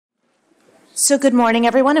So good morning,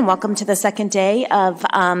 everyone, and welcome to the second day of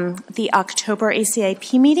the October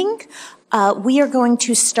ACIP meeting. We are going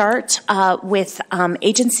to start with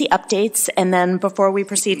agency updates, and then before we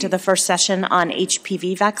proceed to the first session on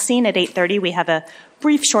HPV vaccine at 8:30, we have a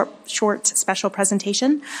brief, short special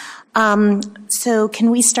presentation. So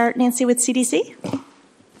can we start, Nancy, with CDC?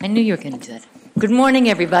 I knew you were going to do that. Good morning,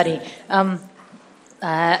 everybody.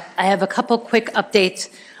 I have a couple quick updates.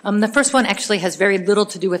 The first one actually has very little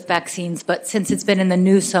to do with vaccines, but since it's been in the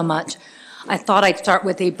news so much, I thought I'd start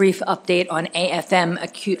with a brief update on AFM,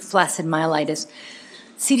 acute flaccid myelitis.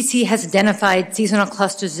 CDC has identified seasonal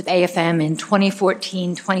clusters of AFM in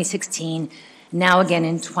 2014, 2016, now again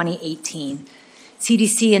in 2018.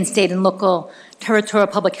 CDC and state and local territorial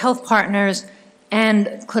public health partners and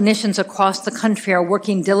clinicians across the country are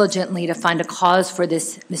working diligently to find a cause for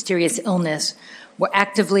this mysterious illness. We're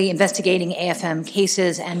actively investigating AFM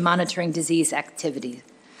cases and monitoring disease activity.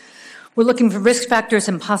 We're looking for risk factors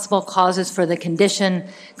and possible causes for the condition,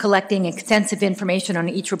 collecting extensive information on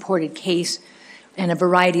each reported case and a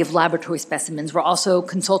variety of laboratory specimens. We're also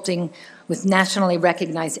consulting with nationally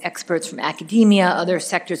recognized experts from academia, other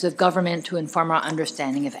sectors of government to inform our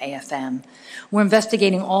understanding of AFM. We're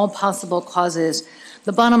investigating all possible causes.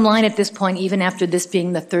 The bottom line at this point, even after this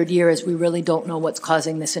being the third year, is we really don't know what's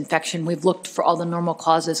causing this infection. We've looked for all the normal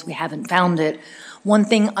causes. We haven't found it. One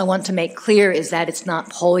thing I want to make clear is that it's not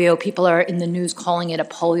polio. People are in the news calling it a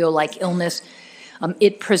polio-like illness.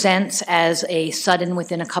 It presents as a sudden,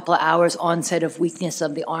 within a couple of hours, onset of weakness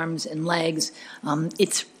of the arms and legs.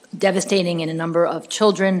 It's devastating in a number of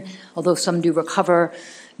children, although some do recover.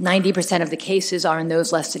 90% of the cases are in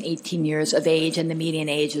those less than 18 years of age, and the median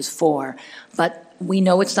age is 4. But we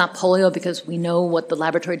know it's not polio because we know what the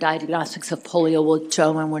laboratory diagnostics of polio will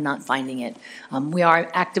show, and we're not finding it. We are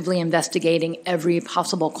actively investigating every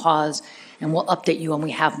possible cause, and we'll update you when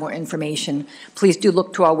we have more information. Please do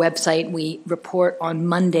look to our website. We report on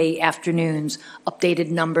Monday afternoons updated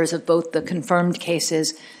numbers of both the confirmed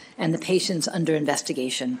cases and the patients under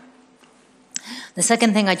investigation. The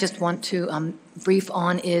second thing I just want to brief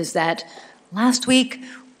on is that last week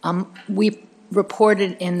we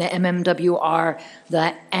reported in the MMWR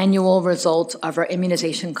the annual results of our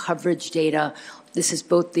immunization coverage data. This is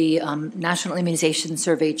both the National Immunization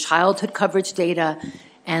Survey childhood coverage data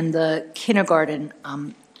and the kindergarten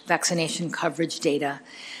vaccination coverage data.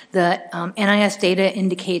 The NIS data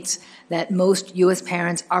indicates that most U.S.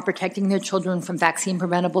 parents are protecting their children from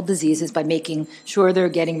vaccine-preventable diseases by making sure they're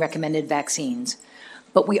getting recommended vaccines.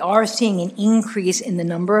 But we are seeing an increase in the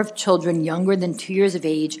number of children younger than 2 years of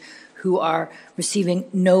age who are receiving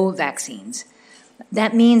no vaccines.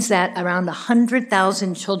 That means that around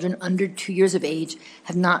 100,000 children under 2 years of age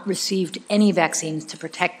have not received any vaccines to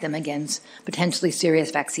protect them against potentially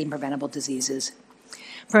serious vaccine-preventable diseases.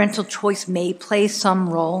 Parental choice may play some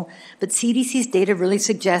role, but CDC's data really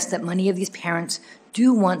suggests that many of these parents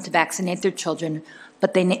do want to vaccinate their children,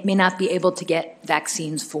 but they may not be able to get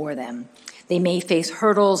vaccines for them. They may face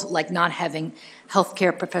hurdles like not having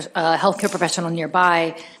healthcare professional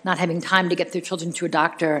nearby, not having time to get their children to a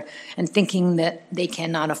doctor, and thinking that they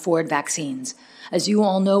cannot afford vaccines. As you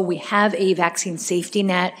all know, we have a vaccine safety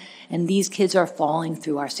net, and these kids are falling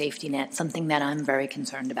through our safety net, something that I'm very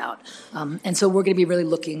concerned about. And so we're going to be really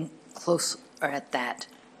looking closer at that.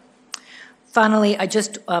 Finally, I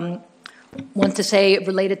just want to say,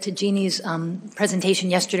 related to Jeannie's presentation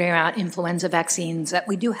yesterday about influenza vaccines, that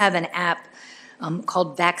we do have an app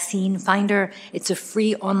called Vaccine Finder. It's a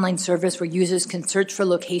free online service where users can search for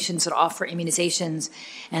locations that offer immunizations,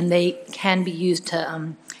 and they can be used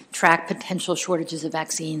to track potential shortages of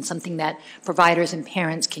vaccines, something that providers and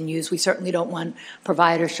parents can use. We certainly don't want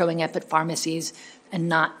providers showing up at pharmacies and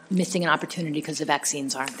not missing an opportunity because the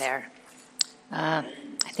vaccines aren't there. I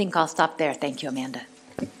think I'll stop there. Thank you, Amanda.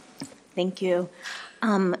 Thank you.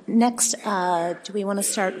 Next, do we want to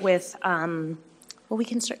start with, can we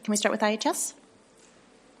start with IHS?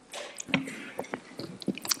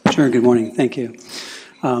 Sure, good morning, thank you.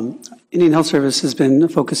 Indian Health Service has been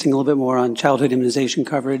focusing a little bit more on childhood immunization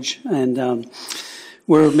coverage, and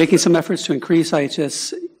we're making some efforts to increase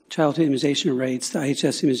IHS childhood immunization rates. The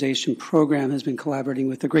IHS immunization program has been collaborating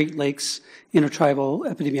with the Great Lakes Intertribal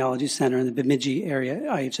Epidemiology Center and the Bemidji area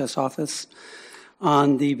IHS office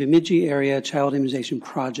on the Bemidji area child immunization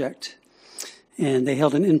project. And they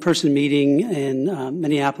held an in-person meeting in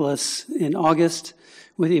Minneapolis in August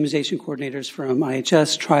with immunization coordinators from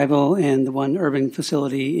IHS, Tribal, and the one urban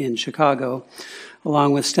facility in Chicago,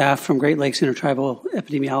 along with staff from Great Lakes Intertribal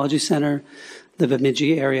Epidemiology Center, the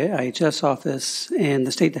Bemidji area IHS office, and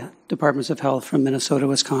the state departments of health from Minnesota,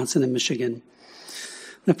 Wisconsin, and Michigan.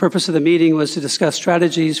 The purpose of the meeting was to discuss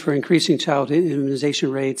strategies for increasing childhood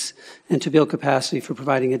immunization rates and to build capacity for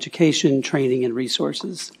providing education, training, and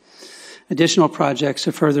resources. Additional projects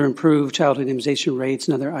to further improve childhood immunization rates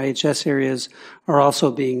in other IHS areas are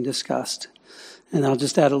also being discussed. And I'll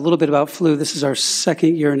just add a little bit about flu. This is our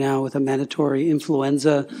second year now with a mandatory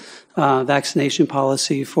influenza vaccination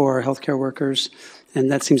policy for healthcare workers,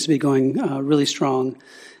 and that seems to be going really strong.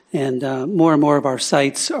 And more and more of our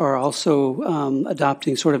sites are also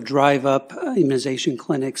adopting sort of drive-up immunization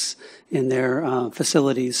clinics in their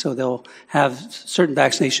facilities. So they'll have certain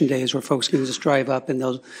vaccination days where folks can just drive up and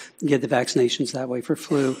they'll get the vaccinations that way for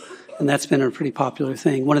flu. And that's been a pretty popular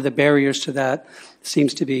thing. One of the barriers to that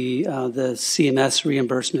seems to be the CMS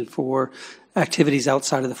reimbursement for activities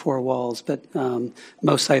outside of the four walls. But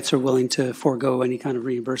most sites are willing to forego any kind of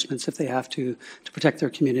reimbursements if they have to protect their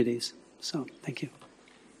communities. So thank you.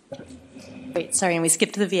 Wait, sorry, and we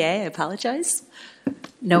skipped the VA. I apologize.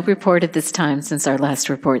 No report at this time since our last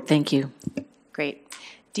report. Thank you. Great.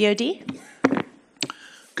 DOD?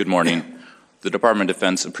 Good morning. The Department of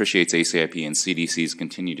Defense appreciates ACIP and CDC's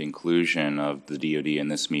continued inclusion of the DoD in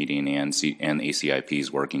this meeting and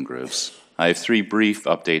ACIP's working groups. I have three brief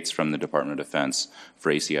updates from the Department of Defense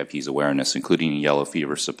for ACIP's awareness, including a yellow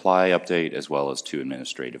fever supply update as well as two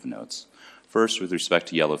administrative notes. First, with respect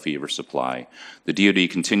to yellow fever supply, the DoD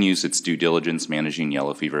continues its due diligence managing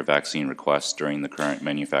yellow fever vaccine requests during the current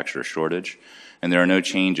manufacturer shortage, and there are no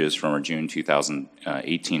changes from our June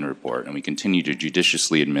 2018 report, and we continue to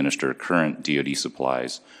judiciously administer current DoD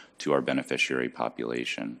supplies to our beneficiary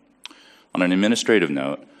population. On an administrative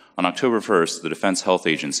note, on October 1st, the Defense Health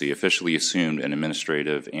Agency officially assumed an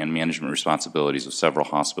administrative and management responsibilities of several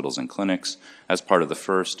hospitals and clinics as part of the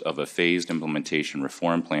first of a phased implementation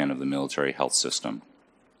reform plan of the military health system.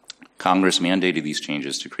 Congress mandated these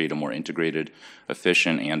changes to create a more integrated,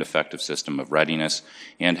 efficient, and effective system of readiness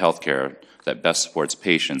and healthcare that best supports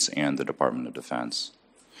patients and the Department of Defense.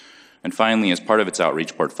 And finally, as part of its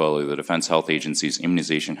outreach portfolio, the Defense Health Agency's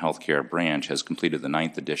Immunization Healthcare branch has completed the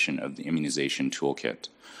 9th edition of the Immunization Toolkit,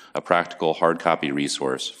 a practical hard copy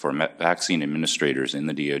resource for vaccine administrators in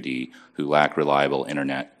the DoD who lack reliable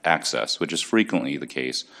internet access, which is frequently the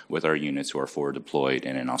case with our units who are forward deployed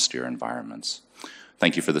and in austere environments.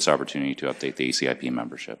 Thank you for this opportunity to update the ACIP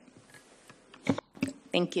membership.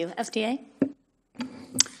 Thank you. FDA?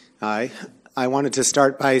 Hi. I wanted to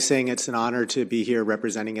start by saying it's an honor to be here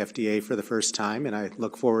representing FDA for the first time, and I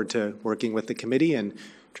look forward to working with the committee and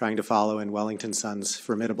trying to follow in Wellington Sun's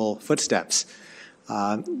formidable footsteps.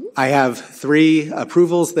 I have three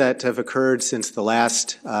approvals that have occurred since the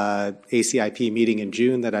last ACIP meeting in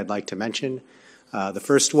June that I'd like to mention. The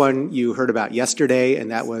first one you heard about yesterday,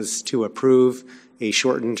 and that was to approve a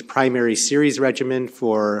shortened primary series regimen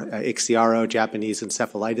for IXIARO Japanese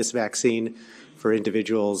encephalitis vaccine for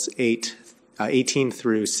individuals 18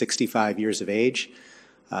 through 65 years of age.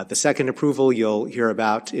 The second approval you'll hear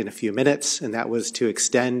about in a few minutes, and that was to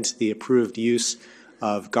extend the approved use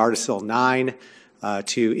of Gardasil 9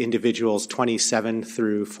 to individuals 27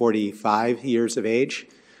 through 45 years of age.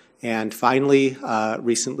 And finally,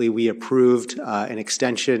 recently we approved an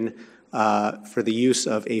extension for the use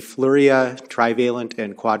of Afluria trivalent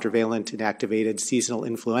and quadrivalent inactivated seasonal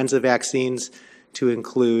influenza vaccines to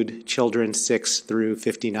include children 6 through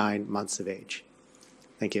 59 months of age.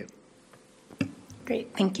 Thank you.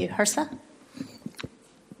 Great. Thank you. Harsa?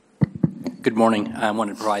 Good morning. I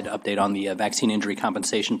wanted to provide an update on the vaccine injury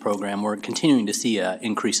compensation program. We're continuing to see an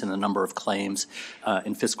increase in the number of claims.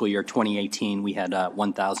 In fiscal year 2018, we had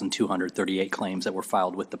 1,238 claims that were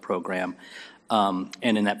filed with the program.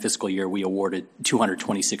 And in that fiscal year, we awarded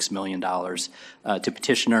 $226 million to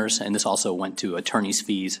petitioners, and this also went to attorneys'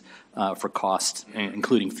 fees for costs,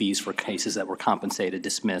 including fees for cases that were compensated,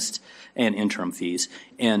 dismissed, and interim fees.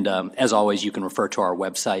 And as always, you can refer to our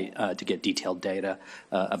website to get detailed data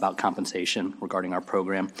about compensation regarding our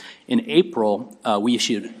program. In April, we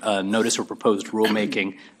issued a notice of proposed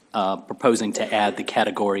rulemaking proposing to add the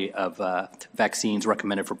category of vaccines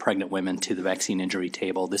recommended for pregnant women to the vaccine injury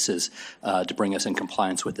table. This is to bring us in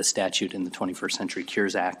compliance with the statute in the 21st Century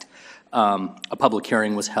Cures Act. A public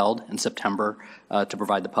hearing was held in September to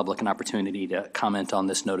provide the public an opportunity to comment on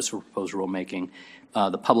this notice of proposed rulemaking.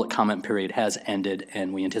 The public comment period has ended,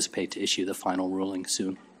 and we anticipate to issue the final ruling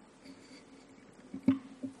soon.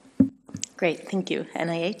 Great. Thank you.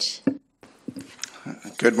 NIH?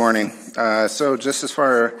 Good morning. So just as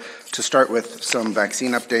far to start with some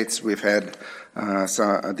vaccine updates, we've had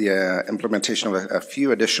the implementation of a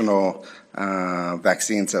few additional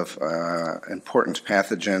vaccines of important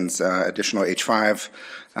pathogens, additional H5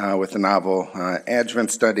 with the novel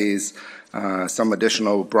adjuvant studies, some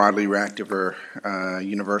additional broadly reactive or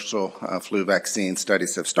universal flu vaccine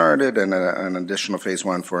studies have started, and an additional phase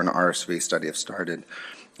 1 for an RSV study have started.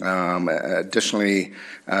 Additionally,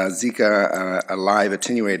 Zika, a live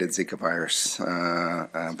attenuated Zika virus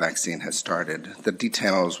vaccine has started. The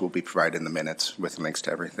details will be provided in the minutes with links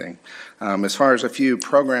to everything. As far as a few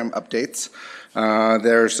program updates,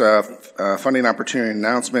 there's funding opportunity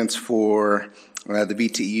announcements for the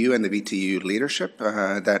VTU and the VTU leadership.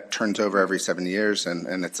 That turns over every 7 years,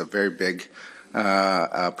 and it's a very big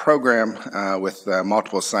program with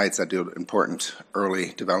multiple sites that do important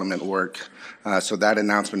early development work. So that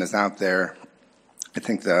announcement is out there. I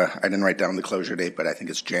think I didn't write down the closure date, but I think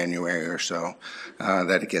it's January or so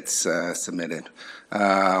that it gets submitted.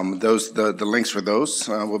 The links for those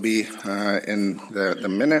will be in the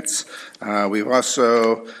minutes. We've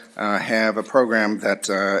also have a program that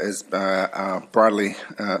is broadly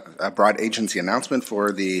a broad agency announcement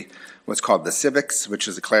for what's called the CIVICS, which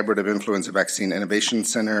is the Collaborative Influenza Vaccine Innovation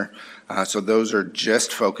Center. So those are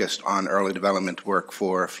just focused on early development work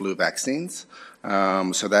for flu vaccines.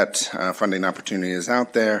 So that funding opportunity is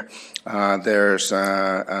out there. There's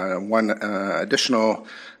one additional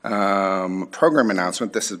program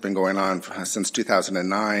announcement. This has been going on since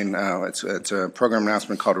 2009. It's a program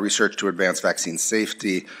announcement called Research to Advance Vaccine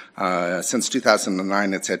Safety. Since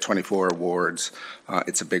 2009, it's had 24 awards.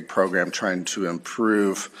 It's a big program trying to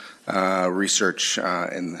improve research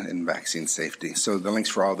in vaccine safety. So the links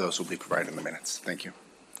for all those will be provided in the minutes. Thank you.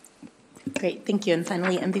 Great, thank you. And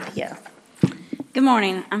finally, MVPO. Good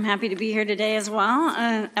morning. I'm happy to be here today as well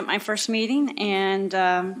at my first meeting and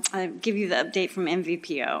give you the update from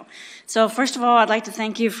MVPO. So first of all, I'd like to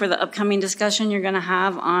thank you for the upcoming discussion you're going to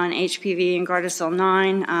have on HPV and Gardasil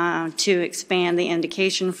 9 to expand the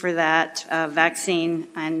indication for that vaccine.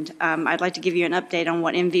 And I'd like to give you an update on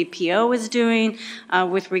what MVPO is doing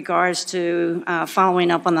with regards to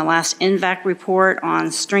following up on the last NVAC report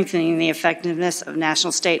on strengthening the effectiveness of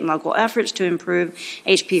national, state, and local efforts to improve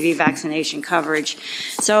HPV vaccination coverage.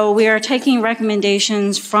 So we are taking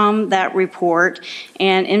recommendations from that report,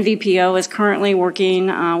 and NVPO is currently working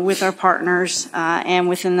with our partners and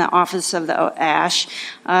within the Office of the ASH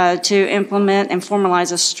to implement and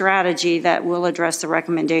formalize a strategy that will address the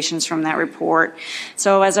recommendations from that report.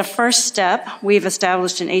 So as a first step, we've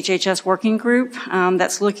established an HHS working group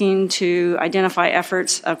that's looking to identify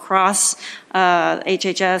efforts across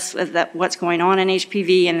HHS, what's going on in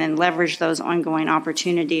HPV, and then leverage those ongoing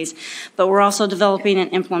opportunities. But we're also developing an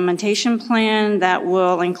implementation plan that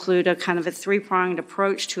will include a kind of a three-pronged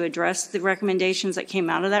approach to address the recommendations that came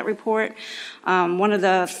out of that report. One of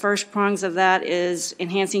the first prongs of that is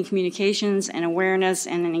enhancing communications and awareness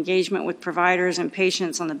and an engagement with providers and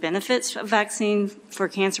patients on the benefits of vaccine for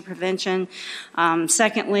cancer prevention.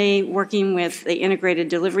 Secondly, working with the integrated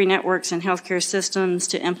delivery networks and healthcare systems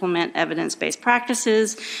to implement evidence-based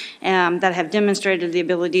practices that have demonstrated the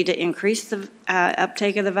ability to increase the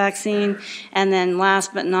uptake of the vaccine. And then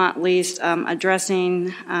last but not least,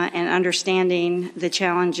 addressing and understanding the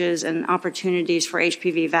challenges and opportunities for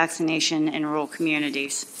HPV vaccination in rural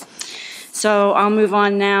communities. So I'll move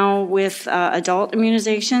on now with adult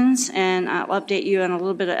immunizations, and I'll update you on a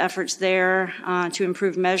little bit of efforts there to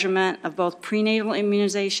improve measurement of both prenatal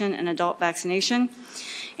immunization and adult vaccination.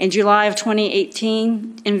 In July of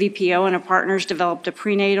 2018, NVPO and our partners developed a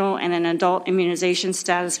prenatal and an adult immunization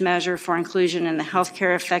status measure for inclusion in the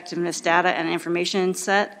healthcare effectiveness data and information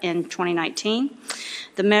set in 2019.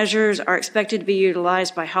 The measures are expected to be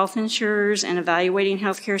utilized by health insurers in evaluating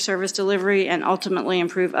healthcare service delivery and ultimately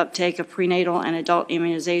improve uptake of prenatal and adult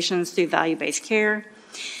immunizations through value-based care.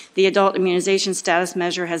 The adult immunization status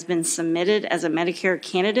measure has been submitted as a Medicare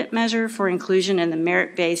candidate measure for inclusion in the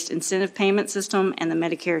merit-based incentive payment system and the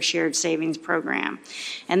Medicare Shared Savings Program.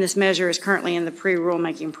 And this measure is currently in the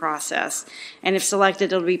pre-rulemaking process. And if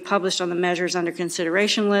selected, it'll be published on the measures under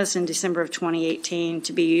consideration list in December of 2018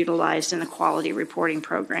 to be utilized in the quality reporting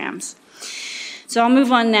programs. So I'll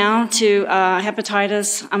move on now to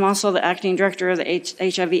hepatitis. I'm also the acting director of the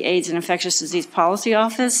HIV, AIDS, and Infectious Disease Policy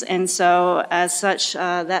Office, and so as such,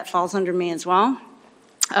 that falls under me as well.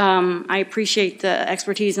 I appreciate the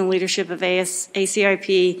expertise and leadership of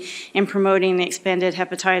ACIP in promoting the expanded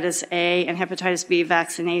hepatitis A and hepatitis B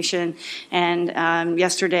vaccination, and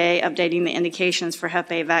yesterday updating the indications for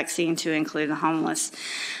Hep A vaccine to include the homeless.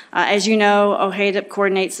 As you know, OHADIP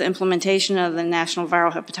coordinates the implementation of the National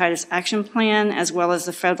Viral Hepatitis Action Plan, as well as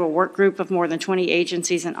the federal work group of more than 20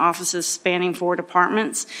 agencies and offices spanning 4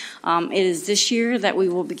 departments. It is this year that we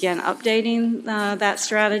will begin updating that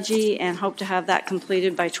strategy and hope to have that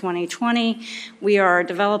completed by 2020. We are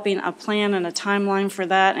developing a plan and a timeline for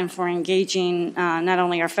that and for engaging not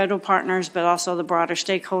only our federal partners, but also the broader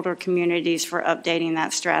stakeholder communities for updating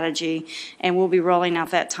that strategy, and we'll be rolling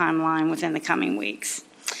out that timeline within the coming weeks.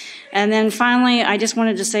 And then finally, I just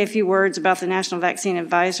wanted to say a few words about the National Vaccine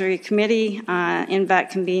Advisory Committee. NVAC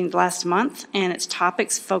convened last month, and its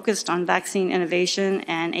topics focused on vaccine innovation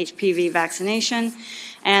and HPV vaccination.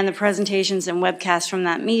 And the presentations and webcasts from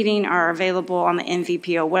that meeting are available on the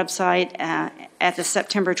NVPO website at the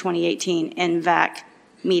September 2018 NVAC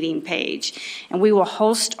meeting page. And we will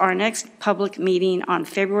host our next public meeting on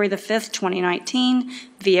February the 5th, 2019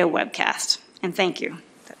 via webcast. And thank you.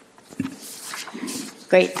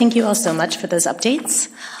 Great. Thank you all so much for those updates.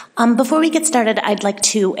 Before we get started, I'd like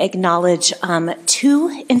to acknowledge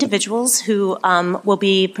 2 individuals who will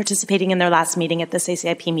be participating in their last meeting at this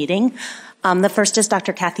ACIP meeting. The first is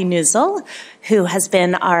Dr. Kathy Newsel, who has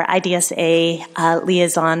been our IDSA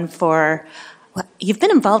liaison for, you've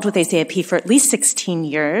been involved with ACIP for at least 16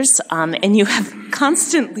 years, and you have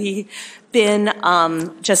constantly been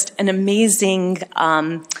just an amazing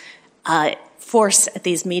force at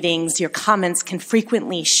these meetings. Your comments can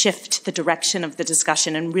frequently shift the direction of the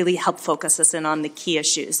discussion and really help focus us in on the key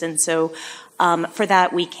issues. And so for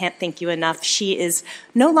that, we can't thank you enough. She is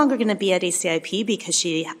no longer going to be at ACIP because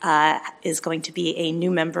she is going to be a new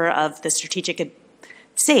member of the Strategic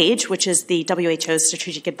SAGE, which is the WHO's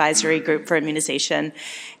Strategic Advisory Group for Immunization.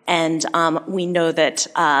 And we know that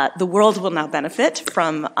the world will now benefit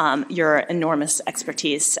from your enormous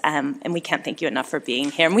expertise, and we can't thank you enough for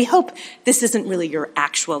being here. And we hope this isn't really your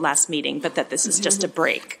actual last meeting, but that this is just a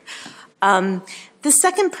break. The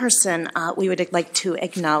second person we would like to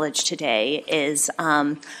acknowledge today is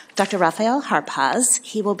Dr. Rafael Harpaz.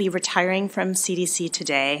 He will be retiring from CDC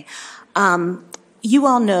today. You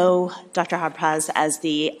all know Dr. Harpaz as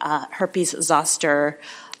the herpes zoster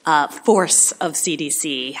force of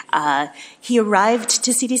CDC. He arrived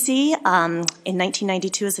to CDC in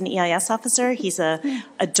 1992 as an EIS officer. He's an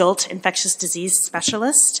adult infectious disease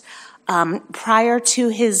specialist. Prior to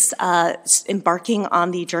his embarking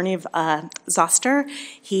on the journey of zoster,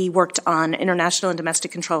 he worked on international and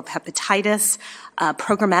domestic control of hepatitis,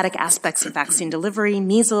 programmatic aspects of vaccine delivery,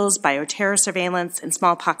 measles, bioterror surveillance, and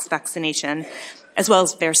smallpox vaccination, as well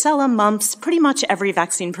as varicella, mumps, pretty much every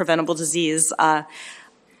vaccine-preventable disease.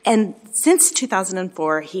 And since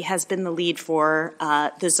 2004, he has been the lead for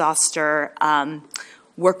the zoster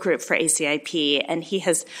work group for ACIP, and he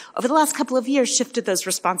has, over the last couple of years, shifted those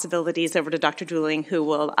responsibilities over to Dr. Dooling, who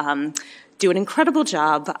will do an incredible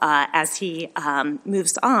job as he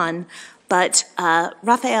moves on. But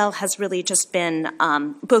Rafael has really just been,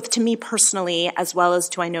 both to me personally, as well as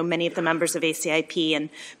to, I know, many of the members of ACIP and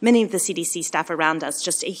many of the CDC staff around us,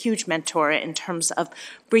 just a huge mentor in terms of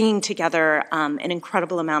bringing together an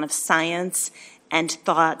incredible amount of science and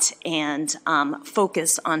thought and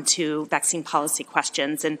focus onto vaccine policy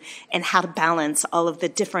questions and how to balance all of the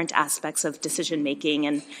different aspects of decision-making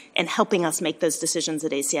and helping us make those decisions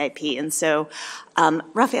at ACIP. And so,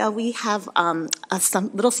 Rafael, we have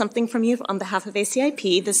little something from you on behalf of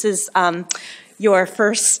ACIP. This is your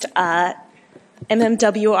first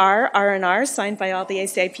MMWR R&R signed by all the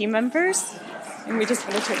ACIP members, and we just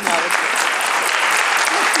wanted to acknowledge it.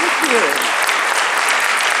 Thank you.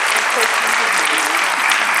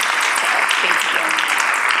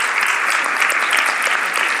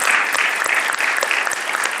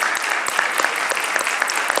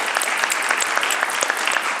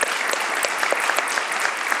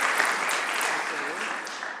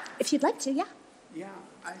 If you'd like to, yeah. Yeah.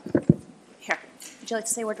 Here. Would you like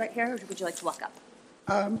to say a word right here, or would you like to walk up?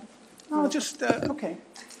 I'll just, okay.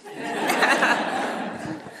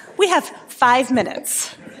 We have 5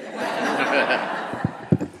 minutes.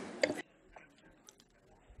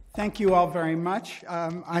 Thank you all very much.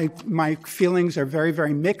 My feelings are very,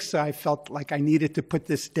 very mixed. I felt like I needed to put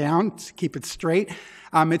this down to keep it straight.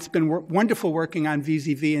 It's been wonderful working on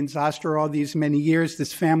VZV and zoster all these many years.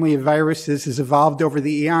 This family of viruses has evolved over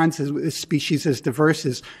the eons as a species as diverse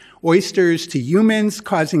as oysters to humans,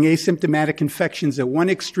 causing asymptomatic infections at one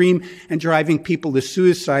extreme and driving people to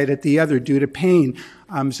suicide at the other due to pain.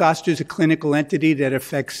 Zoster is a clinical entity that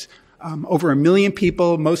affects over 1 million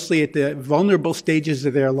people, mostly at the vulnerable stages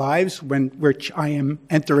of their lives, which I am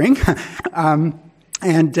entering.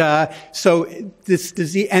 So this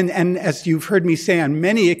disease, and as you've heard me say on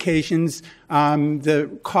many occasions, the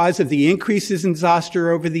cause of the increases in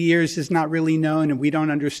zoster over the years is not really known, and we don't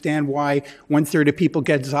understand why 1/3 of people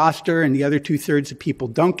get zoster and the other 2/3 of people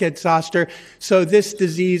don't get zoster. So this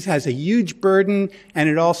disease has a huge burden, and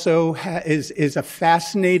it also is a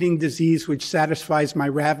fascinating disease which satisfies my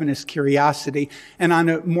ravenous curiosity. And on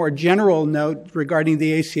a more general note regarding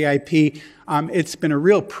the ACIP, it's been a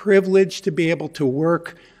real privilege to be able to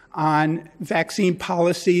work on vaccine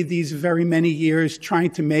policy these very many years, trying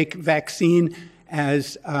to make vaccine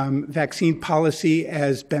policy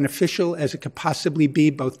as beneficial as it could possibly be,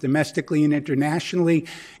 both domestically and internationally.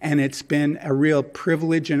 And it's been a real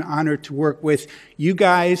privilege and honor to work with you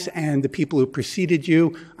guys and the people who preceded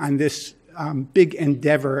you on this big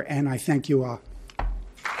endeavor, and I thank you all.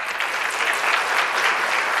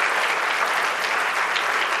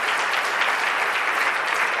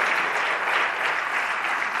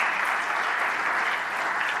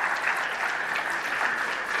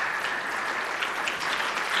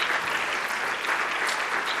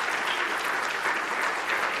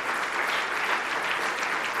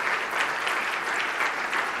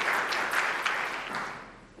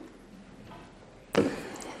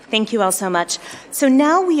 Thank you all so much. So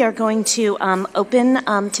now we are going to open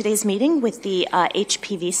today's meeting with the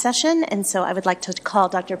HPV session. And so I would like to call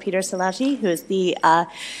Dr. Peter Szilagyi, who is the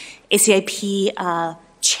ACIP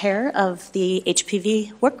chair of the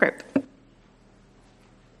HPV work group.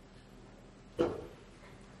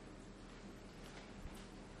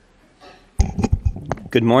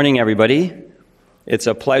 Good morning, everybody. It's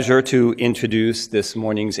a pleasure to introduce this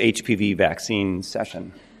morning's HPV vaccine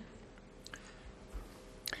session.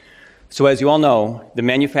 So as you all know, the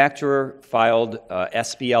manufacturer filed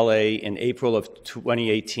SBLA in April of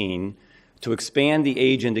 2018 to expand the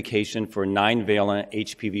age indication for 9-valent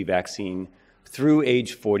HPV vaccine through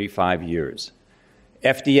age 45 years.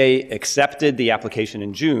 FDA accepted the application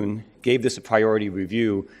in June, gave this a priority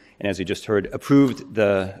review, and as you just heard, approved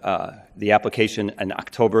the application on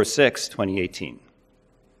October 6, 2018.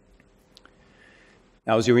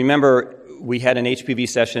 Now, as you remember, we had an HPV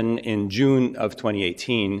session in June of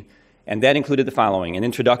 2018, and that included the following: an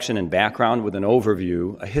introduction and background with an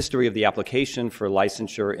overview, a history of the application for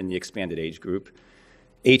licensure in the expanded age group,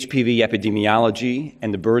 HPV epidemiology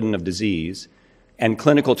and the burden of disease, and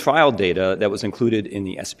clinical trial data that was included in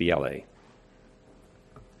the SBLA.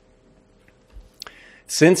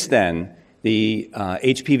 Since then, the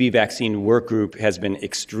HPV vaccine work group has been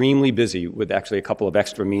extremely busy with actually a couple of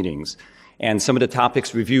extra meetings. And some of the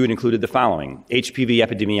topics reviewed included the following: HPV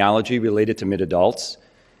epidemiology related to mid-adults,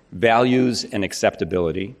 values and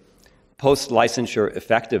acceptability, post-licensure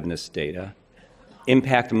effectiveness data,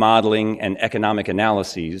 impact modeling and economic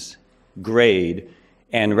analyses, grade,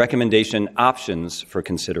 and recommendation options for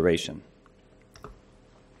consideration.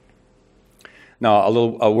 Now,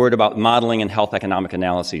 a word about modeling and health economic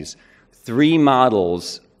analyses. 3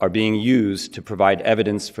 models are being used to provide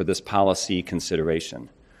evidence for this policy consideration.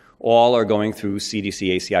 All are going through CDC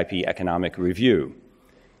ACIP economic review.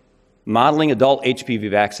 Modeling adult HPV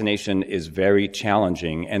vaccination is very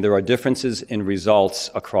challenging, and there are differences in results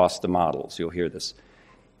across the models. You'll hear this.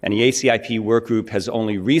 And the ACIP work group has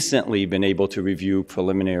only recently been able to review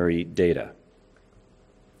preliminary data.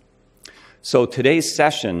 So today's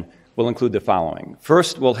session will include the following.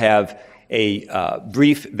 First, we'll have a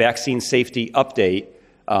brief vaccine safety update,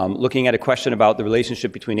 looking at a question about the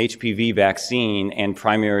relationship between HPV vaccine and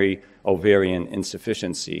primary ovarian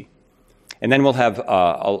insufficiency. And then we'll have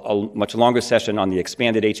a much longer session on the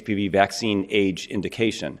expanded HPV vaccine age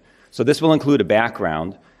indication. So this will include a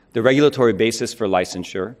background, the regulatory basis for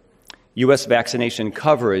licensure, U.S. vaccination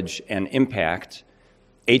coverage and impact,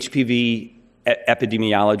 HPV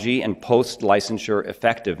epidemiology and post-licensure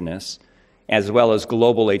effectiveness, as well as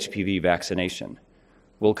global HPV vaccination.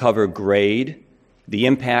 We'll cover grade, the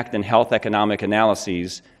impact and health economic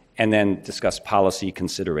analyses, and then discuss policy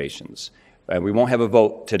considerations. We won't have a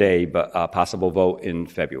vote today, but a possible vote in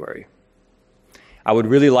February. I would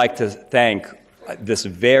really like to thank this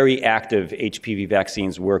very active HPV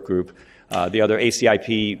vaccines work group, the other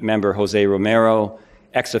ACIP member, Jose Romero,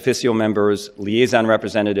 ex officio members, liaison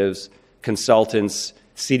representatives, consultants,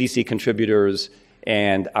 CDC contributors,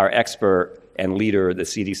 and our expert and leader, the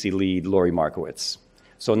CDC lead, Lori Markowitz.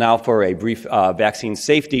 So now for a brief vaccine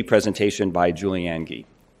safety presentation by Julianne Gee.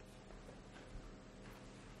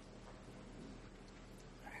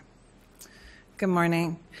 Good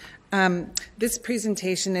morning. This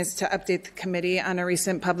presentation is to update the committee on a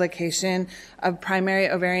recent publication of primary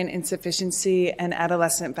ovarian insufficiency and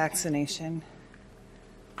adolescent vaccination.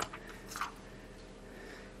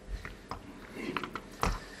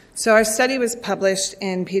 So our study was published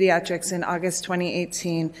in Pediatrics in August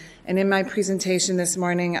 2018, and in my presentation this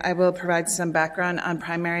morning, I will provide some background on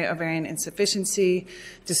primary ovarian insufficiency,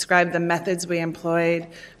 describe the methods we employed,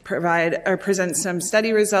 present some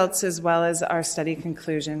study results as well as our study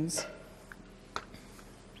conclusions.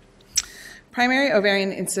 Primary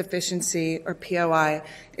ovarian insufficiency, or POI,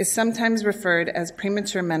 is sometimes referred as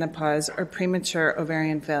premature menopause or premature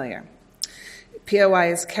ovarian failure.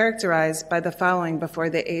 POI is characterized by the following before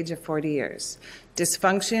the age of 40 years: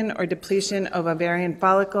 dysfunction or depletion of ovarian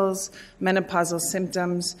follicles, menopausal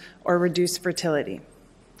symptoms, or reduced fertility.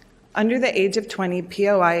 Under the age of 20,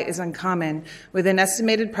 POI is uncommon, with an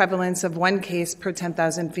estimated prevalence of 1 case per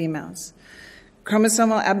 10,000 females.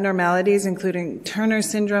 Chromosomal abnormalities, including Turner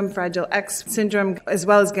syndrome, Fragile X syndrome, as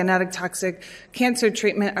well as genetic toxic cancer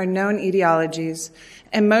treatment, are known etiologies,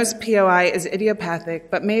 and most POI is idiopathic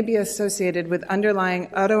but may be associated with underlying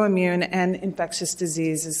autoimmune and infectious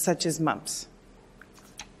diseases such as mumps.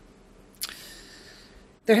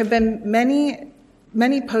 There have been many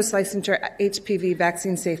post-licensure HPV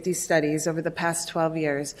vaccine safety studies over the past 12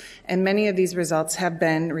 years, and many of these results have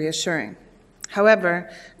been reassuring. However,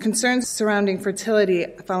 concerns surrounding fertility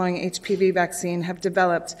following HPV vaccine have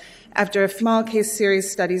developed after a small case series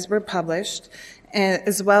studies were published,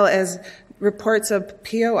 as well as reports of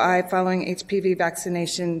POI following HPV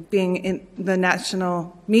vaccination being in the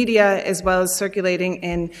national media, as well as circulating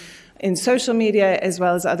in social media, as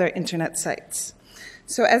well as other internet sites.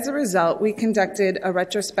 So as a result, we conducted a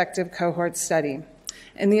retrospective cohort study.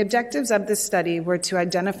 And the objectives of this study were to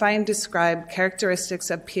identify and describe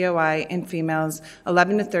characteristics of POI in females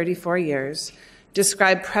 11 to 34 years,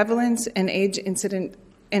 describe prevalence and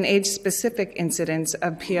age-specific incidence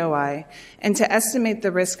of POI, and to estimate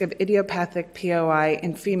the risk of idiopathic POI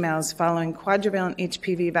in females following quadrivalent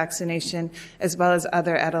HPV vaccination, as well as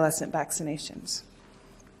other adolescent vaccinations.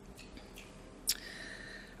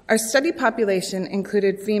 Our study population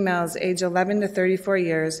included females age 11 to 34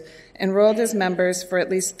 years enrolled as members for at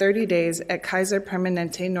least 30 days at Kaiser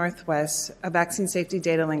Permanente Northwest, a vaccine safety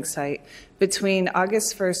data link site, between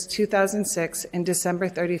August 1st, 2006 and December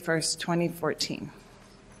 31st, 2014.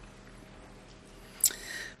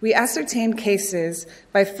 We ascertained cases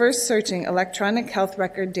by first searching electronic health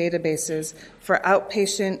record databases for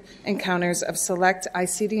outpatient encounters of select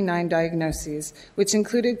ICD-9 diagnoses, which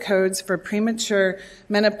included codes for premature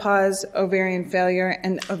menopause, ovarian failure,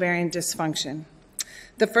 and ovarian dysfunction.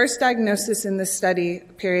 The first diagnosis in this study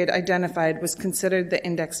period identified was considered the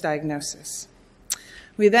index diagnosis.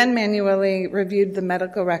 We then manually reviewed the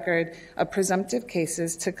medical record of presumptive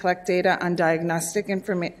cases to collect data on diagnostic and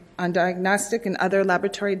other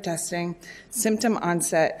laboratory testing, symptom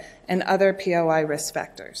onset, and other POI risk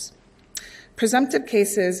factors. Presumptive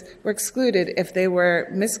cases were excluded if they were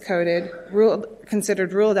miscoded,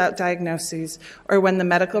 considered ruled out diagnoses, or when the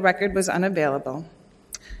medical record was unavailable.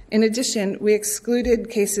 In addition, we excluded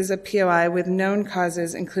cases of POI with known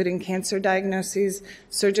causes, including cancer diagnoses,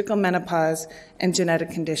 surgical menopause, and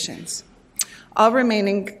genetic conditions. All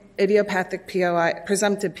remaining idiopathic POI,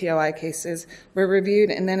 presumptive POI cases were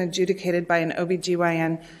reviewed and then adjudicated by an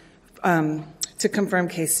OBGYN to confirm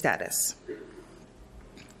case status.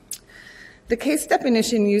 The case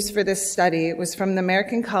definition used for this study was from the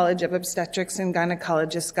American College of Obstetrics and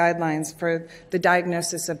Gynecologists guidelines for the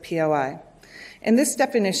diagnosis of POI. And this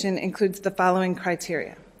definition includes the following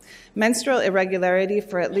criteria: menstrual irregularity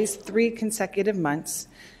for at least 3 consecutive months,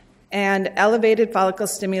 and elevated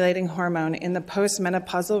follicle-stimulating hormone in the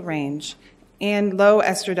postmenopausal range, and low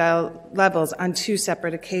estradiol levels on 2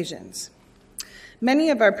 separate occasions. Many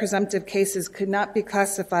of our presumptive cases could not be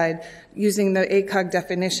classified using the ACOG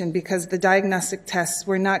definition because the diagnostic tests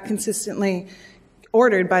were not consistently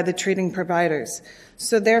ordered by the treating providers.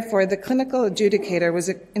 So therefore, the clinical adjudicator was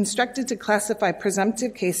instructed to classify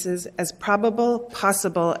presumptive cases as probable,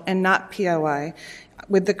 possible, and not POI,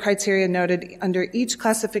 with the criteria noted under each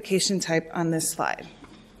classification type on this slide.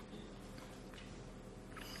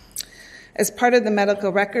 As part of the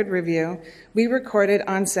medical record review, we recorded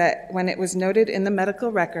onset when it was noted in the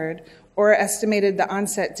medical record or estimated the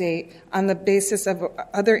onset date on the basis of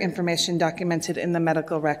other information documented in the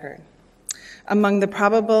medical record. Among the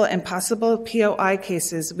probable and possible POI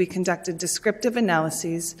cases, we conducted descriptive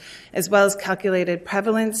analyses as well as calculated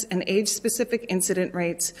prevalence and age-specific incident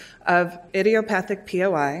rates of idiopathic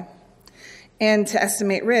POI, And to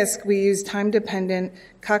estimate risk, we use time-dependent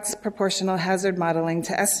Cox proportional hazard modeling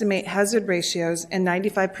to estimate hazard ratios and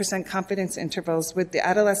 95% confidence intervals with the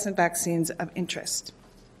adolescent vaccines of interest.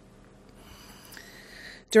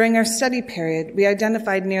 During our study period, we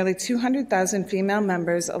identified nearly 200,000 female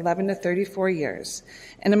members 11 to 34 years.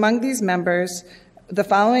 And among these members, the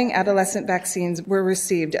following adolescent vaccines were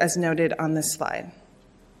received as noted on this slide.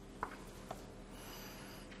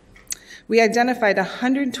 We identified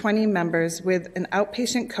 120 members with an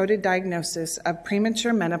outpatient coded diagnosis of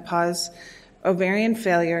premature menopause, ovarian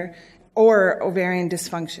failure, or ovarian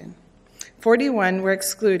dysfunction. 41 were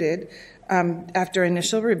excluded after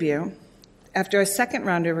initial review. After a second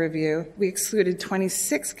round of review, we excluded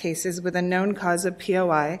 26 cases with a known cause of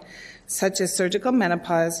POI, such as surgical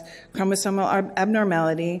menopause, chromosomal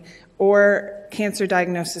abnormality, or cancer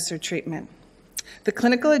diagnosis or treatment. The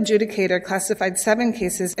clinical adjudicator classified 7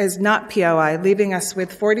 cases as not POI, leaving us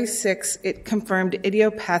with 46 confirmed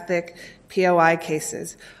idiopathic POI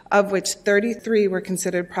cases, of which 33 were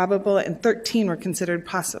considered probable and 13 were considered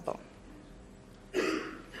possible.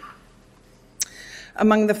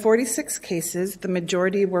 Among the 46 cases, the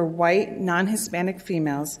majority were white, non-Hispanic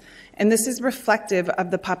females, and this is reflective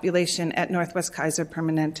of the population at Northwest Kaiser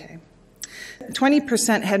Permanente.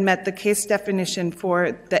 20% had met the case definition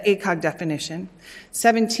for the ACOG definition.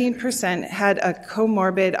 17% had a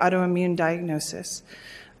comorbid autoimmune diagnosis.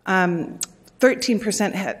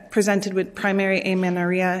 13% had presented with primary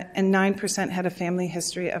amenorrhea, and 9% had a family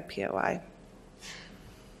history of POI.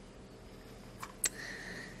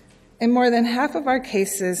 In more than half of our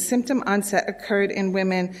cases, symptom onset occurred in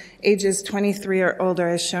women ages 23 or older,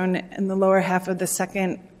 as shown in the lower half of the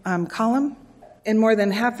second column. In more than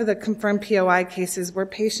half of the confirmed POI cases were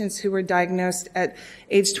patients who were diagnosed at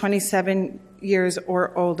age 27 years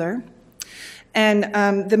or older. And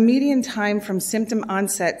the median time from symptom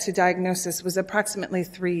onset to diagnosis was approximately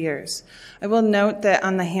 3 years. I will note that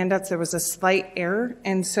on the handouts there was a slight error,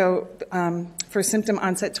 and so for symptom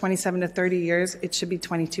onset 27 to 30 years, it should be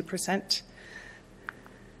 22%.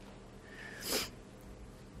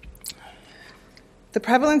 The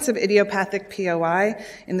prevalence of idiopathic POI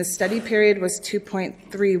in the study period was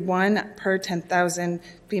 2.31 per 10,000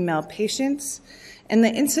 female patients, and the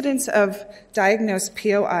incidence of diagnosed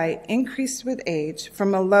POI increased with age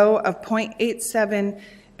from a low of 0.87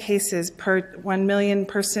 cases per 1 million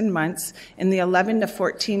person months in the 11 to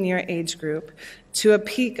 14 year age group to a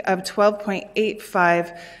peak of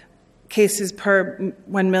 12.85 cases per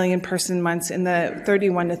 1 million person months in the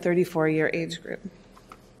 31 to 34 year age group.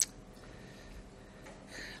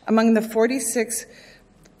 Among the 46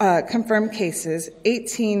 confirmed cases,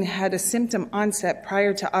 18 had a symptom onset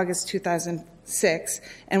prior to August 2006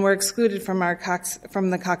 and were excluded from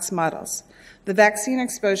the Cox models. The vaccine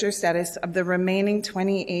exposure status of the remaining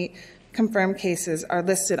 28 confirmed cases are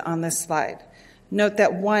listed on this slide. Note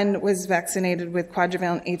that 1 was vaccinated with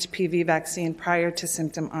quadrivalent HPV vaccine prior to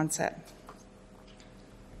symptom onset.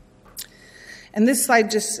 And this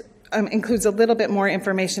slide just includes a little bit more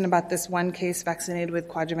information about this one case vaccinated with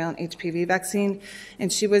quadrivalent HPV vaccine.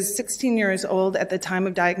 And she was 16 years old at the time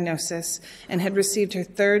of diagnosis and had received her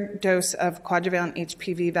 3rd dose of quadrivalent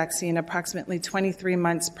HPV vaccine approximately 23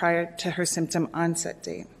 months prior to her symptom onset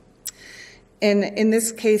date. In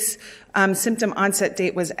this case, symptom onset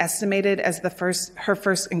date was estimated as her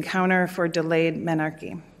first encounter for delayed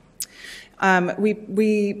menarche.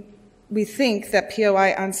 We think that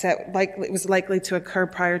POI onset was likely to occur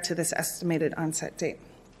prior to this estimated onset date.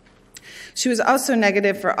 She was also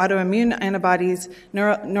negative for autoimmune antibodies,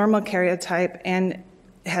 normal karyotype, and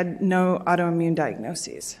had no autoimmune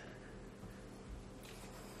diagnoses.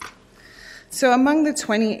 So among the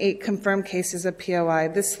 28 confirmed cases of POI,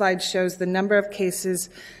 this slide shows the number of cases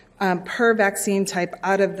per vaccine type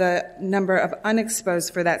out of the number of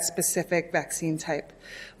unexposed for that specific vaccine type.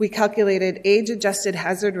 We calculated age-adjusted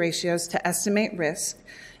hazard ratios to estimate risk.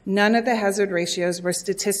 None of the hazard ratios were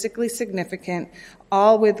statistically significant,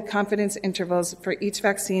 all with confidence intervals for each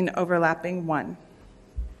vaccine overlapping 1.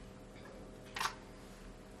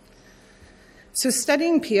 So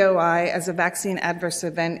studying POI as a vaccine adverse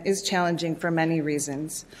event is challenging for many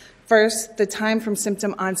reasons. First, the time from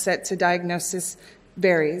symptom onset to diagnosis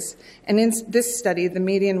varies, and in this study, the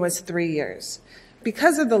median was 3 years.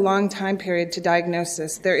 Because of the long time period to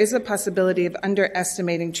diagnosis, there is a possibility of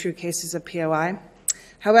underestimating true cases of POI.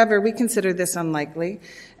 However, we consider this unlikely,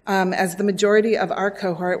 as the majority of our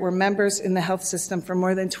cohort were members in the health system for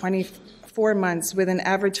more than 24 months with an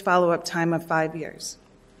average follow-up time of 5 years.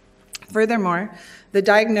 Furthermore, the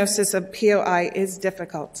diagnosis of POI is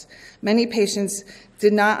difficult. Many patients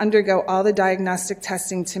did not undergo all the diagnostic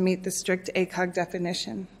testing to meet the strict ACOG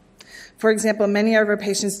definition. For example, many of our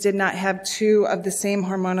patients did not have 2 of the same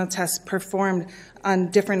hormonal tests performed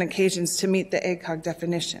on different occasions to meet the ACOG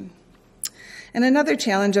definition. And another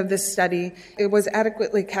challenge of this study, it was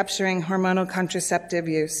adequately capturing hormonal contraceptive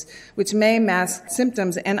use, which may mask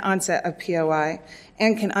symptoms and onset of POI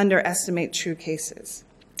and can underestimate true cases.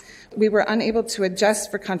 We were unable to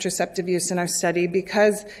adjust for contraceptive use in our study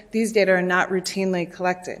because these data are not routinely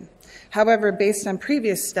collected. However, based on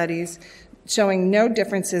previous studies showing no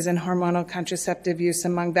differences in hormonal contraceptive use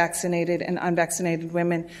among vaccinated and unvaccinated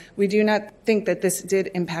women, we do not think that this did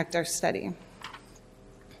impact our study.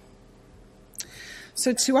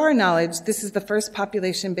 So to our knowledge, this is the first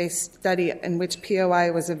population-based study in which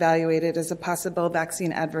POI was evaluated as a possible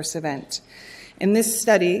vaccine adverse event. In this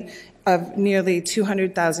study of nearly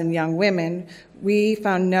 200,000 young women, we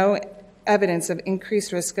found no evidence of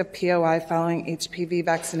increased risk of POI following HPV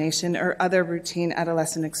vaccination or other routine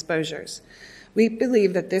adolescent exposures. We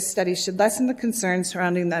believe that this study should lessen the concerns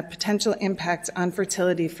surrounding the potential impact on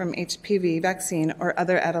fertility from HPV vaccine or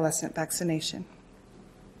other adolescent vaccination.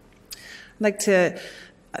 I'd like to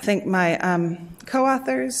thank my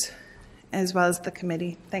co-authors as well as the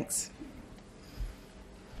committee. Thanks.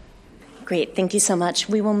 Great, thank you so much.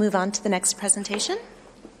 We will move on to the next presentation.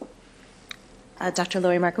 Dr.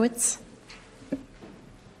 Lori Markowitz.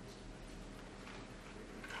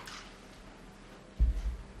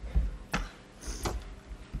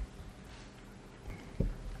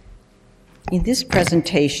 In this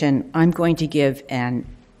presentation, I'm going to give a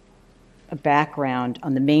background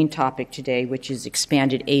on the main topic today, which is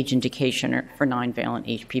expanded age indication for 9-valent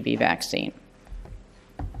HPV vaccine.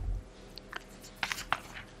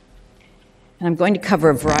 And I'm going to cover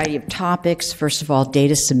a variety of topics. First of all,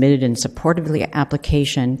 data submitted in support of the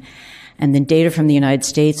application, and then data from the United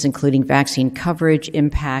States, including vaccine coverage,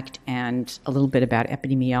 impact, and a little bit about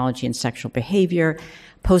epidemiology and sexual behavior,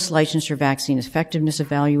 post-licensure vaccine effectiveness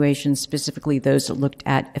evaluations, specifically those that looked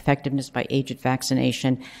at effectiveness by age of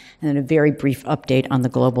vaccination, and then a very brief update on the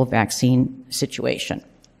global vaccine situation.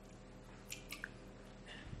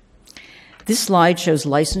 This slide shows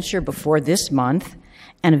licensure before this month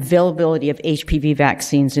and availability of HPV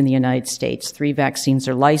vaccines in the United States. 3 vaccines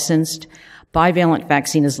are licensed. Bivalent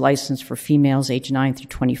vaccine is licensed for females aged 9 through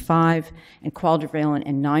 25, and quadrivalent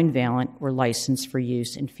and 9-valent were licensed for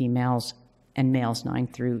use in females and males 9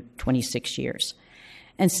 through 26 years.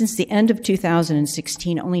 And since the end of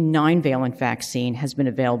 2016, only 9-valent vaccine has been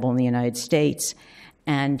available in the United States,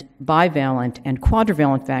 and bivalent and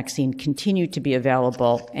quadrivalent vaccine continue to be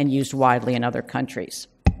available and used widely in other countries.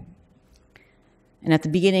 And at the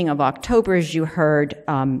beginning of October, as you heard,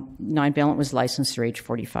 9-valent was licensed through age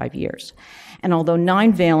 45 years. And although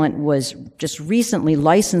 9-valent was just recently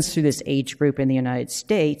licensed through this age group in the United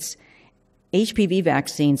States, HPV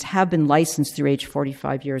vaccines have been licensed through age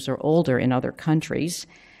 45 years or older in other countries.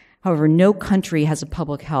 However, no country has a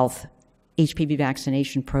public health HPV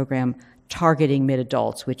vaccination program targeting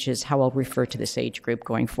mid-adults, which is how I'll refer to this age group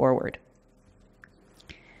going forward.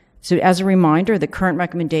 So as a reminder, the current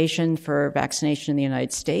recommendation for vaccination in the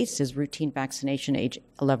United States is routine vaccination age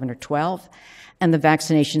 11 or 12, and the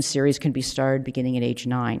vaccination series can be started beginning at age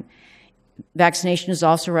 9. Vaccination is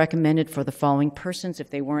also recommended for the following persons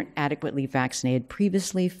if they weren't adequately vaccinated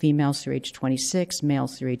previously: females through age 26,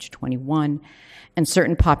 males through age 21, and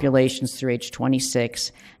certain populations through age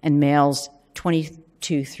 26, and males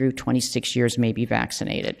 22 through 26 years may be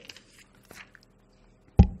vaccinated.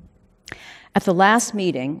 At the last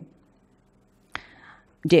meeting,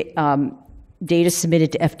 data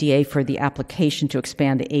submitted to FDA for the application to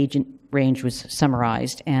expand the age range was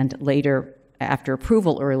summarized, and later, after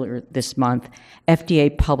approval earlier this month,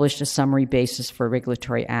 FDA published a summary basis for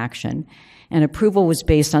regulatory action. And approval was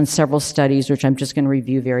based on several studies, which I'm just going to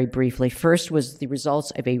review very briefly. First was the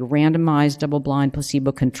results of a randomized, double-blind,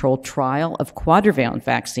 placebo-controlled trial of quadrivalent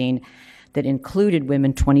vaccine that included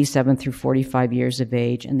women 27 through 45 years of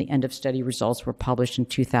age, and the end-of-study results were published in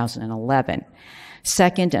 2011.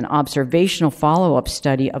 Second, an observational follow-up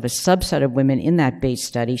study of a subset of women in that base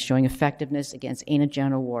study showing effectiveness against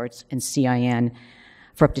anogenital warts and CIN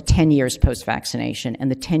for up to 10 years post-vaccination,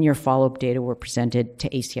 and the 10-year follow-up data were presented to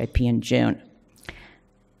ACIP in June.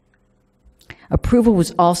 Approval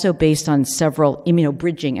was also based on several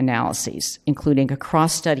immunobridging analyses, including a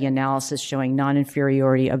cross-study analysis showing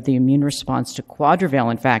non-inferiority of the immune response to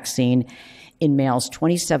quadrivalent vaccine in males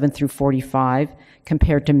 27 through 45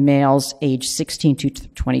 compared to males aged 16 to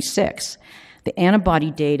 26. The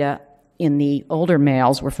antibody data in the older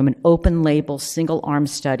males were from an open-label, single-arm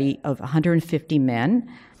study of 150 men,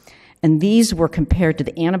 and these were compared to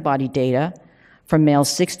the antibody data from males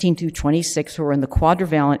 16 through 26 who were in the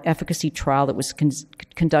quadrivalent efficacy trial that was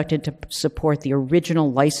conducted to support the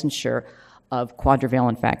original licensure of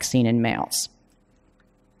quadrivalent vaccine in males.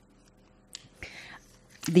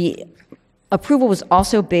 The approval was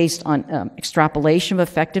also based on extrapolation of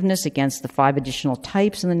effectiveness against the 5 additional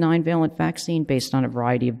types in the 9-valent vaccine based on a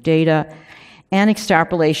variety of data, and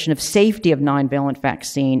extrapolation of safety of 9-valent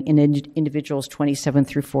vaccine in individuals 27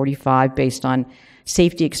 through 45 based on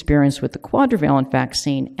safety experience with the quadrivalent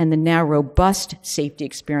vaccine, and the now robust safety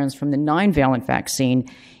experience from the 9-valent vaccine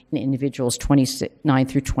in individuals 29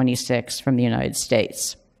 through 26 from the United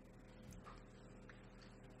States.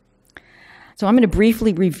 So I'm going to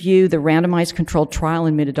briefly review the randomized controlled trial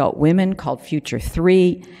in mid-adult women called Future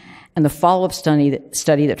 3 and the follow-up study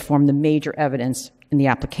that formed the major evidence in the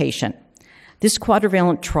application. This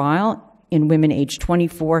quadrivalent trial in women aged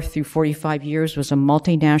 24 through 45 years was a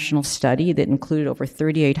multinational study that included over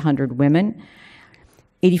 3,800 women.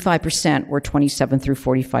 85% were 27 through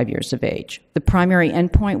 45 years of age. The primary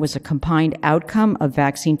endpoint was a combined outcome of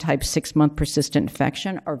vaccine type 6-month persistent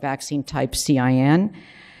infection or vaccine type CIN,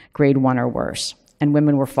 grade 1 or worse, and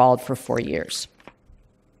women were followed for 4 years.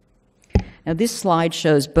 Now, this slide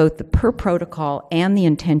shows both the per protocol and the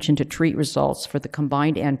intention to treat results for the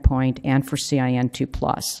combined endpoint and for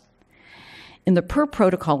CIN2+. In the per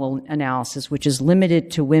protocol analysis, which is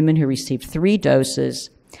limited to women who received 3 doses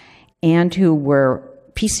and who were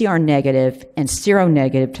PCR negative and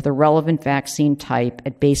seronegative to the relevant vaccine type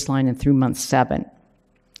at baseline and through month 7,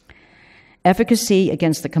 efficacy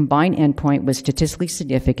against the combined endpoint was statistically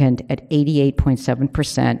significant at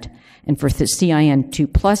 88.7%, and for the CIN2+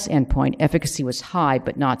 endpoint, efficacy was high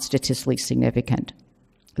but not statistically significant.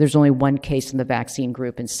 There's only 1 case in the vaccine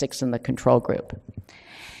group and 6 in the control group.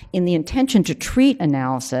 In the intention to treat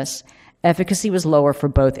analysis, efficacy was lower for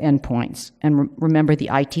both endpoints. And remember, the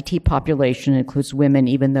ITT population includes women,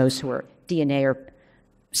 even those who are DNA or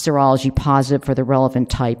serology positive for the relevant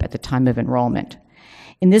type at the time of enrollment.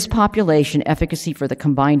 In this population, efficacy for the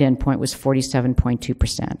combined endpoint was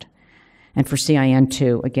 47.2%. And for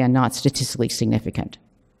CIN2, again, not statistically significant.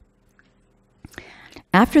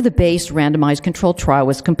 After the base randomized controlled trial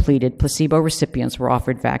was completed, placebo recipients were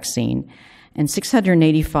offered vaccine, and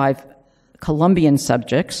 685 Colombian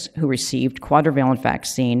subjects who received quadrivalent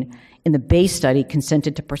vaccine in the base study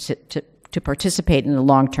consented to participate in the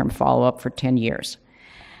long-term follow-up for 10 years.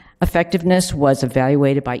 Effectiveness was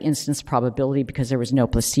evaluated by incidence probability because there was no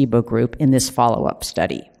placebo group in this follow-up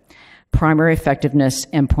study. Primary effectiveness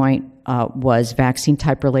endpoint was vaccine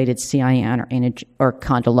type-related CIN or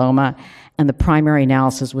condyloma, and the primary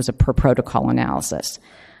analysis was a per protocol analysis.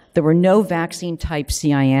 There were no vaccine type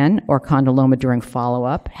CIN or condyloma during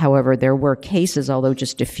follow-up. However, there were cases, although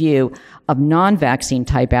just a few, of non-vaccine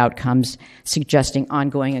type outcomes suggesting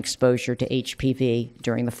ongoing exposure to HPV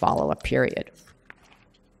during the follow-up period.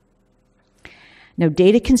 Now,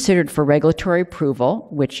 data considered for regulatory approval,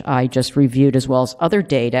 which I just reviewed, as well as other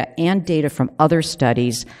data and data from other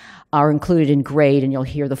studies, are included in GRADE, and you'll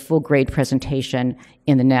hear the full GRADE presentation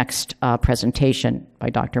in the next presentation by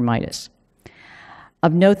Dr. Midas.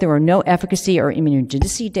 Of note, there were no efficacy or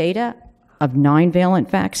immunogenicity data of 9-valent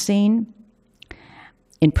vaccine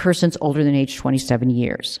in persons older than age 27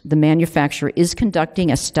 years. The manufacturer is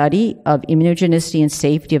conducting a study of immunogenicity and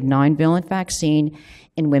safety of 9-valent vaccine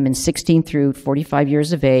in women 16 through 45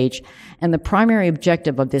 years of age, and the primary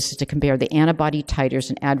objective of this is to compare the antibody titers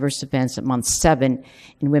and adverse events at month 7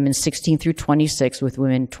 in women 16 through 26 with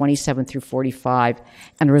women 27 through 45,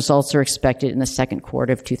 and the results are expected in the second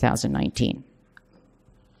quarter of 2019.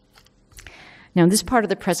 Now, in this part of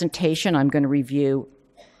the presentation, I'm going to review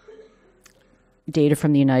data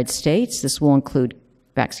from the United States. This will include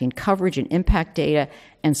vaccine coverage and impact data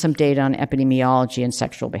and some data on epidemiology and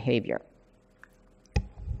sexual behavior.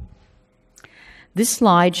 This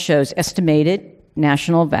slide shows estimated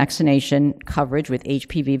national vaccination coverage with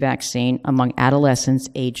HPV vaccine among adolescents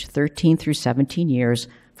aged 13 through 17 years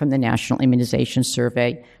from the National Immunization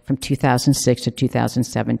Survey from 2006 to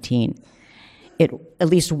 2017. At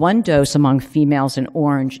least 1 dose among females in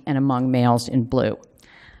orange and among males in blue.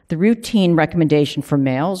 The routine recommendation for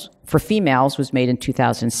females was made in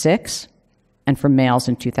 2006 and for males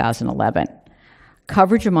in 2011.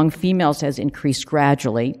 Coverage among females has increased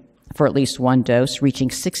gradually for at least 1 dose, reaching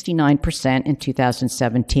 69% in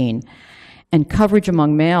 2017. And coverage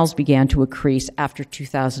among males began to increase after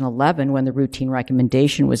 2011 when the routine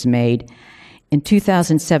recommendation was made. In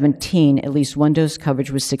 2017, at least 1 dose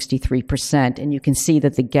coverage was 63%, and you can see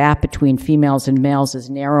that the gap between females and males is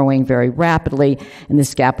narrowing very rapidly, and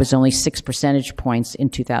this gap was only 6 percentage points in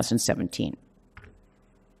 2017.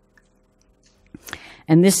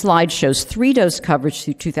 And this slide shows 3-dose coverage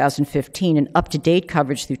through 2015 and up-to-date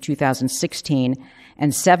coverage through 2016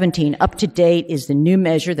 and 17. Up-to-date is the new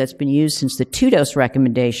measure that's been used since the 2-dose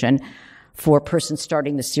recommendation for persons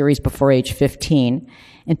starting the series before age 15.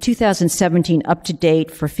 In 2017,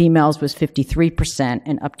 up-to-date for females was 53%,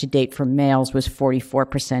 and up-to-date for males was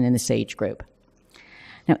 44% in this age group.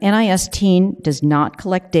 Now, NIS-Teen does not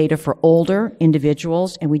collect data for older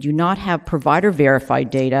individuals, and we do not have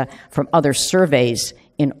provider-verified data from other surveys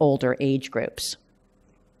in older age groups.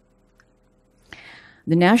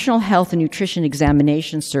 The National Health and Nutrition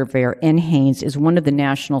Examination Survey, or NHANES, is one of the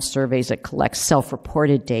national surveys that collects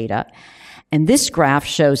self-reported data. And this graph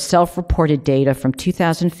shows self-reported data from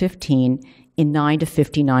 2015 in 9 to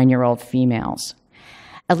 59-year-old females.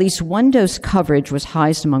 At least one dose coverage was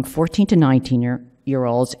highest among 14 to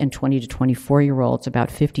 19-year-olds and 20 to 24-year-olds, about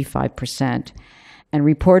 55%. And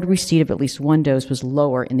reported receipt of at least one dose was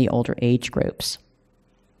lower in the older age groups.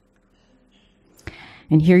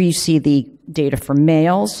 And here you see the data for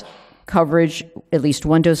males. Coverage, at least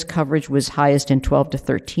one dose coverage, was highest in 12 to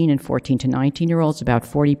 13 and 14 to 19-year-olds, about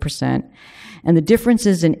 40%. And the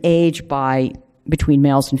differences in age between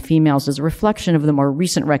males and females is a reflection of the more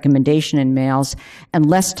recent recommendation in males and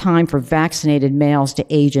less time for vaccinated males to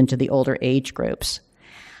age into the older age groups.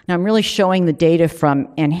 Now, I'm really showing the data from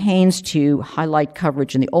NHANES to highlight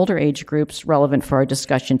coverage in the older age groups relevant for our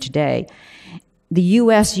discussion today. The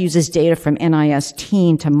U.S. uses data from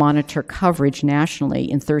NIS-Teen to monitor coverage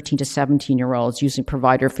nationally in 13 to 17-year-olds using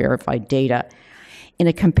provider-verified data. In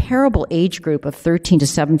a comparable age group of 13 to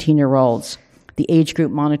 17-year-olds, the age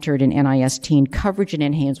group monitored in NIS-Teen, coverage in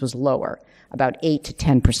NHANES was lower, about 8 to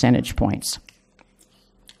 10 percentage points.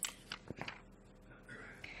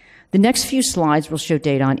 The next few slides will show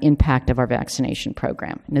data on impact of our vaccination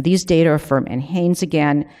program. Now, these data are from NHANES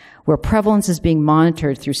again, where prevalence is being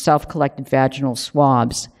monitored through self-collected vaginal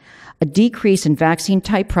swabs. A decrease in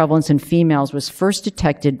vaccine-type prevalence in females was first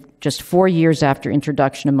detected just 4 years after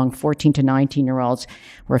introduction among 14 to 19-year-olds,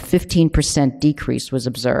 where a 15% decrease was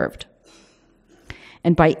observed.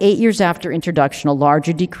 And by 8 years after introduction, a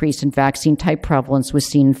larger decrease in vaccine-type prevalence was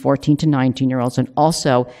seen in 14 to 19-year-olds, and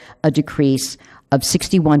also a decrease of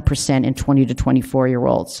 61% in 20 to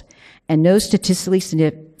 24-year-olds. And no statistically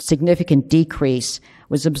significant decrease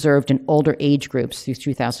was observed in older age groups through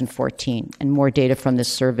 2014, and more data from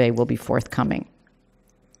this survey will be forthcoming.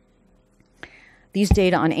 These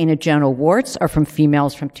data on anogenital warts are from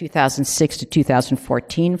females from 2006 to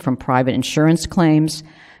 2014 from private insurance claims.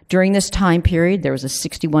 During this time period, there was a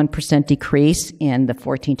 61% decrease in the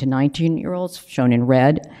 14 to 19-year-olds, shown in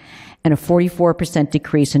red, and a 44%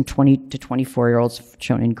 decrease in 20 to 24-year-olds,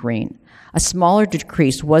 shown in green. A smaller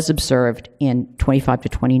decrease was observed in 25 to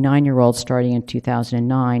 29-year-olds starting in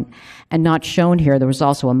 2009, and not shown here, there was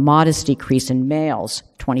also a modest decrease in males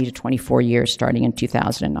 20 to 24 years starting in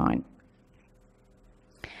 2009.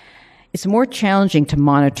 It's more challenging to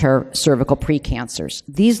monitor cervical precancers.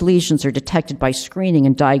 These lesions are detected by screening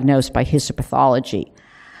and diagnosed by histopathology.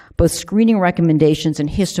 Both screening recommendations and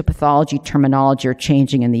histopathology terminology are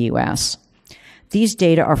changing in the U.S. These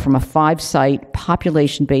data are from a 5-site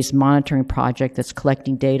population-based monitoring project that's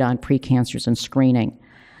collecting data on precancers and screening.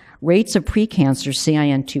 Rates of precancers,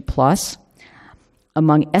 CIN2+,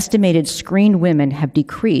 among estimated screened women have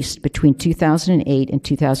decreased between 2008 and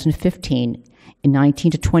 2015 in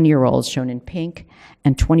 19 to 20-year-olds, shown in pink,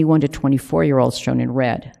 and 21 to 24-year-olds, shown in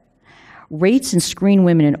red. Rates in screened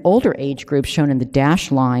women in older age groups, shown in the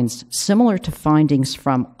dashed lines, similar to findings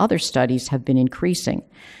from other studies, have been increasing.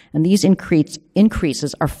 And these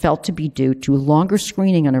increases are felt to be due to longer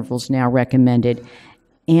screening intervals now recommended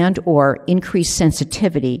and or increased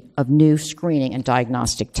sensitivity of new screening and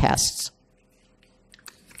diagnostic tests.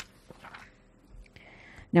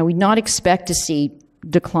 Now, we not expect to see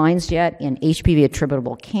declines yet in HPV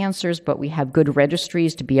attributable cancers, but we have good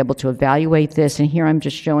registries to be able to evaluate this. And here I'm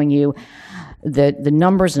just showing you the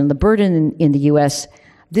numbers and the burden in the U.S.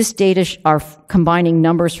 This data are combining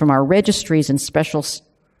numbers from our registries and special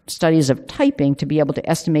studies of typing to be able to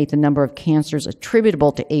estimate the number of cancers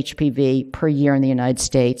attributable to HPV per year in the United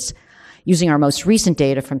States, using our most recent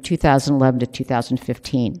data from 2011 to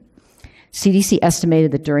 2015. CDC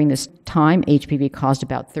estimated that during this time, HPV caused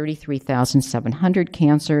about 33,700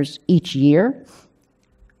 cancers each year.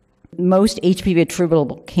 Most HPV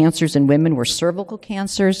attributable cancers in women were cervical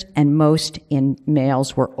cancers, and most in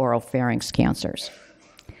males were oropharynx cancers.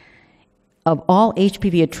 Of all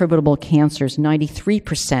HPV attributable cancers,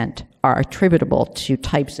 93% are attributable to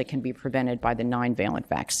types that can be prevented by the 9-valent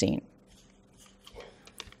vaccine.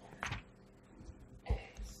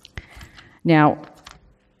 Now,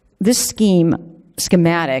 this scheme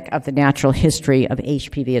schematic of the natural history of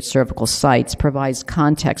HPV at cervical sites provides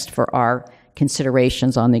context for our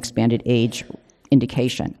considerations on the expanded age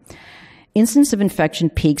indication. Incidence of infection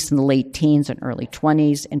peaks in the late teens and early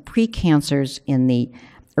 20s, and precancers in the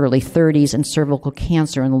early 30s, and cervical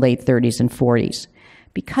cancer in the late 30s and 40s.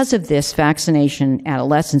 Because of this, vaccination in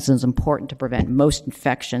adolescents is important to prevent most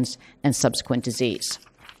infections and subsequent disease.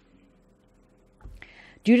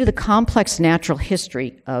 Due to the complex natural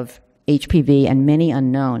history of HPV and many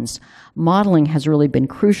unknowns, modeling has really been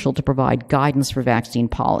crucial to provide guidance for vaccine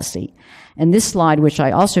policy. And this slide, which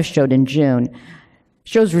I also showed in June,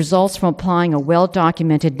 shows results from applying a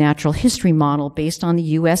well-documented natural history model based on the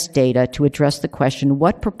U.S. data to address the question,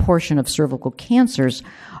 what proportion of cervical cancers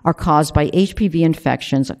are caused by HPV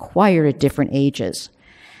infections acquired at different ages?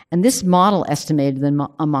 And this model estimated that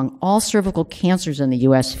among all cervical cancers in the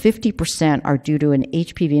U.S., 50% are due to an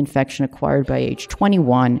HPV infection acquired by age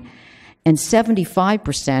 21, and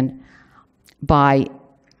 75% by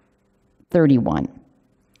 31.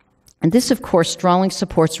 And this, of course, strongly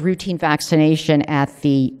supports routine vaccination at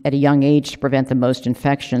a young age to prevent the most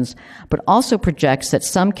infections, but also projects that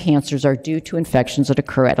some cancers are due to infections that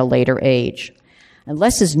occur at a later age. And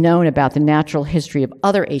less is known about the natural history of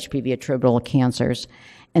other HPV attributable cancers,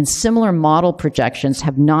 and similar model projections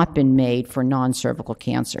have not been made for non-cervical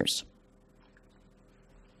cancers.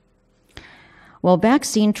 While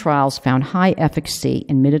vaccine trials found high efficacy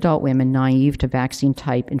in mid-adult women naive to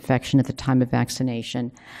vaccine-type infection at the time of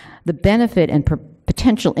vaccination, the benefit and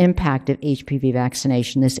potential impact of HPV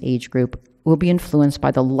vaccination in this age group will be influenced by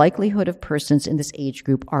the likelihood of persons in this age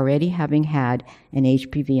group already having had an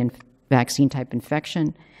HPV vaccine-type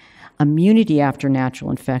infection, immunity after natural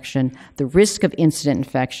infection, the risk of incident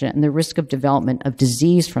infection, and the risk of development of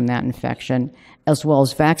disease from that infection, as well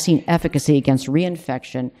as vaccine efficacy against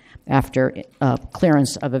reinfection after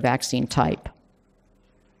clearance of a vaccine type.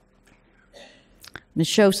 I'm going to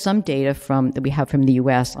show some data that we have from the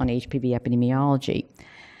U.S. on HPV epidemiology.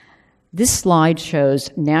 This slide shows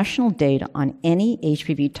national data on any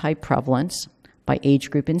HPV type prevalence by age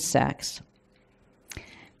group and sex.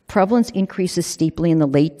 Prevalence increases steeply in the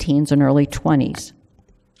late teens and early 20s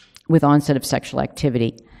with onset of sexual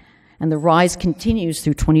activity. And the rise continues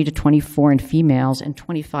through 20 to 24 in females and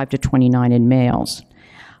 25 to 29 in males.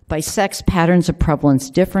 By sex, patterns of prevalence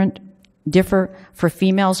differ. For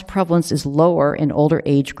females, prevalence is lower in older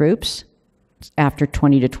age groups after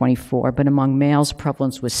 20 to 24, but among males,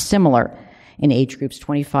 prevalence was similar in age groups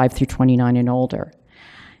 25 through 29 and older.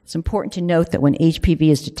 It's important to note that when HPV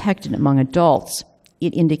is detected among adults,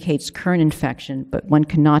 it indicates current infection, but one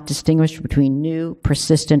cannot distinguish between new,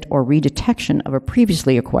 persistent, or redetection of a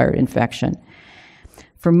previously acquired infection.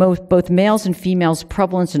 For both males and females,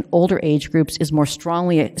 prevalence in older age groups is more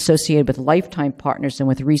strongly associated with lifetime partners than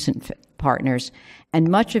with recent partners, and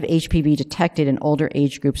much of HPV detected in older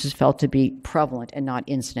age groups is felt to be prevalent and not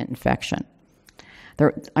incident infection.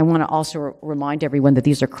 I want to also remind everyone that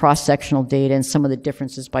these are cross-sectional data, and some of the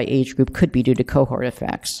differences by age group could be due to cohort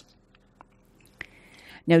effects.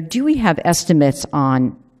 Now, do we have estimates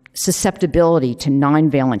on susceptibility to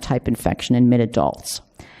non-valent type infection in mid-adults?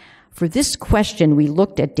 For this question, we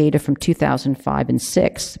looked at data from 2005 and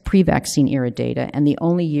 6, pre-vaccine era data, and the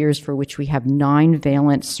only years for which we have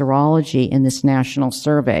 9-valent serology in this national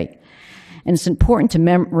survey. And it's important to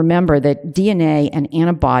remember that DNA and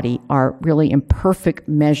antibody are really imperfect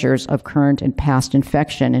measures of current and past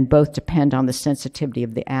infection, and both depend on the sensitivity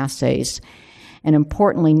of the assays. And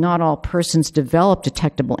importantly, not all persons develop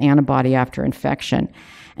detectable antibody after infection.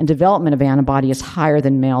 And development of antibody is higher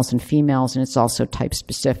than males and females, and it's also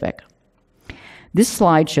type-specific. This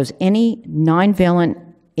slide shows any 9-valent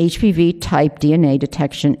HPV type DNA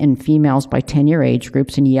detection in females by 10-year age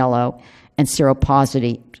groups in yellow and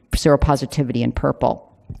seropositivity in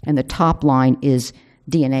purple. And the top line is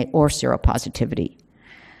DNA or seropositivity.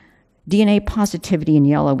 DNA positivity in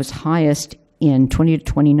yellow was highest in 20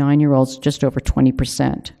 to 29-year-olds, just over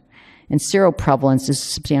 20%. And seroprevalence is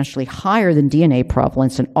substantially higher than DNA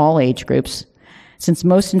prevalence in all age groups, since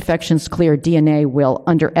most infections clear DNA will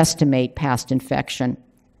underestimate past infection.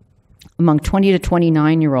 Among 20 to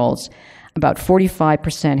 29-year-olds, about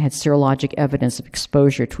 45% had serologic evidence of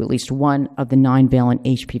exposure to at least one of the 9-valent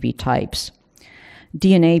HPV types.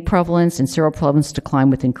 DNA prevalence and seroprevalence decline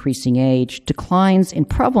with increasing age. Declines in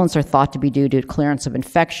prevalence are thought to be due to clearance of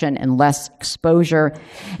infection and less exposure,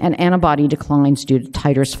 and antibody declines due to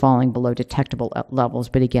titers falling below detectable levels,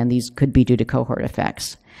 but again, these could be due to cohort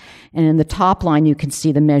effects. And in the top line, you can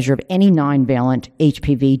see the measure of any 9-valent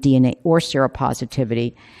HPV DNA or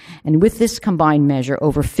seropositivity. And with this combined measure,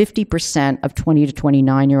 over 50% of 20 to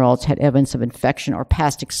 29-year-olds had evidence of infection or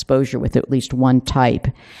past exposure with at least one type.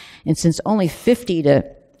 And since only 50 to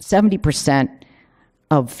 70%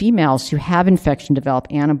 of females who have infection develop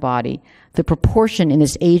antibody, the proportion in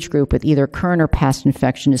this age group with either current or past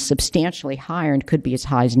infection is substantially higher and could be as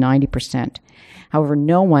high as 90%. However,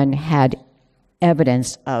 no one had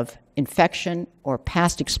evidence of infection or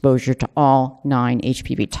past exposure to all 9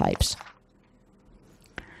 HPV types.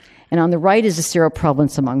 And on the right is the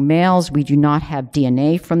seroprevalence among males. We do not have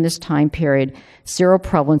DNA from this time period.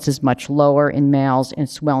 Seroprevalence is much lower in males, and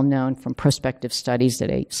it's well known from prospective studies that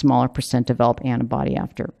a smaller percent develop antibody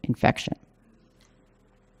after infection.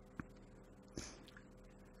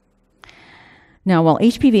 Now, while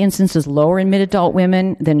HPV incidence is lower in mid-adult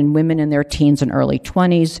women than in women in their teens and early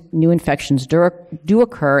 20s, new infections do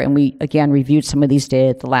occur, and we, again, reviewed some of these data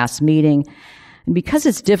at the last meeting. And because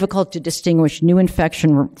it's difficult to distinguish new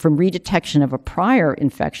infection from redetection of a prior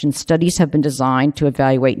infection, studies have been designed to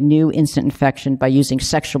evaluate new instant infection by using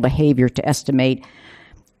sexual behavior to estimate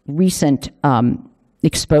recent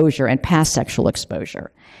exposure and past sexual exposure.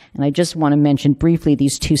 And I just want to mention briefly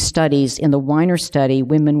these 2 studies. In the Weiner study,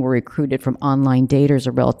 women were recruited from online data as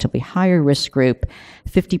a relatively higher risk group.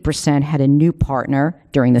 50% had a new partner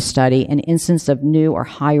during the study. An instance of new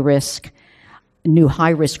high risk or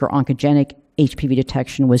oncogenic HPV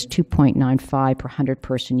detection was 2.95 per 100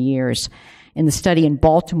 person years. In the study in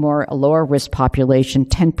Baltimore, a lower risk population,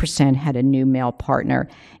 10% had a new male partner.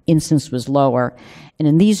 Incidence was lower. And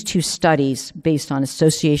in these 2 studies, based on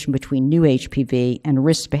association between new HPV and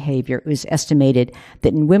risk behavior, it was estimated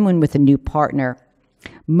that in women with a new partner,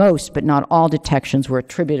 most but not all detections were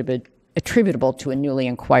attributable to a newly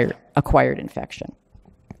acquired infection.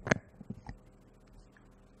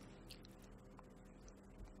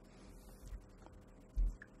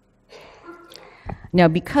 Now,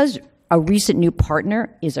 because a recent new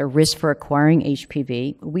partner is a risk for acquiring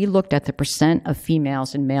HPV, we looked at the percent of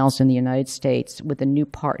females and males in the United States with a new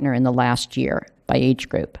partner in the last year by age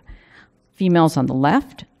group. Females on the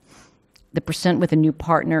left, the percent with a new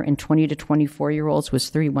partner in 20 to 24-year-olds was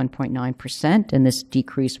 31.9%, and this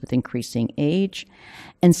decreased with increasing age.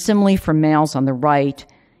 And similarly for males on the right,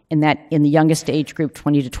 in the youngest age group,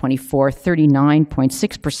 20 to 24,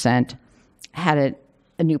 39.6% had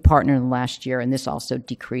a new partner in the last year, and this also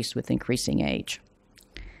decreased with increasing age.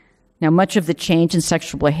 Now, much of the change in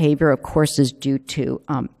sexual behavior, of course, is due to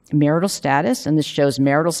marital status, and this shows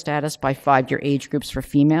marital status by 5-year age groups for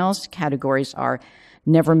females. Categories are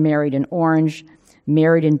never married in orange,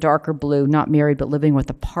 married in darker blue, not married but living with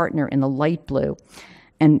a partner in the light blue,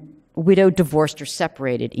 and widowed, divorced, or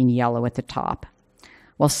separated in yellow at the top.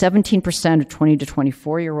 While 17% of 20 to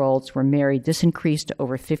 24-year-olds were married, this increased to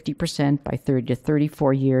over 50% by 30 to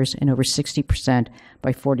 34 years and over 60%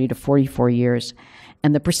 by 40 to 44 years.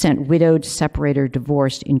 And the percent widowed, separated, or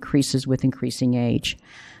divorced increases with increasing age.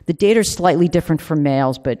 The data are slightly different for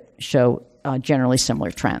males, but show generally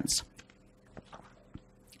similar trends.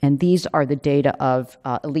 And these are the data of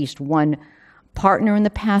at least one partner in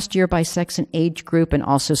the past year by sex and age group, and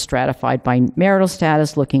also stratified by marital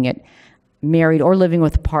status, looking at married or living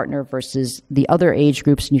with a partner versus the other age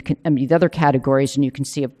groups, and the other categories, and you can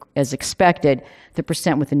see, as expected, the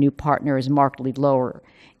percent with a new partner is markedly lower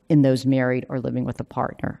in those married or living with a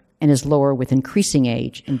partner, and is lower with increasing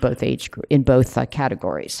age in both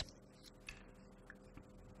categories.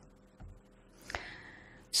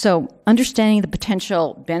 So, understanding the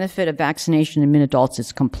potential benefit of vaccination in mid-adults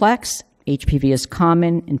is complex. HPV is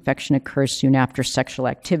common. Infection occurs soon after sexual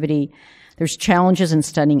activity. There's challenges in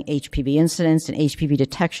studying HPV incidence, and HPV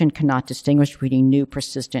detection cannot distinguish between new,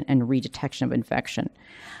 persistent, and redetection of infection.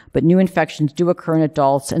 But new infections do occur in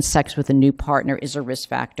adults, and sex with a new partner is a risk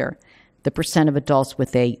factor. The percent of adults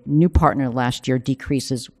with a new partner last year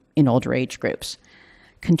decreases in older age groups.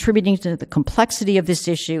 Contributing to the complexity of this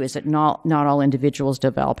issue is that not all individuals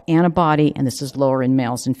develop antibody, and this is lower in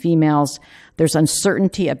males and females. There's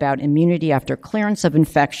uncertainty about immunity after clearance of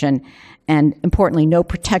infection, and importantly, no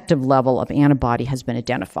protective level of antibody has been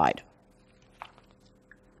identified.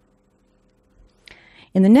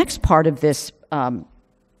 In the next part of this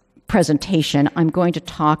presentation, I'm going to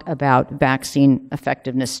talk about vaccine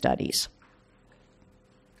effectiveness studies.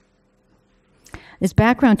 As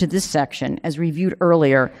background to this section, as reviewed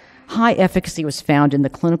earlier, high efficacy was found in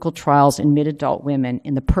the clinical trials in mid-adult women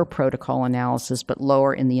in the per-protocol analysis, but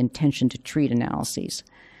lower in the intention-to-treat analyses.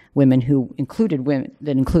 Women who included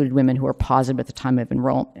women who were positive at the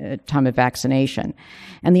time of vaccination.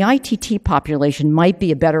 And the ITT population might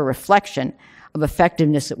be a better reflection of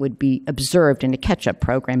effectiveness that would be observed in a catch-up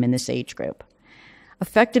program in this age group.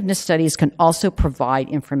 Effectiveness studies can also provide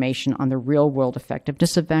information on the real-world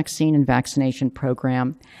effectiveness of vaccine and vaccination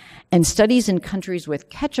program, and studies in countries with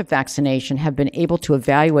catch-up vaccination have been able to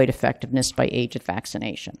evaluate effectiveness by age of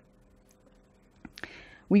vaccination.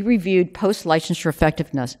 We reviewed post-licensure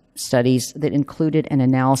effectiveness studies that included an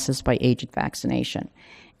analysis by age of vaccination,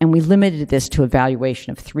 and we limited this to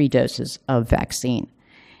evaluation of 3 doses of vaccine.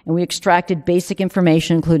 And we extracted basic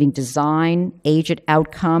information including design, age at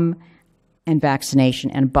outcome, and vaccination,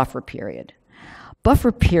 and buffer period.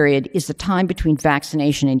 Buffer period is the time between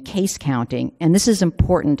vaccination and case counting, and this is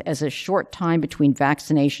important as a short time between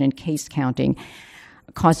vaccination and case counting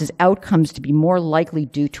causes outcomes to be more likely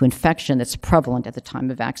due to infection that's prevalent at the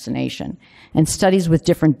time of vaccination. And studies with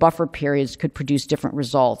different buffer periods could produce different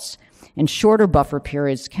results. And shorter buffer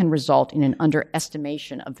periods can result in an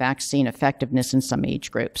underestimation of vaccine effectiveness in some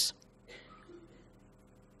age groups.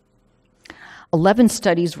 11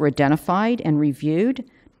 studies were identified and reviewed.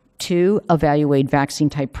 2 evaluate vaccine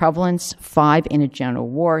type prevalence, 5 anogenital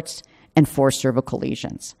warts, and 4 cervical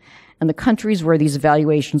lesions. And the countries where these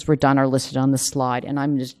evaluations were done are listed on the slide, and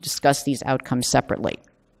I'm going to discuss these outcomes separately.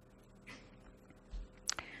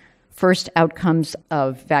 First, outcomes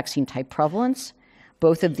of vaccine type prevalence.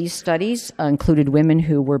 Both of these studies included women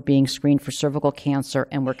who were being screened for cervical cancer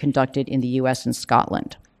and were conducted in the US and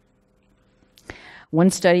Scotland. One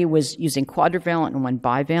study was using quadrivalent and one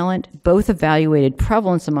bivalent. Both evaluated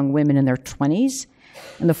prevalence among women in their 20s,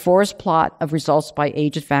 and the forest plot of results by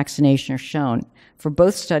age of vaccination are shown. For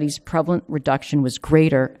both studies, prevalent reduction was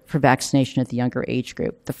greater for vaccination at the younger age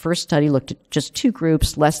group. The first study looked at just 2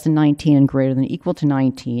 groups, less than 19 and greater than equal to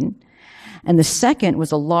 19. And the second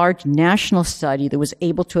was a large national study that was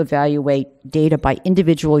able to evaluate data by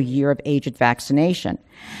individual year of age at vaccination.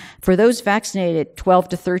 For those vaccinated at 12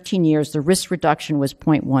 to 13 years, the risk reduction was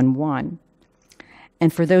 0.11.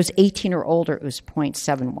 And for those 18 or older, it was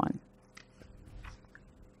 0.71.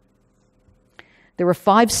 There were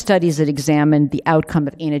 5 studies that examined the outcome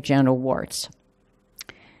of anogenital warts,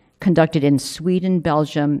 conducted in Sweden,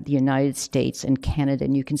 Belgium, the United States, and Canada.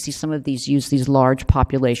 And you can see some of these use these large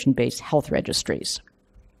population-based health registries.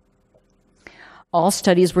 All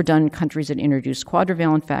studies were done in countries that introduced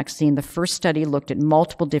quadrivalent vaccine. The first study looked at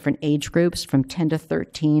multiple different age groups from 10 to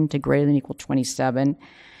 13 to greater than or equal to 27.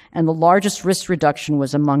 And the largest risk reduction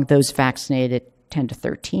was among those vaccinated at 10 to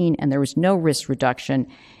 13, and there was no risk reduction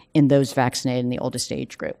in those vaccinated in the oldest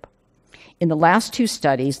age group. In the last 2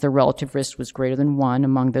 studies, the relative risk was greater than 1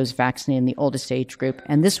 among those vaccinated in the oldest age group,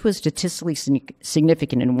 and this was statistically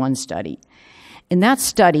significant in one study. In that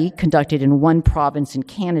study, conducted in one province in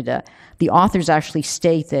Canada, the authors actually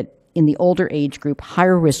state that in the older age group,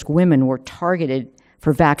 higher risk women were targeted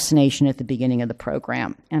for vaccination at the beginning of the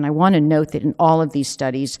program. And I want to note that in all of these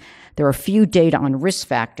studies, there are few data on risk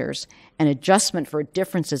factors, and adjustment for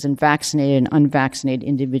differences in vaccinated and unvaccinated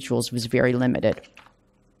individuals was very limited.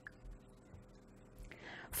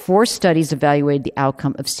 4 studies evaluated the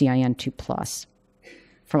outcome of CIN2+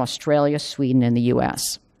 from Australia, Sweden, and the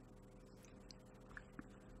US.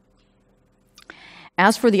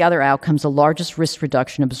 As for the other outcomes, the largest risk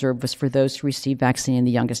reduction observed was for those who received vaccine in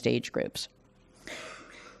the youngest age groups.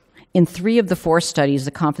 In 3 of the 4 studies,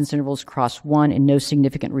 the confidence intervals crossed 1, and no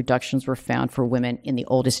significant reductions were found for women in the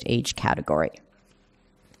oldest age category.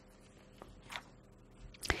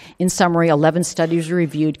 In summary, 11 studies were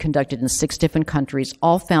reviewed, conducted in 6 different countries.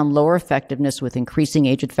 All found lower effectiveness with increasing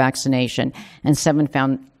age at vaccination, and 7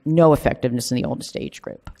 found no effectiveness in the oldest age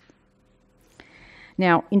group.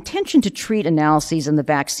 Now, intention to treat analyses in the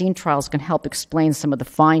vaccine trials can help explain some of the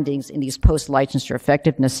findings in these post-licensure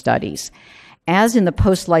effectiveness studies. As in the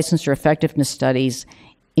post-licensure effectiveness studies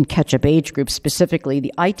in catch-up age groups specifically,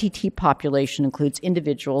 the ITT population includes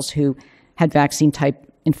individuals who had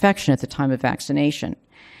vaccine-type infection at the time of vaccination.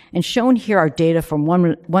 And shown here are data from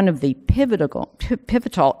one of the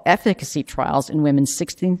pivotal efficacy trials in women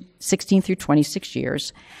 16 through 26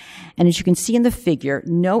 years. And as you can see in the figure,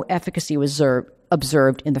 no efficacy was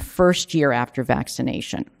observed in the first year after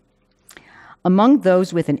vaccination. Among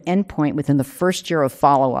those with an endpoint within the first year of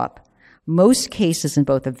follow-up, most cases in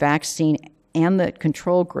both the vaccine and the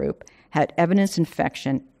control group had evidence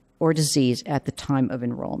infection or disease at the time of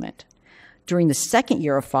enrollment. During the second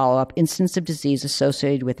year of follow-up, incidence of disease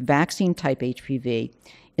associated with vaccine-type HPV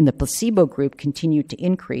in the placebo group continued to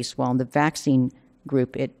increase, while in the vaccine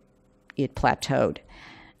group it plateaued.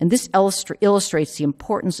 And this illustrates the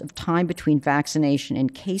importance of time between vaccination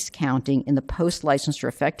and case counting in the post-licensure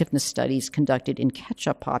effectiveness studies conducted in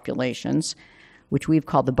catch-up populations, which we've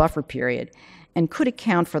called the buffer period, and could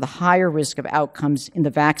account for the higher risk of outcomes in the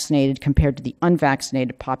vaccinated compared to the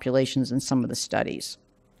unvaccinated populations in some of the studies.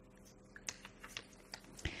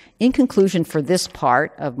 In conclusion, for this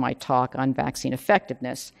part of my talk on vaccine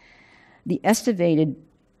effectiveness, the estimated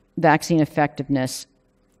vaccine effectiveness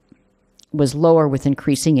was lower with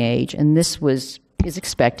increasing age, and this is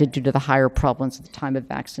expected due to the higher prevalence at the time of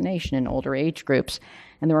vaccination in older age groups.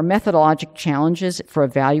 And there are methodologic challenges for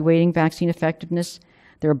evaluating vaccine effectiveness.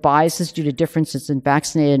 There are biases due to differences in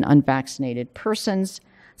vaccinated and unvaccinated persons.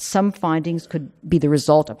 Some findings could be the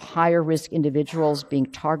result of higher risk individuals being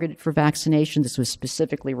targeted for vaccination. This was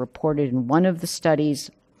specifically reported in one of the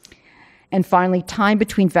studies. And finally, time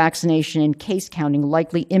between vaccination and case counting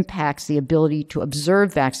likely impacts the ability to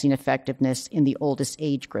observe vaccine effectiveness in the oldest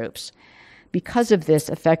age groups. Because of this,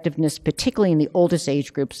 effectiveness, particularly in the oldest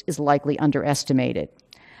age groups, is likely underestimated.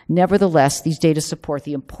 Nevertheless, these data support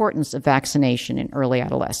the importance of vaccination in early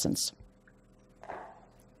adolescence.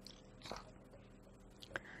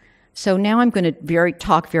 So now I'm going to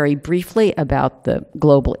talk very briefly about the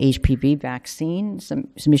global HPV vaccine, some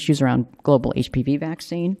issues around global HPV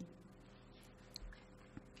vaccine.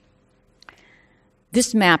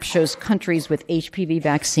 This map shows countries with HPV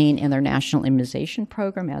vaccine in their national immunization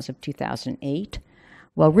program as of 2008.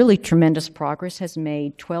 While really tremendous progress has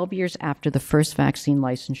made, 12 years after the first vaccine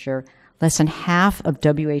licensure, less than half of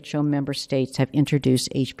WHO member states have introduced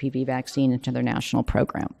HPV vaccine into their national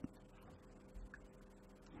program.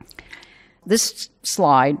 This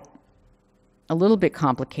slide, a little bit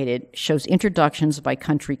complicated, shows introductions by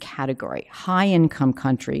country category. High-income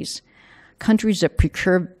countries, countries that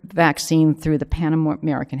procure vaccine through the Pan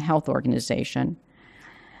American Health Organization.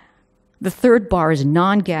 The third bar is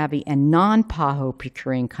non-Gavi and non-PAHO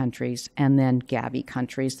procuring countries, and then Gavi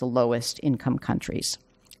countries, the lowest income countries.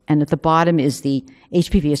 And at the bottom is the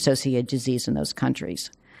HPV-associated disease in those countries.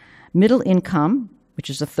 Middle income, which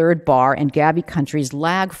is the third bar, and Gavi countries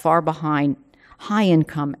lag far behind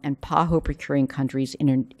high-income and PAHO procuring countries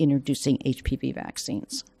in introducing HPV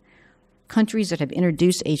vaccines. Countries that have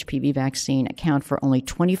introduced HPV vaccine account for only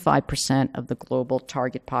 25% of the global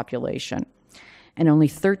target population, and only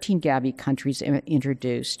 13 Gavi countries have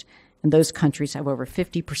introduced, and those countries have over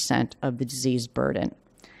 50% of the disease burden.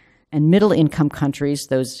 And middle-income countries,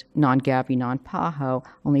 those non-Gavi, non-PAHO,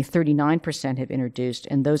 only 39% have introduced,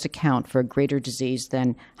 and those account for a greater disease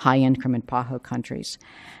than high-income and PAHO countries.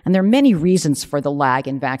 And there are many reasons for the lag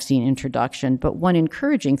in vaccine introduction, but one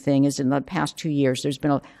encouraging thing is in the past 2 years, there's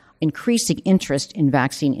been an increasing interest in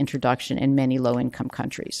vaccine introduction in many low-income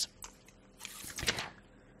countries.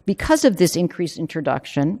 Because of this increased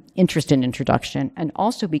interest in introduction, and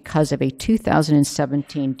also because of a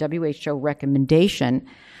 2017 WHO recommendation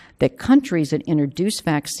that countries that introduce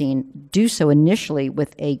vaccine do so initially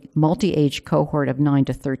with a multi-age cohort of 9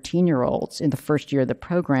 to 13-year-olds in the first year of the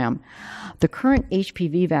program, the current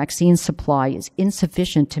HPV vaccine supply is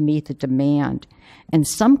insufficient to meet the demand, and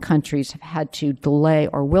some countries have had to delay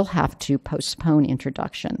or will have to postpone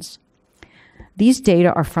introductions. These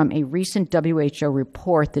data are from a recent WHO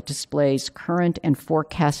report that displays current and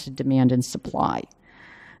forecasted demand and supply.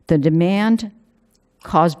 The demand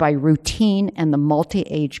caused by routine and the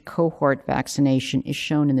multi-age cohort vaccination is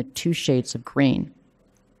shown in the 2 shades of green.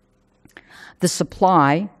 The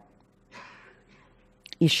supply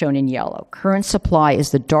is shown in yellow. Current supply is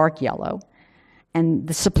the dark yellow. And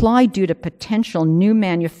the supply due to potential new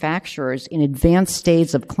manufacturers in advanced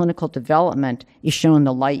stages of clinical development is shown in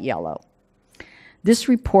the light yellow. This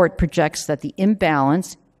report projects that the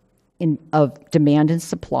imbalance of demand and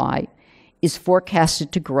supply is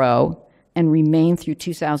forecasted to grow and remain through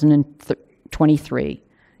 2023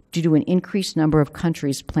 due to an increased number of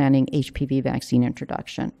countries planning HPV vaccine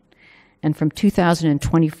introduction. And from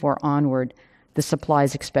 2024 onward, the supply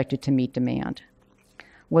is expected to meet demand.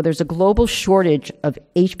 Well, there's a global shortage of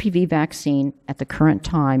HPV vaccine at the current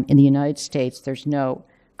time in the United States. There's no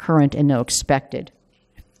current and no expected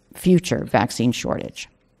future vaccine shortage.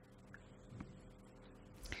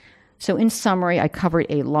 So in summary, I covered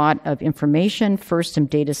a lot of information. First, some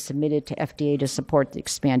data submitted to FDA to support the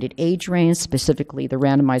expanded age range, specifically the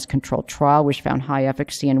randomized controlled trial, which found high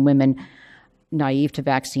efficacy in women naive to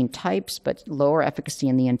vaccine types, but lower efficacy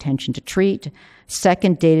in the intention to treat.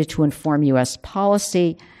 Second, data to inform U.S.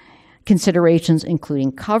 policy considerations,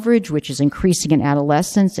 including coverage, which is increasing in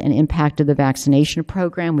adolescents, and impact of the vaccination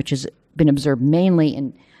program, which has been observed mainly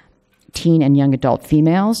in teen and young adult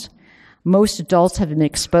females. Most adults have been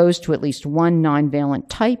exposed to at least one non-valent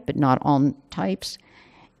type, but not all types.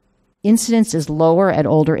 Incidence is lower at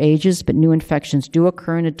older ages, but new infections do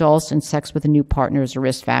occur in adults, and sex with a new partner is a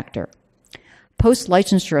risk factor.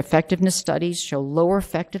 Post-licensure effectiveness studies show lower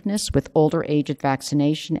effectiveness with older age at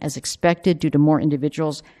vaccination as expected due to more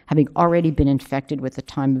individuals having already been infected at the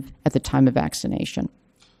time of vaccination.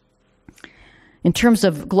 In terms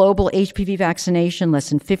of global HPV vaccination, less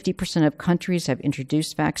than 50% of countries have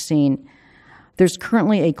introduced vaccine. There's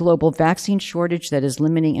currently a global vaccine shortage that is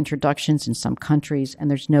limiting introductions in some countries, and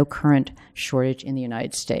there's no current shortage in the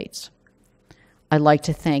United States. I'd like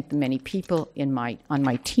to thank the many people on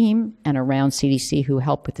my team and around CDC who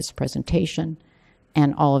helped with this presentation,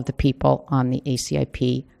 and all of the people on the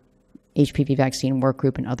ACIP HPV vaccine work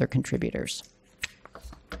group and other contributors.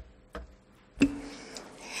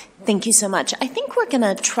 Thank you so much. I think we're going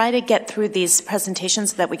to try to get through these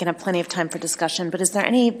presentations so that we can have plenty of time for discussion, but is there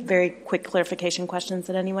any very quick clarification questions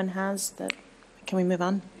that anyone has? Can we move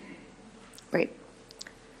on? Great.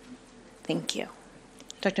 Thank you.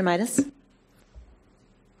 Dr. Midas?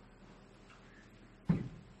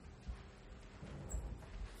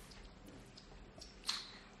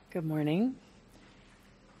 Good morning.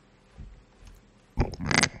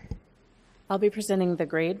 I'll be presenting the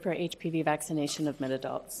grade for HPV vaccination of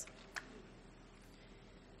mid-adults.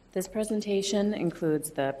 This presentation includes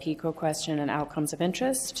the PICO question and outcomes of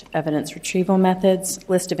interest, evidence retrieval methods,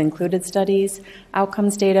 list of included studies,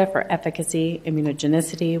 outcomes data for efficacy,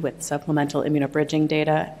 immunogenicity with supplemental immunobridging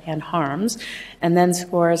data, and harms, and then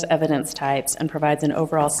scores evidence types and provides an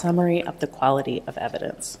overall summary of the quality of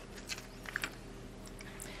evidence.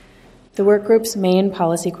 The work group's main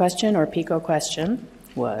policy question, or PICO question,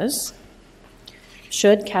 was: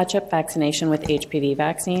 should catch-up vaccination with HPV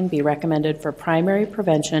vaccine be recommended for primary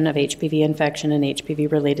prevention of HPV infection and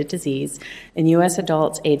HPV-related disease in U.S.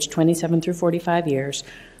 adults aged 27 through 45 years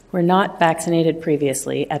who were not vaccinated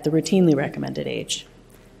previously at the routinely recommended age?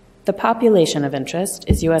 The population of interest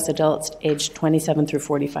is U.S. adults aged 27 through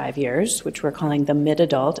 45 years, which we're calling the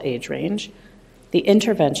mid-adult age range. The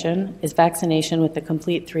intervention is vaccination with the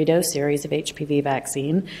complete 3-dose series of HPV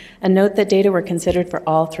vaccine. And note that data were considered for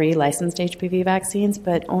all 3 licensed HPV vaccines,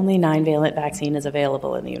 but only 9-valent vaccine is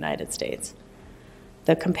available in the United States.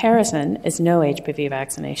 The comparison is no HPV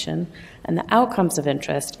vaccination, and the outcomes of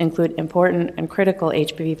interest include important and critical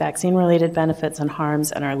HPV vaccine-related benefits and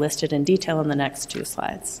harms and are listed in detail in the next 2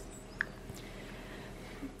 slides.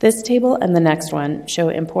 This table and the next one show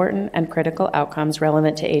important and critical outcomes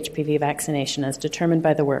relevant to HPV vaccination as determined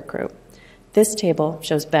by the work group. This table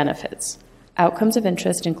shows benefits. Outcomes of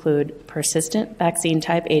interest include persistent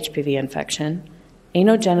vaccine-type HPV infection,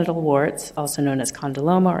 anogenital warts, also known as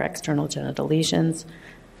condyloma or external genital lesions,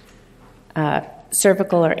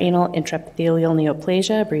 cervical or anal intraepithelial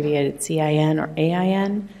neoplasia, abbreviated CIN or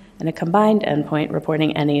AIN, and a combined endpoint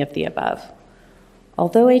reporting any of the above.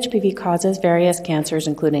 Although HPV causes various cancers,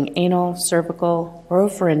 including anal, cervical,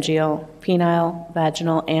 oropharyngeal, penile,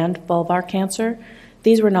 vaginal, and vulvar cancer,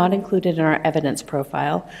 these were not included in our evidence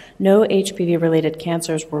profile. No HPV-related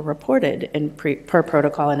cancers were reported in per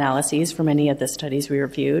protocol analyses for many of the studies we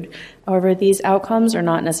reviewed. However, these outcomes are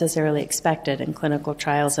not necessarily expected in clinical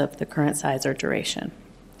trials of the current size or duration.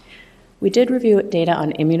 We did review data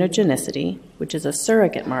on immunogenicity, which is a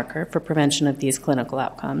surrogate marker for prevention of these clinical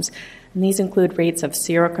outcomes. And these include rates of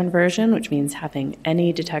seroconversion, which means having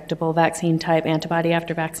any detectable vaccine-type antibody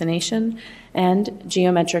after vaccination, and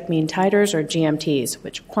geometric mean titers, or GMTs,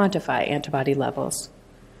 which quantify antibody levels.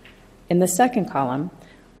 In the second column,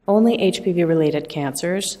 only HPV-related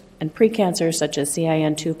cancers and precancers such as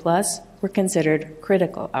CIN2+ were considered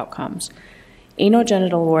critical outcomes.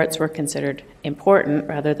 Anogenital warts were considered important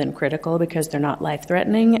rather than critical because they're not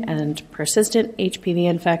life-threatening, and persistent HPV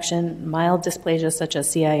infection, mild dysplasia such as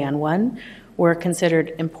CIN1, were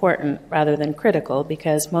considered important rather than critical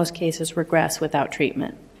because most cases regress without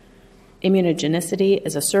treatment. Immunogenicity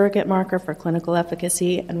is a surrogate marker for clinical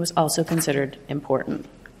efficacy and was also considered important.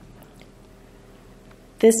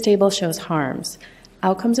 This table shows harms.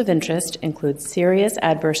 Outcomes of interest include serious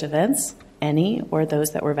adverse events, any or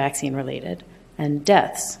those that were vaccine-related, and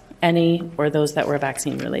deaths, any or those that were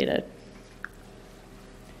vaccine-related.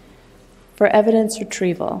 For evidence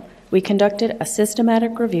retrieval, we conducted a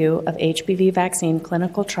systematic review of HPV vaccine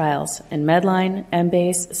clinical trials in Medline,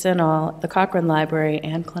 Embase, CINAHL, the Cochrane Library,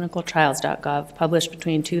 and clinicaltrials.gov, published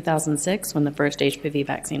between 2006, when the first HPV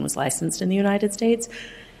vaccine was licensed in the United States,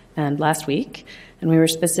 and last week. And we were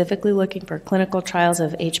specifically looking for clinical trials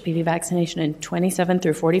of HPV vaccination in 27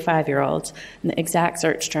 through 45-year-olds, and the exact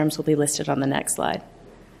search terms will be listed on the next slide.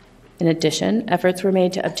 In addition, efforts were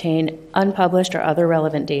made to obtain unpublished or other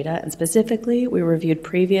relevant data, and specifically, we reviewed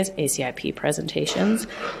previous ACIP presentations,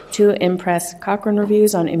 2 IMPRESS Cochrane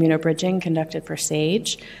reviews on immunobridging conducted for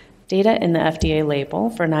SAGE, data in the FDA label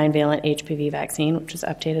for 9-valent HPV vaccine, which was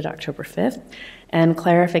updated October 5th, and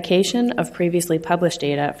clarification of previously published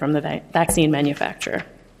data from the vaccine manufacturer.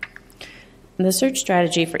 And the search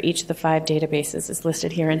strategy for each of the 5 databases is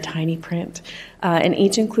listed here in tiny print, and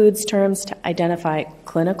each includes terms to identify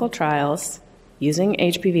clinical trials using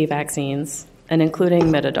HPV vaccines and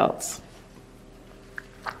including mid-adults.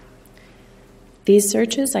 These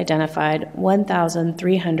searches identified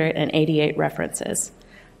 1,388 references.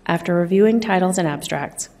 After reviewing titles and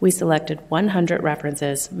abstracts, we selected 100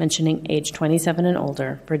 references mentioning age 27 and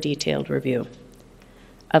older for detailed review.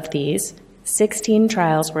 Of these, 16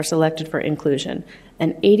 trials were selected for inclusion,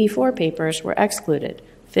 and 84 papers were excluded,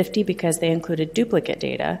 50 because they included duplicate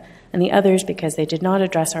data, and the others because they did not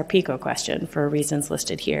address our PICO question for reasons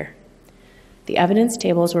listed here. The evidence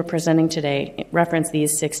tables we're presenting today reference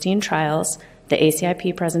these 16 trials, the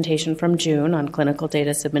ACIP presentation from June on clinical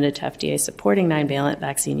data submitted to FDA supporting 9-valent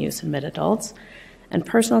vaccine use in mid-adults, and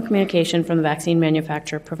personal communication from the vaccine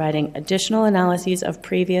manufacturer providing additional analyses of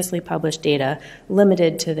previously published data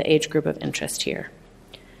limited to the age group of interest here.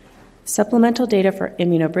 Supplemental data for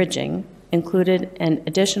immunobridging included an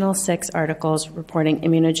additional 6 articles reporting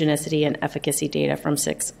immunogenicity and efficacy data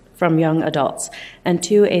from young adults, and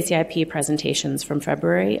 2 ACIP presentations from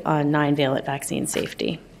February on 9-valent vaccine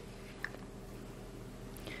safety.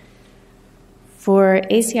 For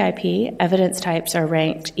ACIP, evidence types are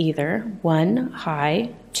ranked either 1, high,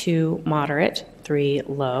 2, moderate, 3,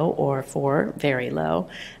 low, or 4, very low.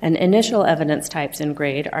 And initial evidence types in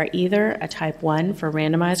grade are either a type 1 for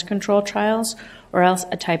randomized controlled trials or else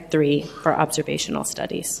a type 3 for observational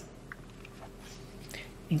studies.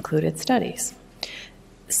 Included studies.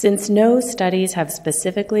 Since no studies have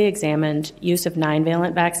specifically examined use of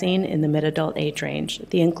 9-valent vaccine in the mid-adult age range,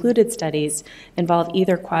 the included studies involve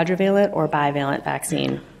either quadrivalent or bivalent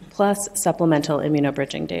vaccine, plus supplemental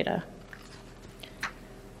immunobridging data.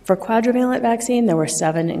 For quadrivalent vaccine, there were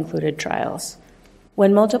 7 included trials.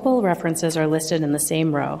 When multiple references are listed in the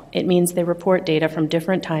same row, it means they report data from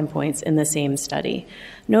different time points in the same study.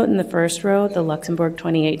 Note in the first row, the Luxembourg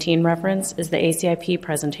 2018 reference is the ACIP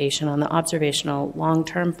presentation on the observational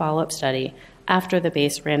long-term follow-up study after the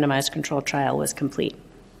base randomized controlled trial was complete.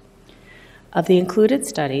 Of the included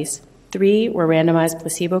studies, 3 were randomized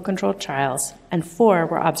placebo-controlled trials, and 4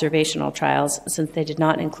 were observational trials since they did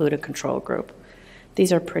not include a control group.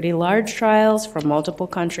 These are pretty large trials from multiple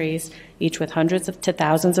countries, each with hundreds to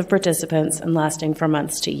thousands of participants and lasting for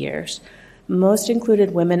months to years. Most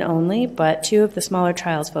included women only, but 2 of the smaller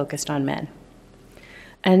trials focused on men.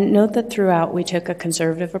 And note that throughout we took a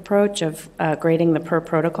conservative approach of grading the per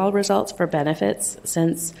protocol results for benefits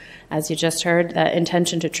since, as you just heard, the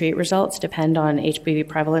intention to treat results depend on HPV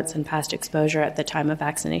prevalence and past exposure at the time of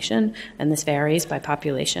vaccination, and this varies by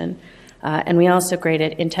population. And we also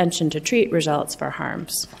graded intention to treat results for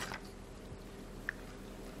harms.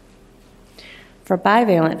 For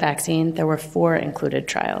bivalent vaccine, there were 4 included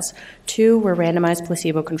trials. 2 were randomized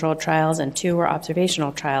placebo-controlled trials, and 2 were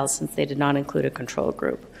observational trials since they did not include a control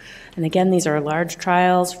group. And again, these are large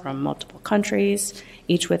trials from multiple countries,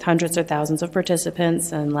 each with hundreds or thousands of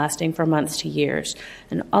participants and lasting for months to years.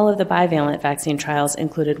 And all of the bivalent vaccine trials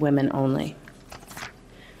included women only.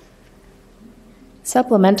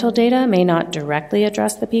 Supplemental data may not directly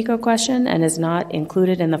address the PICO question and is not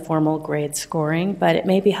included in the formal grade scoring, but it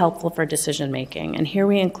may be helpful for decision making. And here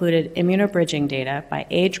we included immunobridging data by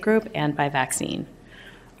age group and by vaccine.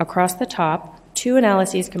 Across the top, 2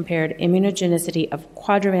 analyses compared immunogenicity of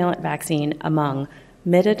quadrivalent vaccine among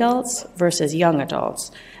mid-adults versus young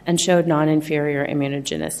adults and showed non-inferior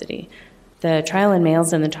immunogenicity. The trial in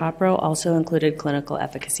males in the top row also included clinical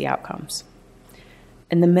efficacy outcomes.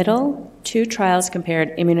 In the middle, 2 trials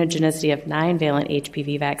compared immunogenicity of 9-valent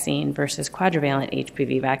HPV vaccine versus quadrivalent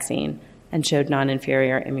HPV vaccine and showed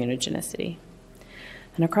non-inferior immunogenicity.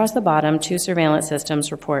 And across the bottom, 2 surveillance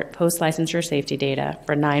systems report post-licensure safety data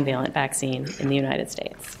for 9-valent vaccine in the United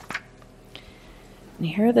States. And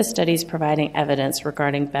here are the studies providing evidence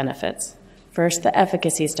regarding benefits. First, the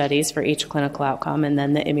efficacy studies for each clinical outcome, and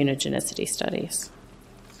then the immunogenicity studies.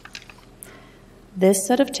 This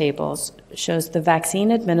set of tables shows the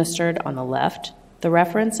vaccine administered on the left, the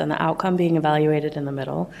reference and the outcome being evaluated in the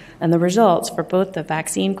middle, and the results for both the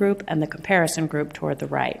vaccine group and the comparison group toward the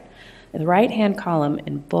right. The right-hand column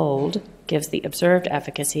in bold gives the observed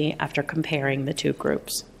efficacy after comparing the 2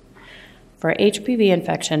 groups. For HPV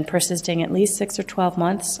infection persisting at least 6 or 12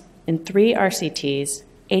 months, in 3 RCTs,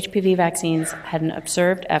 HPV vaccines had an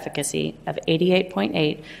observed efficacy of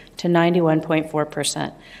 88.8 to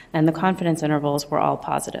 91.4%, and the confidence intervals were all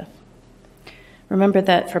positive. Remember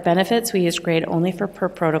that for benefits, we used grade only for per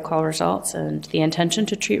protocol results, and the intention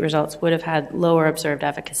to treat results would have had lower observed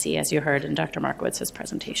efficacy, as you heard in Dr. Markowitz's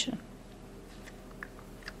presentation.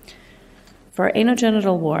 For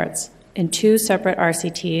anogenital warts, in 2 separate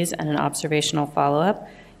RCTs and an observational follow-up,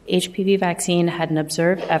 HPV vaccine had an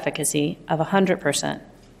observed efficacy of 100%,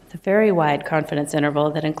 with a very wide confidence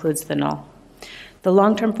interval that includes the null. The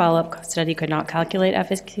long-term follow-up study could not calculate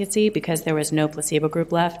efficacy because there was no placebo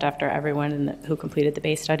group left after everyone who completed the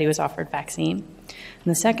base study was offered vaccine. And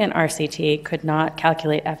the second RCT could not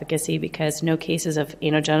calculate efficacy because no cases of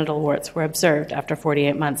anogenital warts were observed after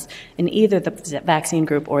 48 months in either the vaccine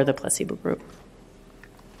group or the placebo group.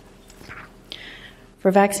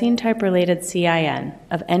 For vaccine type-related CIN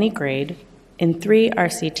of any grade, in 3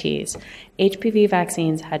 RCTs, HPV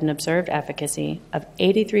vaccines had an observed efficacy of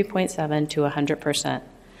 83.7 to 100%,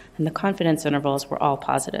 and the confidence intervals were all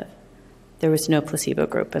positive. There was no placebo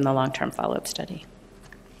group in the long-term follow-up study.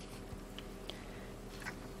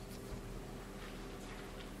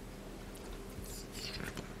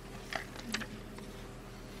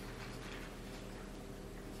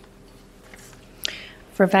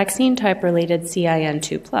 For vaccine type-related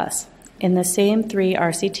CIN2+, in the same 3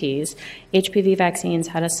 RCTs, HPV vaccines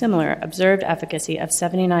had a similar observed efficacy of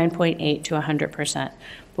 79.8 to 100%,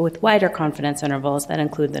 but with wider confidence intervals that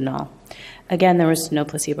include the null. Again, there was no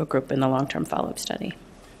placebo group in the long-term follow-up study.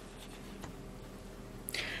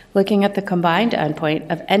 Looking at the combined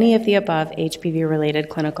endpoint of any of the above HPV-related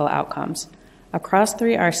clinical outcomes, across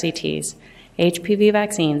 3 RCTs, HPV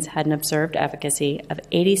vaccines had an observed efficacy of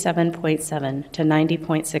 87.7 to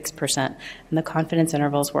 90.6%, and the confidence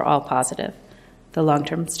intervals were all positive. The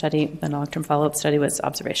long-term follow-up study was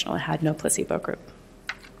observational. It had no placebo group.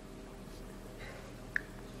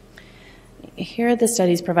 Here are the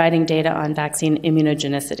studies providing data on vaccine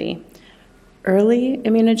immunogenicity. Early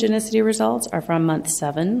immunogenicity results are from month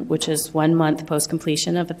 7, which is 1 month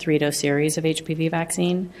post-completion of a 3-dose series of HPV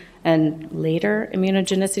vaccine, and later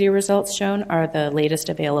immunogenicity results shown are the latest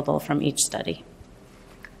available from each study.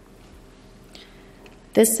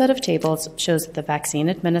 This set of tables shows the vaccine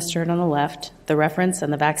administered on the left, the reference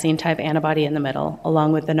and the vaccine type antibody in the middle,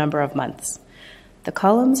 along with the number of months. The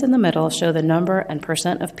columns in the middle show the number and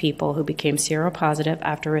percent of people who became seropositive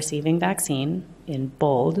after receiving vaccine, in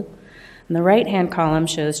bold, and the right-hand column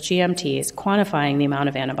shows GMTs quantifying the amount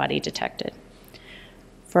of antibody detected.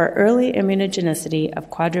 For early immunogenicity of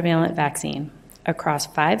quadrivalent vaccine, across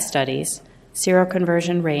 5 studies,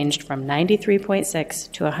 seroconversion ranged from 93.6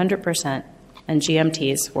 to 100%, and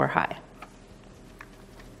GMTs were high.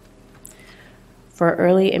 For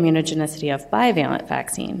early immunogenicity of bivalent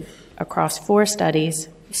vaccine, across 4 studies,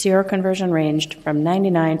 seroconversion ranged from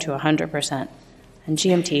 99 to 100%, and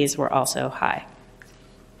GMTs were also high.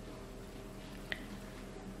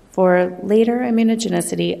 For later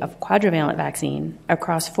immunogenicity of quadrivalent vaccine,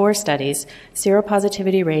 across 4 studies,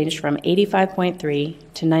 seropositivity ranged from 85.3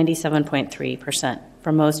 to 97.3%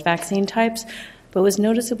 for most vaccine types, but was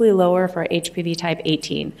noticeably lower for HPV type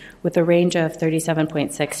 18, with a range of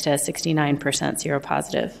 37.6 to 69%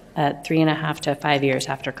 seropositive at 3.5 to 5 years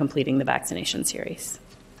after completing the vaccination series.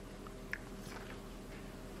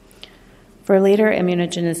 For later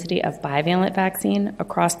immunogenicity of bivalent vaccine,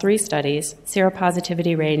 across 3 studies,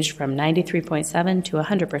 seropositivity ranged from 93.7 to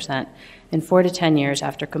 100% in 4 to 10 years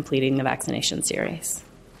after completing the vaccination series.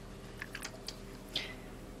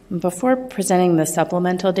 Before presenting the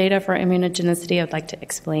supplemental data for immunogenicity, I'd like to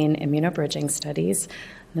explain immunobridging studies.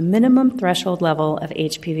 The minimum threshold level of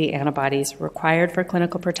HPV antibodies required for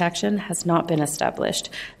clinical protection has not been established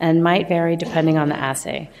and might vary depending on the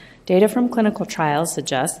assay. Data from clinical trials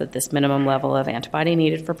suggests that this minimum level of antibody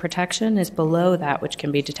needed for protection is below that which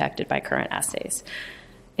can be detected by current assays.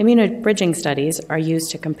 Immunobridging studies are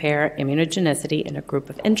used to compare immunogenicity in a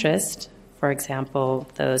group of interest, for example,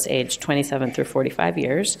 those aged 27 through 45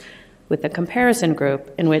 years, with a comparison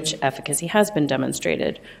group in which efficacy has been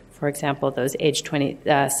demonstrated, for example, those aged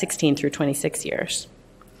 16 through 26 years.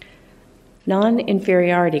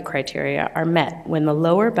 Non-inferiority criteria are met when the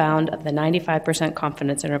lower bound of the 95%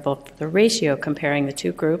 confidence interval for the ratio comparing the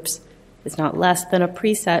 2 groups is not less than a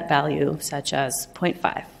preset value, such as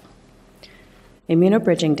 0.5.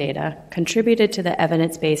 Immunobridging data contributed to the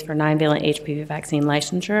evidence base for 9-valent HPV vaccine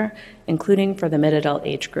licensure, including for the mid-adult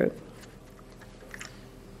age group.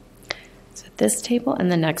 So this table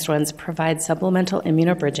and the next ones provide supplemental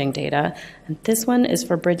immunobridging data, and this one is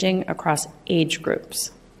for bridging across age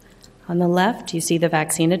groups. On the left, you see the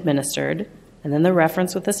vaccine administered, and then the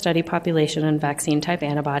reference with the study population and vaccine type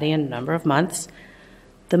antibody and number of months.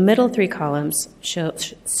 The middle three columns show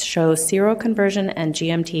seroconversion and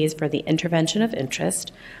GMTs for the intervention of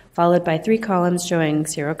interest, followed by 3 columns showing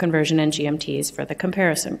seroconversion and GMTs for the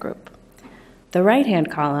comparison group. The right-hand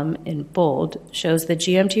column in bold shows the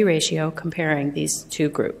GMT ratio comparing these 2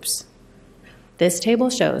 groups. This table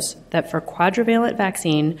shows that for quadrivalent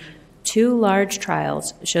vaccine, 2 large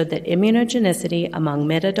trials showed that immunogenicity among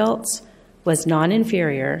mid-adults was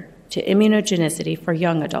non-inferior to immunogenicity for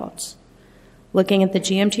young adults. Looking at the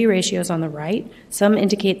GMT ratios on the right, some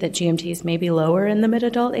indicate that GMTs may be lower in the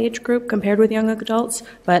mid-adult age group compared with young adults,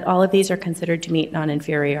 but all of these are considered to meet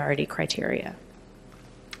non-inferiority criteria.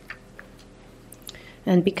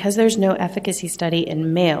 And because there's no efficacy study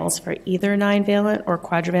in males for either 9-valent or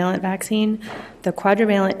quadrivalent vaccine, the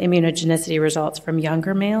quadrivalent immunogenicity results from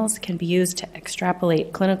younger males can be used to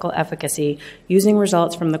extrapolate clinical efficacy using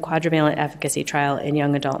results from the quadrivalent efficacy trial in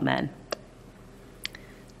young adult men.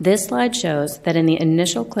 This slide shows that in the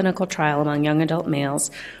initial clinical trial among young adult males,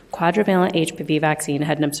 quadrivalent HPV vaccine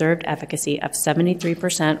had an observed efficacy of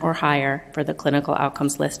 73% or higher for the clinical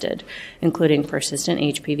outcomes listed, including persistent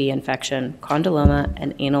HPV infection, condyloma,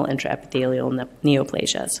 and anal intraepithelial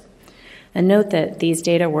neoplasias. And note that these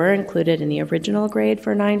data were included in the original grade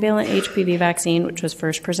for 9-valent HPV vaccine, which was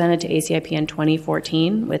first presented to ACIP in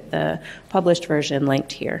 2014, with the published version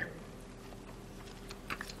linked here.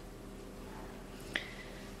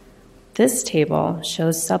 This table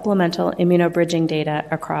shows supplemental immunobridging data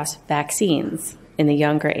across vaccines in the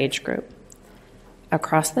younger age group.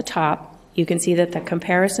 Across the top, you can see that the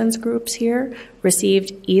comparisons groups here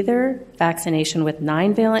received either vaccination with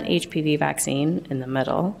 9-valent HPV vaccine in the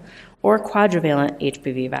middle or quadrivalent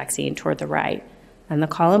HPV vaccine toward the right. And the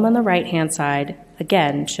column on the right-hand side,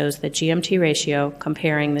 again, shows the GMT ratio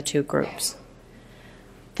comparing the 2 groups.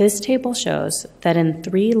 This table shows that in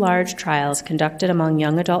 3 large trials conducted among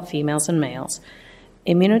young adult females and males,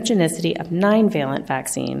 immunogenicity of 9-valent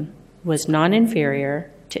vaccine was non-inferior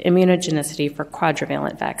to immunogenicity for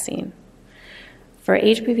quadrivalent vaccine. For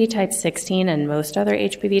HPV type 16 and most other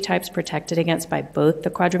HPV types protected against by both the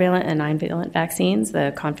quadrivalent and 9-valent vaccines,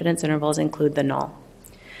 the confidence intervals include the null.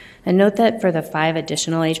 And note that for the 5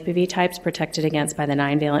 additional HPV types protected against by the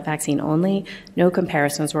 9-valent vaccine only, no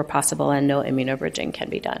comparisons were possible and no immunobridging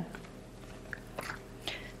can be done.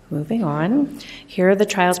 Moving on, here are the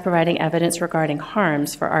trials providing evidence regarding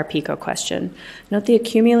harms for our PICO question. Note the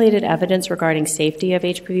accumulated evidence regarding safety of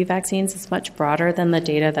HPV vaccines is much broader than the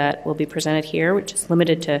data that will be presented here, which is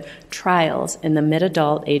limited to trials in the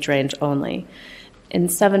mid-adult age range only. In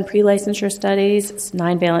 7 pre-licensure studies,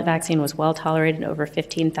 9-valent vaccine was well tolerated in over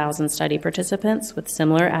 15,000 study participants with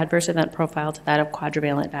similar adverse event profile to that of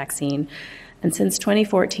quadrivalent vaccine. And since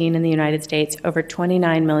 2014 in the United States, over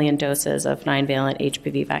 29 million doses of 9-valent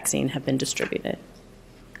HPV vaccine have been distributed.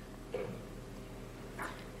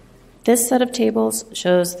 This set of tables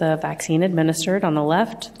shows the vaccine administered on the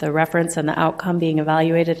left, the reference and the outcome being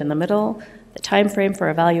evaluated in the middle, the time frame for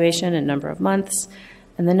evaluation in number of months,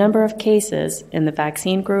 and the number of cases in the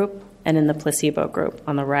vaccine group and in the placebo group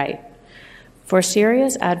on the right. For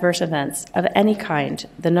serious adverse events of any kind,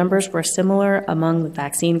 the numbers were similar among the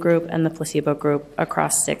vaccine group and the placebo group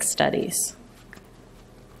across 6 studies.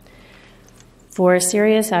 For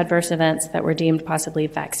serious adverse events that were deemed possibly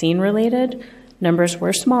vaccine-related, numbers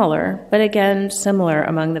were smaller, but again similar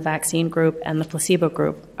among the vaccine group and the placebo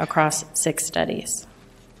group across 6 studies.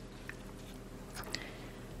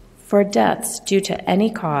 For deaths due to any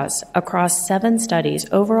cause across 7 studies,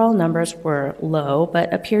 overall numbers were low,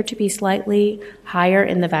 but appeared to be slightly higher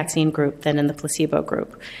in the vaccine group than in the placebo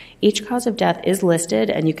group. Each cause of death is listed,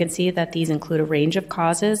 and you can see that these include a range of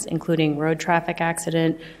causes, including road traffic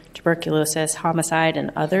accident, tuberculosis, homicide, and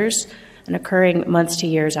others, and occurring months to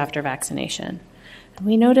years after vaccination.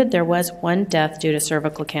 We noted there was 1 death due to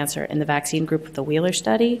cervical cancer in the vaccine group of the Wheeler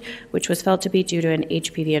study, which was felt to be due to an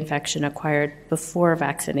HPV infection acquired before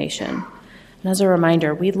vaccination. And as a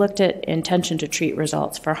reminder, we looked at intention to treat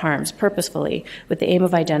results for harms purposefully with the aim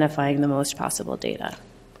of identifying the most possible data.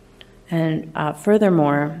 And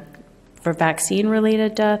furthermore, for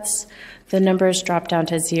vaccine-related deaths, the numbers dropped down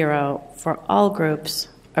to 0 for all groups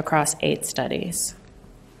across 8 studies.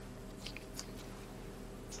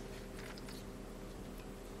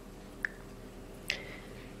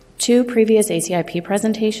 Two previous ACIP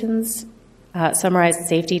presentations summarized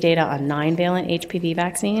safety data on 9-valent HPV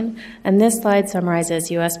vaccine, and this slide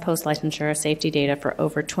summarizes U.S. post-licensure safety data for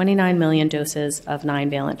over 29 million doses of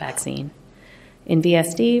 9-valent vaccine. In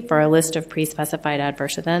VSD, for a list of pre-specified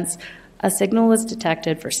adverse events, A signal was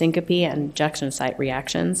detected for syncope and injection site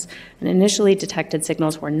reactions, and initially detected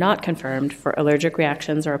signals were not confirmed for allergic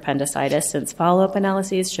reactions or appendicitis since follow-up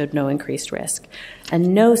analyses showed no increased risk,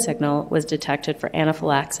 and no signal was detected for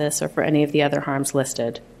anaphylaxis or for any of the other harms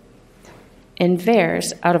listed. In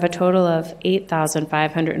VAERS, out of a total of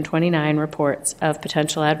 8,529 reports of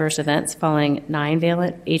potential adverse events following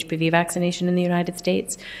 9-valent HPV vaccination in the United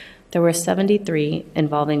States, there were 73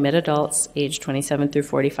 involving mid-adults aged 27 through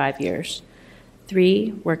 45 years.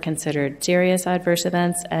 3 were considered serious adverse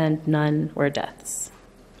events, and none were deaths.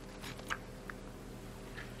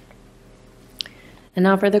 And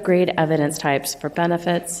now for the grade evidence types for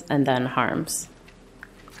benefits and then harms.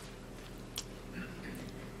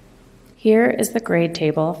 Here is the grade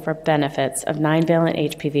table for benefits of 9-valent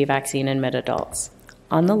HPV vaccine in mid-adults.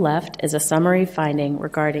 On the left is a summary finding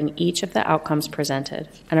regarding each of the outcomes presented,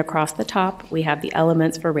 and across the top we have the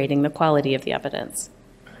elements for rating the quality of the evidence.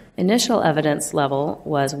 Initial evidence level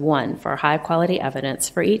was 1 for high-quality evidence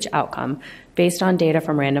for each outcome based on data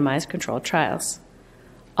from randomized controlled trials.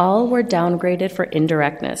 All were downgraded for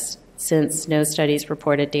indirectness, since no studies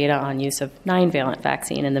reported data on use of 9-valent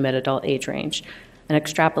vaccine in the mid-adult age range. An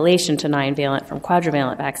extrapolation to 9-valent from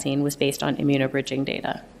quadrivalent vaccine was based on immunobridging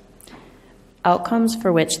data. Outcomes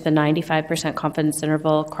for which the 95% confidence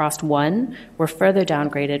interval crossed 1 were further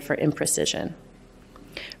downgraded for imprecision.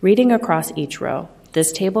 Reading across each row,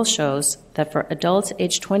 this table shows that for adults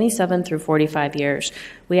aged 27 through 45 years,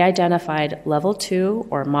 we identified level 2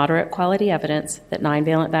 or moderate quality evidence that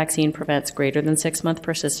 9-valent vaccine prevents greater than 6-month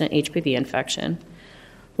persistent HPV infection.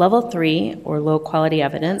 Level 3 or low quality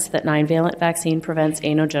evidence that 9-valent vaccine prevents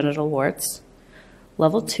anogenital warts.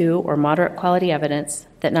 Level 2 or moderate quality evidence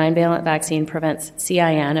that 9-valent vaccine prevents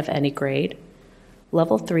CIN of any grade.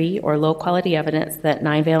 Level 3 or low quality evidence that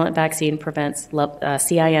 9-valent vaccine prevents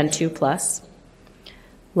CIN 2+.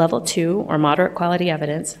 Level 2 or moderate quality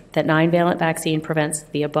evidence that 9-valent vaccine prevents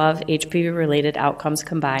the above HPV-related outcomes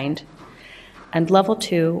combined. And level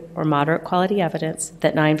 2 or moderate quality evidence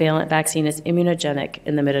that 9-valent vaccine is immunogenic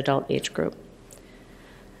in the mid-adult age group.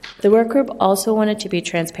 The work group also wanted to be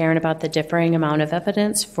transparent about the differing amount of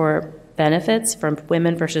evidence for benefits from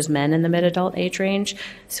women versus men in the mid-adult age range,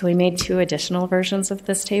 so we made 2 additional versions of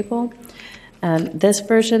this table. This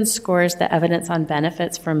version scores the evidence on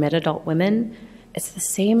benefits for mid-adult women. It's the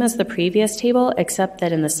same as the previous table, except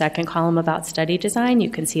that in the second column about study design, you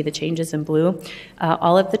can see the changes in blue.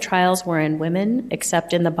 All of the trials were in women,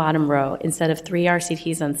 except in the bottom row. Instead of 3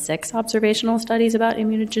 RCTs and 6 observational studies about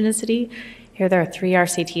immunogenicity, here there are 3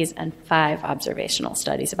 RCTs and 5 observational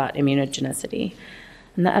studies about immunogenicity.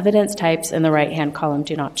 And the evidence types in the right-hand column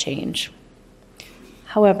do not change.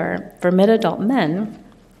 However, for mid-adult men,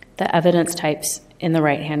 the evidence types in the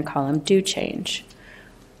right-hand column do change.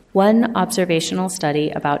 1 observational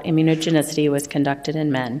study about immunogenicity was conducted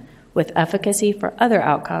in men, with efficacy for other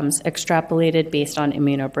outcomes extrapolated based on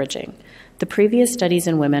immunobridging. The previous studies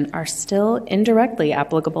in women are still indirectly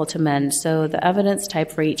applicable to men, so the evidence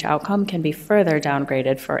type for each outcome can be further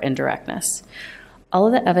downgraded for indirectness. All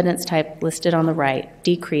of the evidence type listed on the right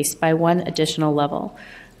decreased by 1 additional level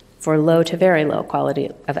for low to very low quality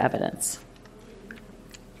of evidence.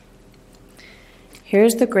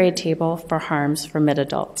 Here's the grade table for harms for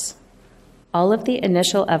mid-adults. All of the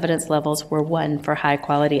initial evidence levels were 1 for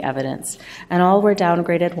high-quality evidence, and all were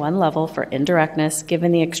downgraded 1 level for indirectness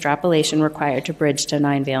given the extrapolation required to bridge to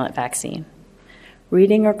 9-valent vaccine.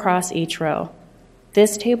 Reading across each row,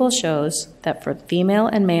 this table shows that for female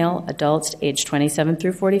and male adults aged 27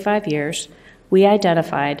 through 45 years, we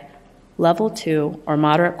identified level 2 or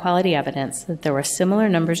moderate quality evidence that there were similar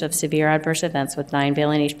numbers of severe adverse events with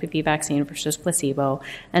 9-valent HPV vaccine versus placebo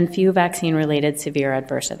and few vaccine-related severe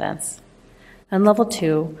adverse events. And level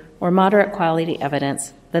 2 or moderate quality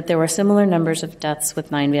evidence that there were similar numbers of deaths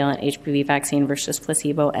with 9-valent HPV vaccine versus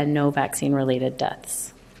placebo and no vaccine-related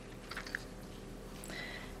deaths.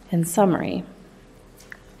 In summary,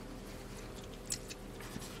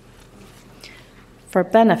 for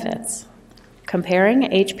benefits, comparing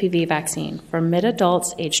HPV vaccine for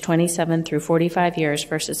mid-adults aged 27 through 45 years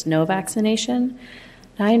versus no vaccination,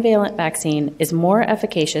 9-valent vaccine is more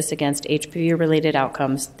efficacious against HPV-related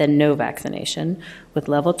outcomes than no vaccination, with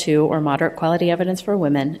level 2 or moderate quality evidence for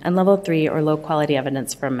women and level 3 or low quality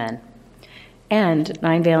evidence for men. And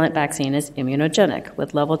 9-valent vaccine is immunogenic,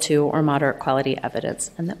 with level 2 or moderate quality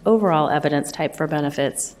evidence, and the overall evidence type for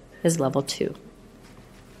benefits is level 2.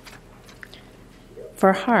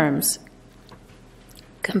 For harms,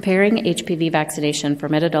 Comparing HPV vaccination for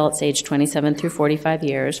mid-adults aged 27 through 45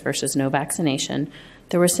 years versus no vaccination,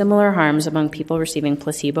 there were similar harms among people receiving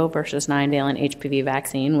placebo versus 9-valent HPV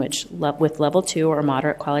vaccine, which, with level 2 or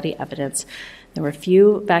moderate quality evidence, there were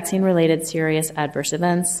few vaccine-related serious adverse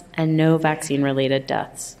events and no vaccine-related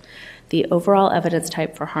deaths. The overall evidence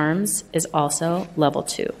type for harms is also level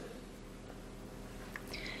 2.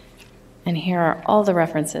 And here are all the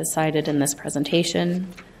references cited in this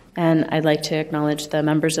presentation. And I'd like to acknowledge the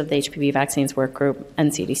members of the HPV vaccines work group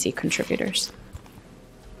and CDC contributors.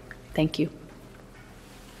 Thank you.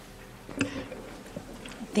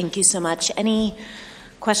 Thank you so much. Any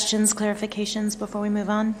questions, clarifications before we move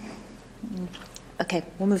on? Okay,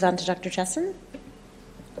 we'll move on to Dr. Chesson.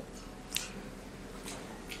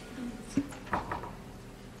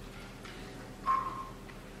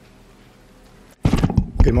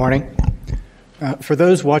 Good morning. For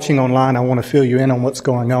those watching online, I want to fill you in on what's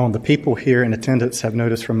going on. The people here in attendance have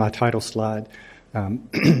noticed from my title slide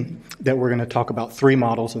that we're going to talk about 3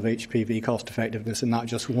 models of HPV cost effectiveness and not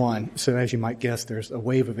just one. So as you might guess, there's a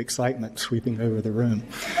wave of excitement sweeping over the room.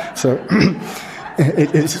 So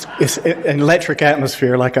it's an electric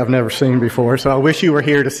atmosphere like I've never seen before. So I wish you were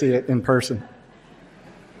here to see it in person.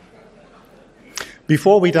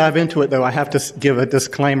 Before we dive into it, though, I have to give a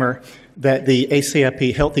disclaimer that the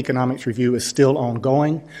ACIP Health Economics Review is still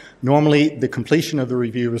ongoing. Normally, the completion of the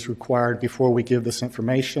review is required before we give this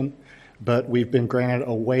information, but we've been granted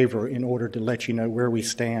a waiver in order to let you know where we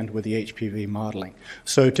stand with the HPV modeling.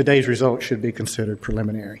 So today's results should be considered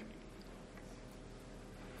preliminary.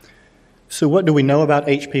 So what do we know about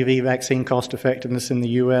HPV vaccine cost effectiveness in the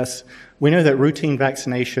U.S.? We know that routine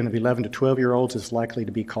vaccination of 11 to 12-year-olds is likely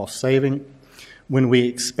to be cost-saving. When we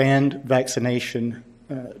expand vaccination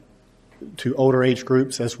to older age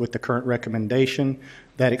groups, as with the current recommendation,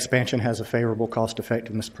 that expansion has a favorable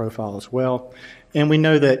cost-effectiveness profile as well. And we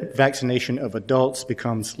know that vaccination of adults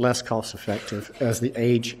becomes less cost-effective as the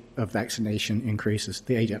age of vaccination increases,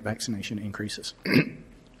 the age at vaccination increases.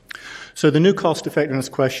 So the new cost-effectiveness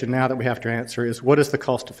question now that we have to answer is, what is the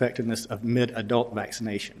cost-effectiveness of mid-adult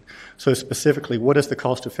vaccination? So specifically, what is the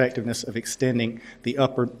cost-effectiveness of extending the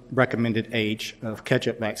upper recommended age of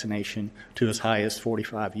catch-up vaccination to as high as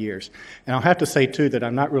 45 years? And I'll have to say, too, that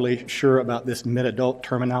I'm not really sure about this mid-adult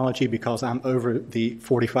terminology because I'm over the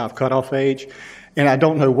 45 cutoff age. And I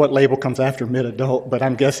don't know what label comes after mid-adult, but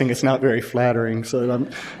I'm guessing it's not very flattering. So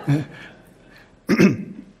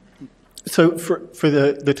So for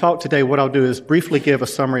the talk today, what I'll do is briefly give a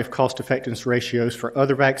summary of cost-effectiveness ratios for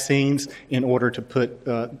other vaccines in order to put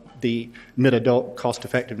the mid-adult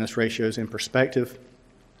cost-effectiveness ratios in perspective.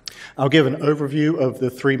 I'll give an overview of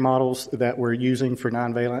the 3 models that we're using for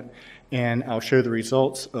non-valent, and I'll show the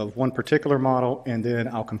results of one particular model, and then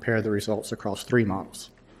I'll compare the results across 3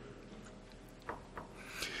 models.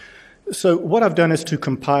 So what I've done is to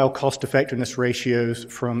compile cost-effectiveness ratios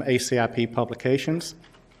from ACIP publications.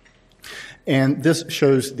 And this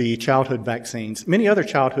shows the childhood vaccines. Many other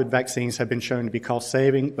childhood vaccines have been shown to be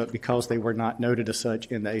cost-saving, but because they were not noted as such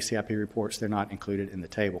in the ACIP reports, they're not included in the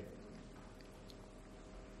table.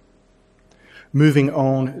 Moving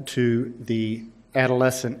on to the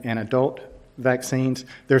adolescent and adult vaccines,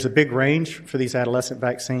 there's a big range for these adolescent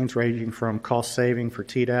vaccines, ranging from cost-saving for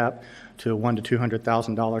Tdap to $100,000 to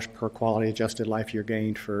 $200,000 per quality-adjusted life-year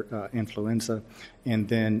gain for influenza, and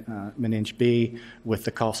then meninge B with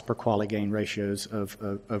the cost per quality gain ratios of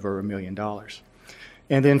over $1 million.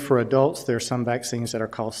 And then for adults, there are some vaccines that are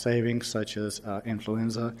cost-saving, such as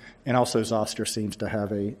influenza, and also zoster seems to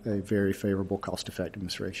have a very favorable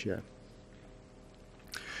cost-effectiveness ratio.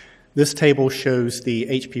 This table shows the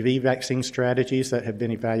HPV vaccine strategies that have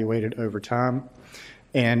been evaluated over time.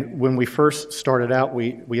 And when we first started out,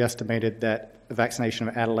 we estimated that vaccination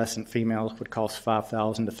of adolescent females would cost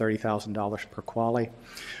 $5,000 to $30,000 per quality.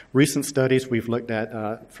 Recent studies we've looked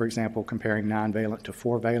at, for example, comparing 9-valent to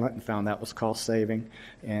 4-valent and found that was cost-saving,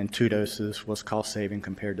 and 2 doses was cost-saving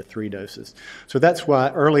compared to 3 doses. So that's why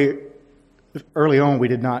early on we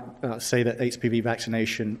did not say that HPV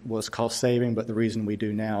vaccination was cost-saving, but the reason we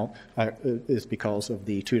do now is because of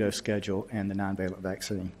the 2-dose schedule and the 9-valent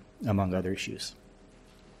vaccine, among other issues.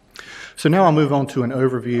 So now I'll move on to an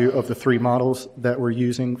overview of the 3 models that we're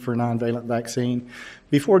using for 9-valent vaccine.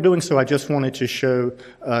 Before doing so, I just wanted to show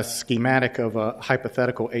a schematic of a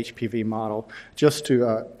hypothetical HPV model just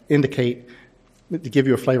to indicate, to give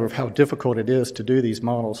you a flavor of how difficult it is to do these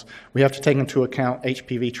models. We have to take into account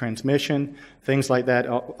HPV transmission. Things like that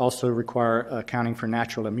also require accounting for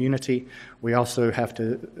natural immunity. We also have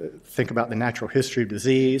to think about the natural history of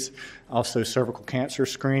disease, also cervical cancer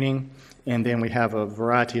screening, and then we have a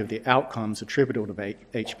variety of the outcomes attributable to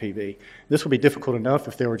HPV. This would be difficult enough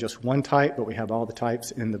if there were just one type, but we have all the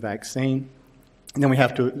types in the vaccine. And then we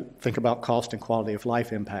have to think about cost and quality of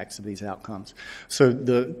life impacts of these outcomes. So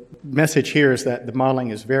the message here is that the modeling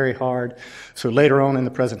is very hard. So later on in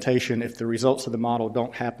the presentation, if the results of the model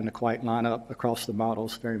don't happen to quite line up across the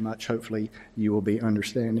models very much, hopefully you will be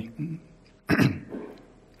understanding.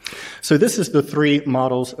 So this is the three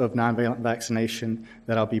models of nonvalent vaccination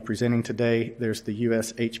that I'll be presenting today. There's the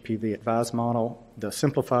U.S. HPV advised model, the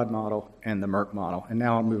simplified model, and the Merck model. And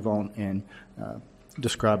now I'll move on and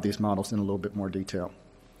describe these models in a little bit more detail.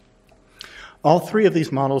 All three of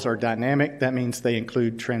these models are dynamic. That means they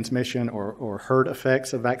include transmission or herd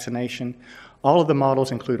effects of vaccination. All of the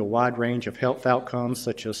models include a wide range of health outcomes,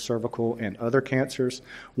 such as cervical and other cancers.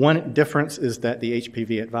 One difference is that the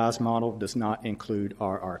HPV advised model does not include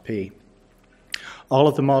RRP. All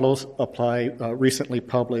of the models apply recently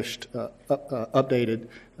published, updated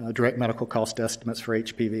direct medical cost estimates for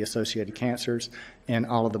HPV-associated cancers, and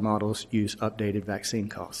all of the models use updated vaccine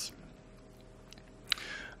costs.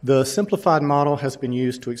 The simplified model has been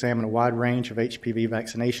used to examine a wide range of HPV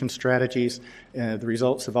vaccination strategies. The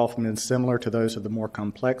results have often been similar to those of the more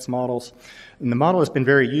complex models. And the model has been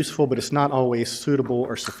very useful, but it's not always suitable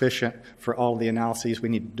or sufficient for all of the analyses we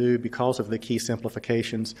need to do because of the key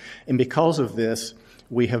simplifications. And because of this,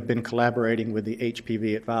 we have been collaborating with the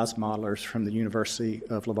HPV advised modelers from the University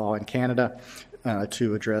of Laval in Canada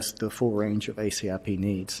to address the full range of ACIP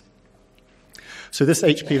needs. So this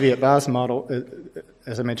HPV advised model,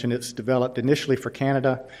 as I mentioned, it's developed initially for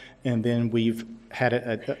Canada, and then we've had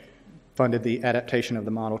it funded the adaptation of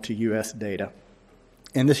the model to U.S. data.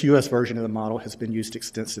 And this U.S. version of the model has been used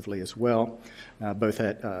extensively as well, both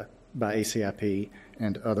by ACIP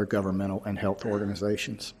and other governmental and health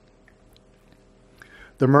organizations.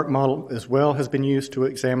 The Merck model as well has been used to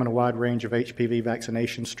examine a wide range of HPV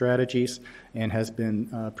vaccination strategies and has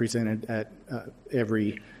been presented at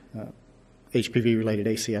every HPV-related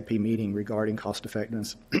ACIP meeting regarding cost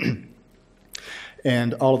effectiveness.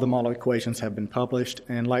 And all of the model equations have been published,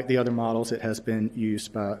 and like the other models, it has been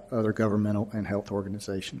used by other governmental and health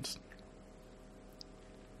organizations.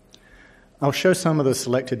 I'll show some of the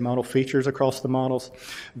selected model features across the models.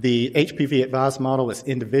 The HPV advised model is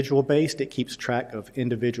individual-based. It keeps track of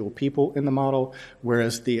individual people in the model,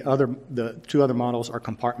 whereas the two other models are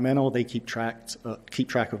compartmental. They keep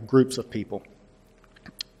track of groups of people.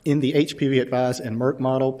 In the HPV advised and Merck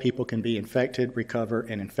model, people can be infected, recover,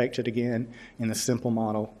 and infected again. In the simple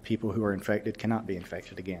model, people who are infected cannot be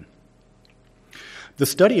infected again. The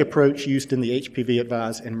study approach used in the HPV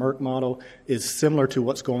advised and Merck model is similar to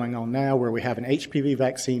what's going on now, where we have an HPV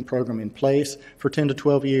vaccine program in place for 10 to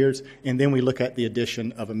 12 years, and then we look at the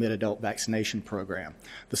addition of a mid-adult vaccination program.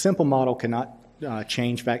 The simple model cannot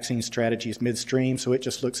change vaccine strategies midstream, so it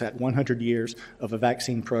just looks at 100 years of a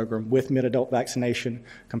vaccine program with mid-adult vaccination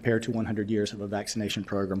compared to 100 years of a vaccination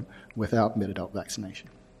program without mid-adult vaccination.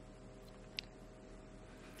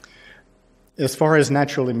 As far as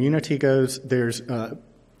natural immunity goes, the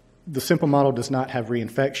simple model does not have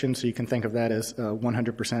reinfection, so you can think of that as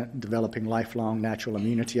 100% developing lifelong natural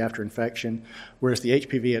immunity after infection, whereas the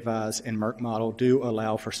HPV advised and Merck model do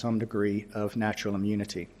allow for some degree of natural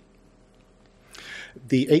immunity.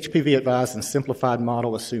 The HPV advised and simplified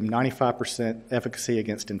model assume 95% efficacy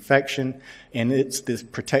against infection, and it's this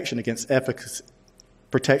protection against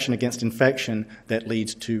infection that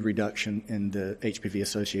leads to reduction in the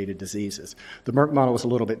HPV-associated diseases. The Merck model is a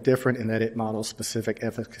little bit different in that it models specific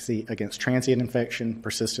efficacy against transient infection,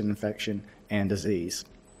 persistent infection, and disease.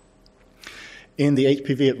 In the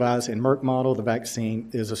HPV advised and Merck model, the vaccine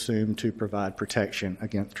is assumed to provide protection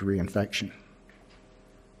against reinfection.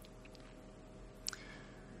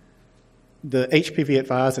 The HPV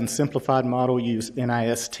advised and simplified model use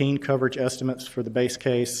NIS teen coverage estimates for the base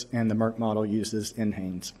case, and the Merck model uses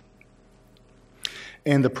NHANES.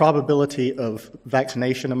 And the probability of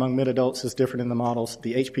vaccination among mid-adults is different in the models.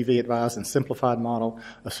 The HPV advised and simplified model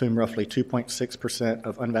assume roughly 2.6%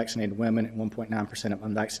 of unvaccinated women and 1.9% of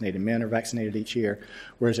unvaccinated men are vaccinated each year,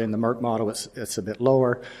 whereas in the Merck model it's a bit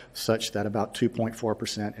lower, such that about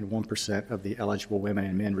 2.4% and 1% of the eligible women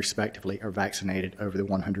and men respectively are vaccinated over the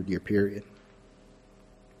 100-year period.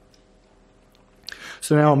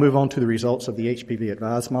 So now I'll move on to the results of the HPV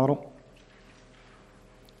advised model.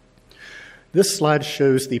 This slide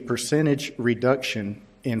shows the percentage reduction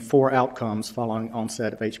in 4 outcomes following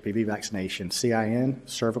onset of HPV vaccination: CIN,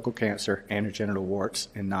 cervical cancer, anogenital warts,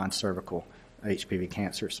 and non-cervical HPV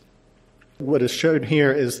cancers. What is shown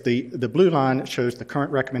here is the blue line shows the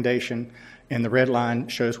current recommendation, and the red line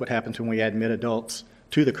shows what happens when we add mid-adults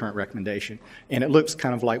to the current recommendation. And it looks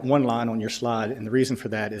kind of like one line on your slide, and the reason for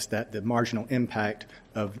that is that the marginal impact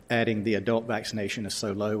of adding the adult vaccination is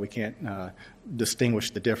so low we can't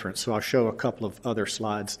distinguish the difference. So I'll show a couple of other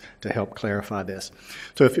slides to help clarify this.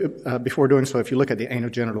 So before doing so, if you look at the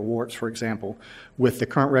anogenital warts, for example, with the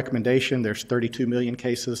current recommendation, there's 32 million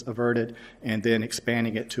cases averted, and then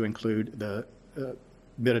expanding it to include the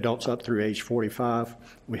mid-adults up through age 45,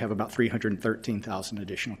 we have about 313,000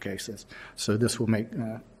 additional cases. So this will make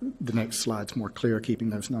the next slides more clear,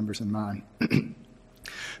 keeping those numbers in mind.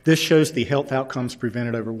 This shows the health outcomes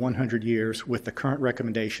prevented over 100 years with the current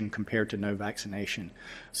recommendation compared to no vaccination.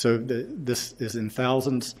 So this is in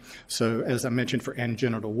thousands. So as I mentioned, for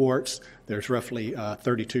anogenital warts, there's roughly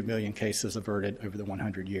 32 million cases averted over the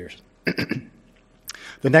 100 years.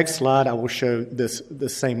 The next slide, I will show the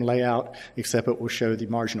same layout, except it will show the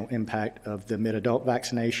marginal impact of the mid-adult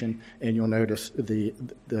vaccination, and you'll notice the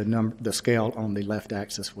scale on the left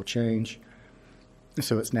axis will change.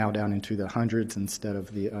 So it's now down into the hundreds instead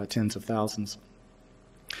of the tens of thousands.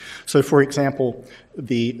 So, for example,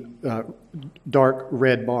 the dark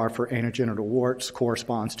red bar for anogenital warts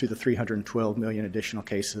corresponds to the 312 million additional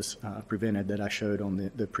cases prevented that I showed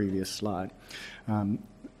on the previous slide.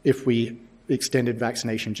 If we extended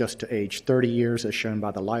vaccination just to age 30 years, as shown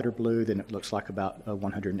by the lighter blue, then it looks like about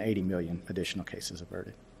 180 million additional cases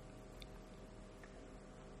averted.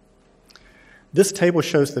 This table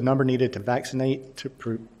shows the number needed to vaccinate to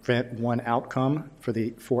prevent one outcome for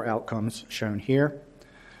the 4 outcomes shown here.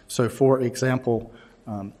 So, for example,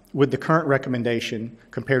 with the current recommendation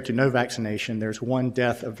compared to no vaccination, there's 1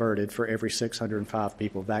 death averted for every 605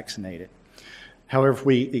 people vaccinated. However, if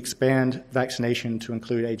we expand vaccination to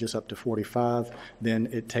include ages up to 45, then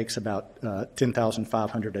it takes about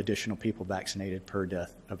 10,500 additional people vaccinated per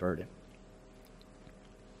death averted.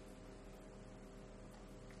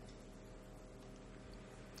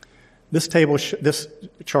 This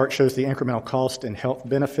chart shows the incremental cost and health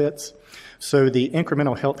benefits. So the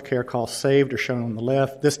incremental health care costs saved are shown on the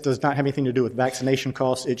left. This does not have anything to do with vaccination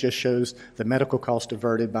costs. It just shows the medical cost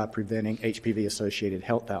averted by preventing HPV-associated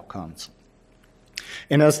health outcomes.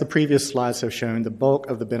 And as the previous slides have shown, the bulk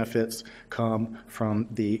of the benefits come from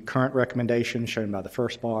the current recommendation shown by the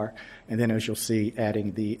first bar, and then as you'll see,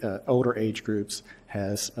 adding the older age groups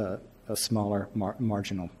has a smaller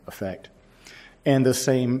marginal effect. And the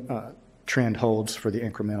same trend holds for the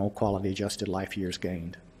incremental quality-adjusted life years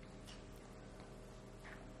gained.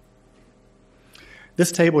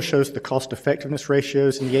 This table shows the cost-effectiveness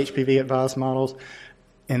ratios in the HPV advised models.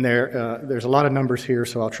 And there's a lot of numbers here,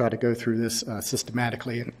 so I'll try to go through this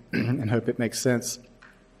systematically and hope it makes sense.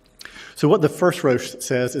 So what the first row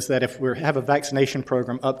says is that if we have a vaccination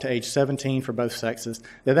program up to age 17 for both sexes,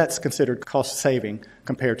 that's considered cost-saving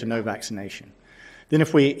compared to no vaccination. Then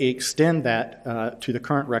if we extend that to the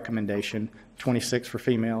current recommendation, 26 for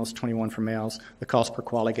females, 21 for males, the cost per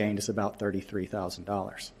quality gained is about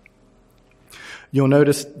 $33,000. You'll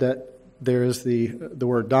notice that there is the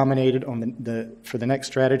word dominated on for the next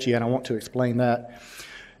strategy, and I want to explain that.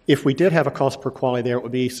 If we did have a cost per quality there, it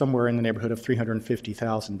would be somewhere in the neighborhood of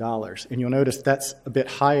 $350,000. And you'll notice that's a bit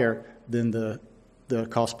higher than the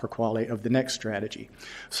cost per quality of the next strategy.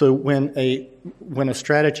 So when a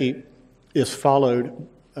strategy is followed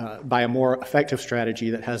by a more effective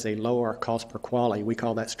strategy that has a lower cost per quality, we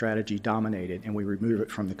call that strategy dominated, and we remove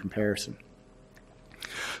it from the comparison.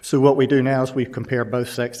 So what we do now is we compare both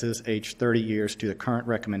sexes aged 30 years to the current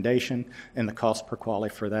recommendation, and the cost per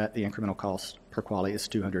quality for that, the incremental cost per quality, is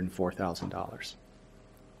 $204,000.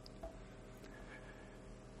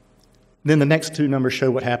 Then the next 2 numbers show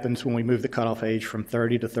what happens when we move the cutoff age from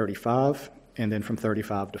 30 to 35, and then from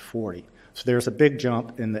 35 to 40. So there's a big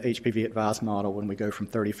jump in the HPV advised model when we go from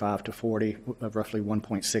 35 to 40, of roughly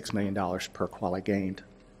 $1.6 million per quality gained.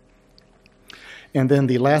 And then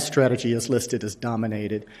the last strategy is listed as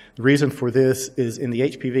dominated. The reason for this is in the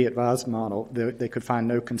HPV advised model, they could find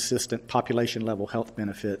no consistent population-level health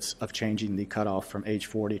benefits of changing the cutoff from age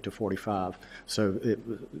 40 to 45. So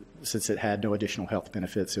since it had no additional health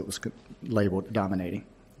benefits, it was labeled dominated.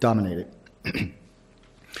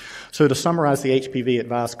 So to summarize the HPV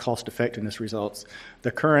advised cost-effectiveness results,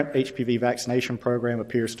 the current HPV vaccination program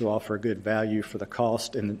appears to offer a good value for the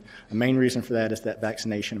cost, and the main reason for that is that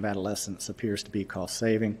vaccination of adolescents appears to be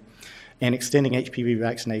cost-saving. And extending HPV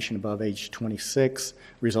vaccination above age 26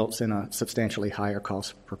 results in a substantially higher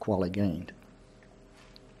cost per quality gained.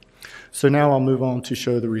 So now I'll move on to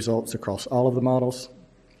show the results across all of the models.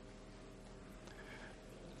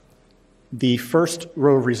 The first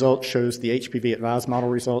row of results shows the HPV advised model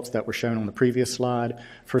results that were shown on the previous slide.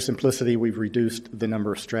 For simplicity, we've reduced the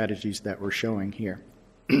number of strategies that we're showing here.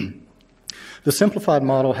 The simplified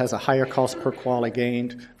model has a higher cost per quality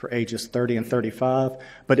gained for ages 30 and 35,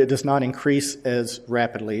 but it does not increase as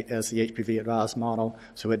rapidly as the HPV advised model,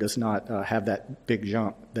 so it does not have that big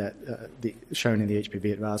jump that shown in the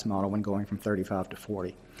HPV advised model when going from 35 to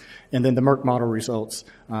 40. And then the Merck model results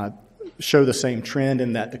show the same trend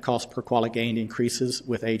in that the cost per quality gained increases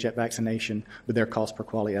with age at vaccination, but their cost per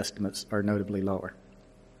quality estimates are notably lower.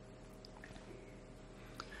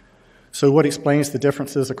 So what explains the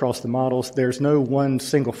differences across the models? There's no one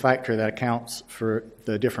single factor that accounts for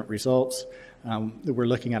the different results. We're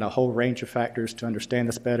looking at a whole range of factors to understand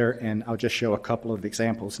this better, and I'll just show a couple of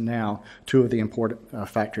examples now, two of the important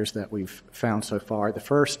factors that we've found so far. The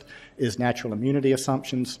first is natural immunity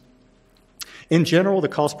assumptions. In general, the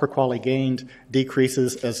cost per quality gained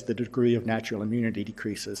decreases as the degree of natural immunity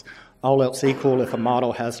decreases. All else equal, if a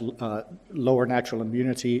model has lower natural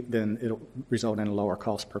immunity, then it'll result in a lower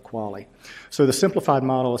cost per quality. So the simplified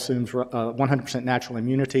model assumes 100% natural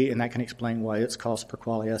immunity, and that can explain why its cost per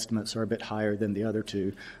quality estimates are a bit higher than the other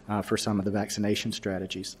two for some of the vaccination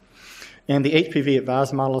strategies. And the HPV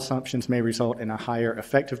advised model assumptions may result in a higher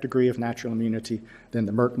effective degree of natural immunity than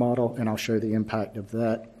the Merck model, and I'll show the impact of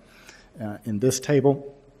that in this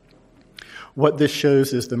table. What this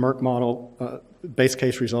shows is the Merck model base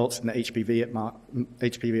case results and the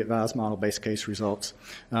HPV advised model base case results.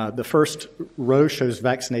 The first row shows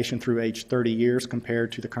vaccination through age 30 years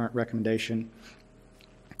compared to the current recommendation.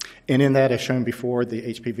 And in that, as shown before, the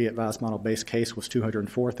HPV advised model base case was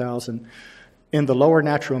 $204,000. In the lower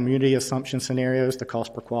natural immunity assumption scenarios, the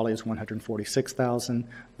cost per quality is $146,000,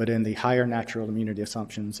 but in the higher natural immunity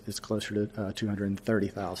assumptions, it's closer to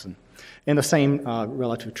 $230,000. And the same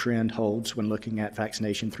relative trend holds when looking at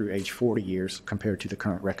vaccination through age 40 years compared to the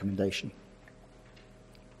current recommendation.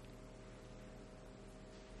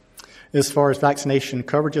 As far as vaccination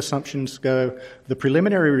coverage assumptions go, the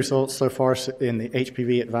preliminary results so far in the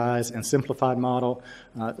HPV advised and simplified model,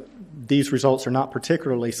 these results are not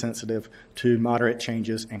particularly sensitive to moderate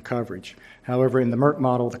changes in coverage. However, in the Merck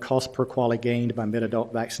model, the cost per quality gained by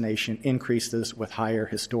mid-adult vaccination increases with higher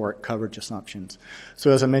historic coverage assumptions.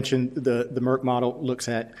 So as I mentioned, the Merck model looks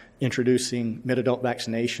at introducing mid-adult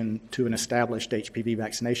vaccination to an established HPV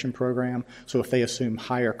vaccination program. So if they assume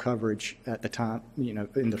higher coverage at the time,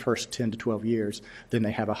 in the first 10 to 12 years, then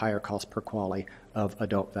they have a higher cost per quality of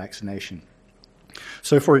adult vaccination.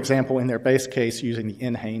 So, for example, in their base case, using the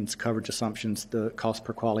NHANES coverage assumptions, the cost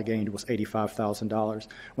per quality gained was $85,000.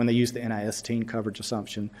 When they use the NIS-10 coverage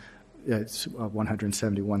assumption, it's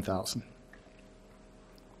 $171,000.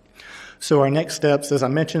 So our next steps, as I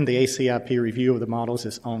mentioned, the ACIP review of the models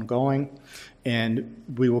is ongoing, and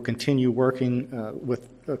we will continue working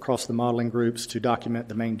across the modeling groups to document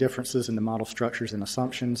the main differences in the model structures and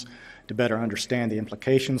assumptions to better understand the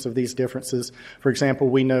implications of these differences. For example,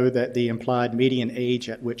 we know that the implied median age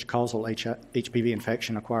at which causal HPV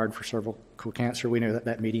infection acquired for cervical cancer, we know that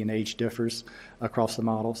that median age differs across the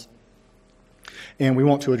models. And we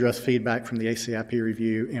want to address feedback from the ACIP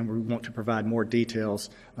review, and we want to provide more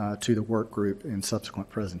details to the work group in subsequent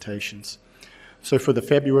presentations. So for the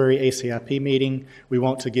February ACIP meeting, we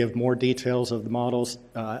want to give more details of the models.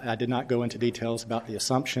 I did not go into details about the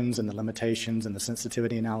assumptions and the limitations and the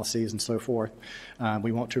sensitivity analyses and so forth.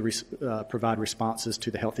 We want to provide responses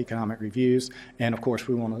to the health economic reviews, and of course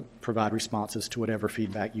we want to provide responses to whatever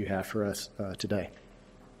feedback you have for us today.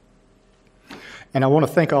 And I want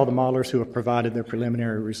to thank all the modelers who have provided their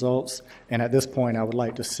preliminary results. And at this point, I would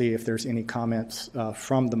like to see if there's any comments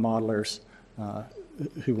from the modelers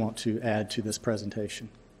who want to add to this presentation.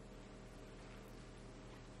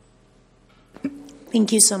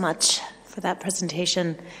 Thank you so much for that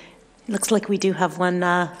presentation. It looks like we do have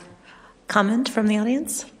one comment from the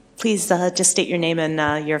audience. Please just state your name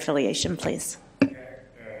and your affiliation, please.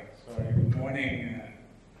 Good morning.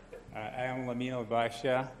 I am Lamino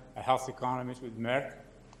Basha, a health economist with Merck.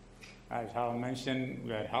 As Hal mentioned,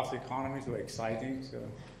 we are health economists, we're exciting. So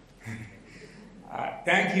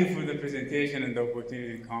thank you for the presentation and the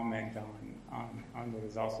opportunity to comment on the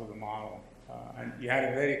results of the model. And you had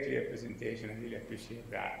a very clear presentation. I really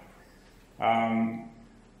appreciate that.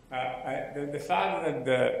 The fact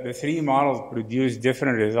that the three models produce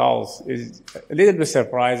different results is a little bit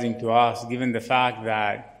surprising to us, given the fact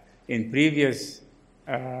that in previous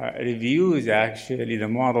reviews, actually, the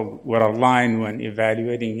model were aligned when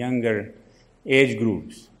evaluating younger age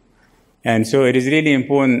groups. And so it is really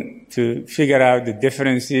important to figure out the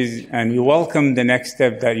differences, and we welcome the next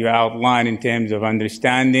step that you outlined in terms of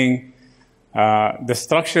understanding the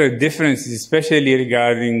structural differences, especially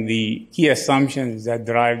regarding the key assumptions that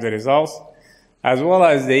drive the results, as well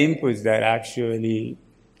as the inputs that actually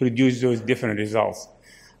produce those different results.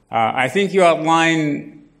 I think you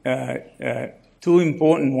outlined two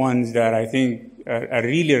important ones that I think are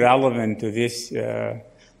really relevant to this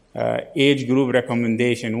age group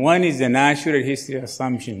recommendation. One is the natural history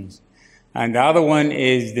assumptions, and the other one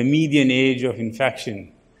is the median age of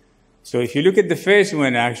infection. So if you look at the first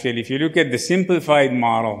one, actually, if you look at the simplified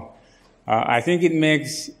model, I think it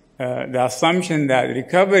makes the assumption that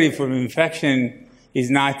recovery from infection is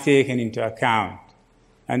not taken into account.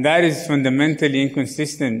 And that is fundamentally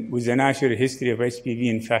inconsistent with the natural history of HPV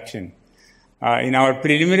infection. In our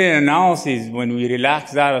preliminary analysis, when we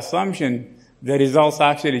relaxed that assumption, the results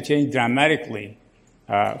actually changed dramatically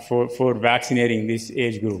for vaccinating this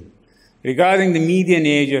age group. Regarding the median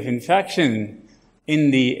age of infection,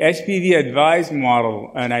 in the HPV advised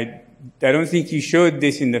model, and I don't think you showed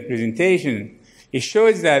this in the presentation, it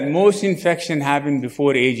shows that most infection happen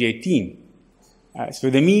before age 18. So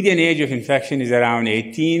the median age of infection is around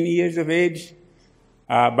 18 years of age.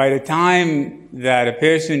 By the time that a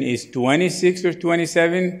person is 26 or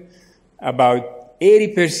 27, about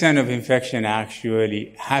 80% of infection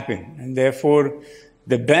actually happen. And therefore,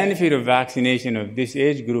 the benefit of vaccination of this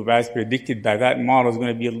age group, as predicted by that model, is going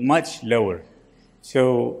to be much lower.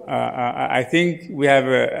 So I think we have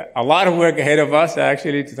a lot of work ahead of us,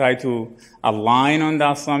 actually, to try to align on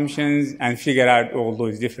the assumptions and figure out all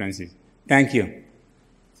those differences. Thank you.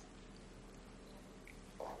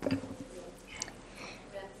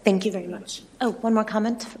 Thank you very much. Oh, one more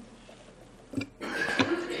comment.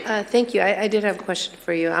 Thank you. I did have a question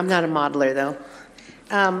for you. I'm not a modeler, though.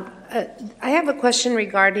 I have a question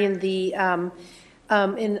regarding the,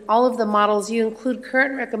 in all of the models, you include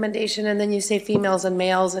current recommendation, and then you say females and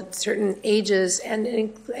males at certain ages, and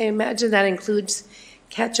I imagine that includes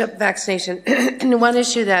catch-up vaccination. And one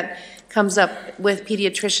issue that comes up with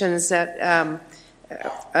pediatricians that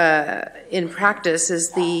in practice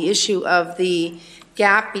is the issue of the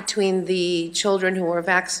gap between the children who were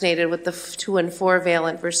vaccinated with the 2 and 4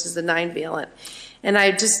 valent versus the 9 valent. And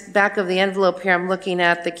I just, back of the envelope here, I'm looking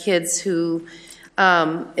at the kids who,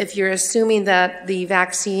 if you're assuming that the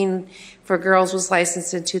vaccine for girls was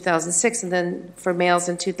licensed in 2006 and then for males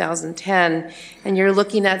in 2010, and you're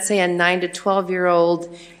looking at, say, a 9 to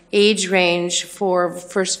 12-year-old age range for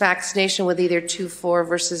first vaccination with either 2-4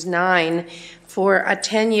 versus 9, for a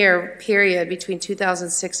 10-year period between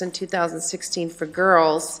 2006 and 2016 for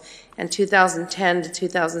girls and 2010 to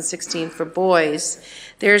 2016 for boys,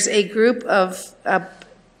 there's a group of a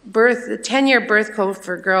 10-year birth cohort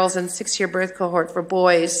for girls and 6-year birth cohort for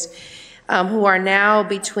boys who are now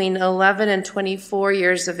between 11 and 24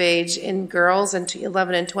 years of age in girls and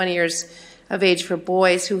 11 and 20 years of age for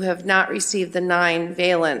boys who have not received the 9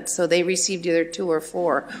 valent. So they received either 2 or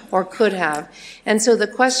 4 or could have. And so the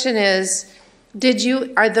question is, did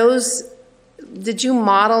you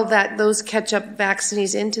model those catch-up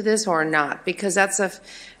vaccines into this or not? Because that's a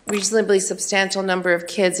reasonably substantial number of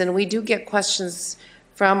kids, and we do get questions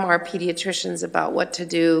from our pediatricians about what to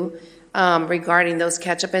do regarding those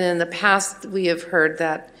catch-up. And in the past, we have heard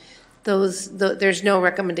that there's no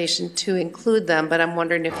recommendation to include them, but I'm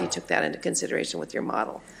wondering if you took that into consideration with your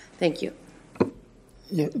model. Thank you.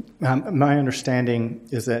 Yeah, my understanding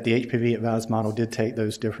is that the HPV advised model did take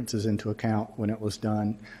those differences into account when it was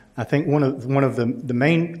done. I think one of the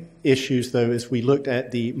main issues, though, is we looked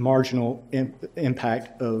at the marginal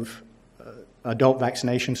impact of adult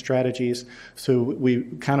vaccination strategies. So we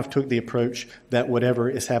kind of took the approach that whatever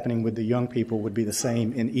is happening with the young people would be the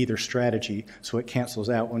same in either strategy. So it cancels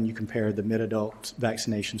out when you compare the mid-adult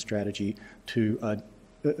vaccination strategy to a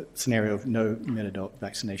scenario of no mid-adult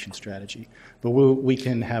vaccination strategy. But we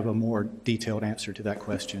can have a more detailed answer to that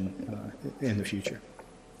question in the future.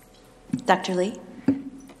 Dr. Lee?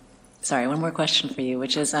 Sorry, one more question for you,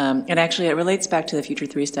 which is, it relates back to the Future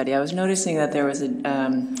 3 study. I was noticing that there was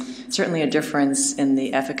certainly a difference in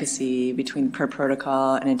the efficacy between per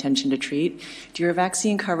protocol and intention to treat. Do your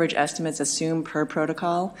vaccine coverage estimates assume per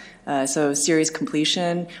protocol, so series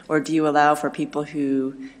completion, or do you allow for people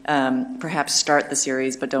who perhaps start the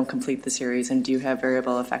series but don't complete the series, and do you have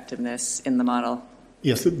variable effectiveness in the model?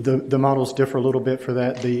 Yes, the models differ a little bit for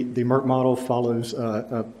that. The Merck model follows,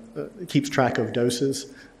 keeps track of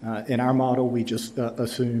doses. In our model, we just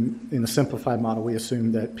assume, in the simplified model, we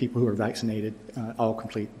assume that people who are vaccinated all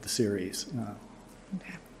complete the series.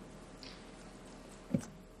 Okay.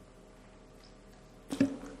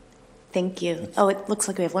 Thank you. Oh, it looks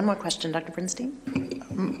like we have one more question. Dr.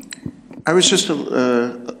 Bernstein? I was just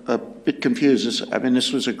a bit confused. I mean,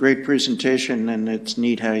 this was a great presentation, and it's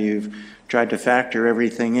neat how you've tried to factor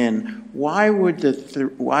everything in. Why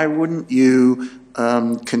wouldn't you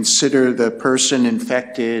consider the person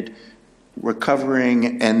infected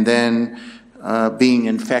recovering and then being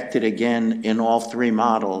infected again in all three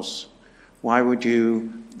models? Why would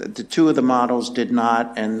you, the two of the models did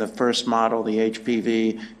not, and the first model, the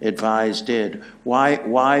HPV advised, did.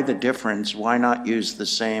 Why the difference? Why not use the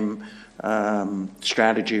same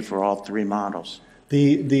strategy for all three models?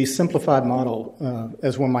 The simplified model,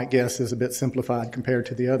 as one might guess, is a bit simplified compared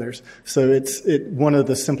to the others. So one of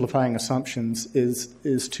the simplifying assumptions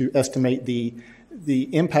is to estimate the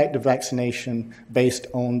impact of vaccination based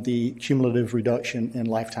on the cumulative reduction in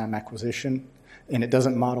lifetime acquisition, and it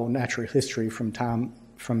doesn't model natural history from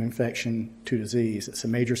infection to disease. It's a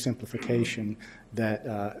major simplification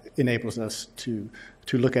that enables us to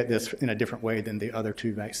look at this in a different way than the other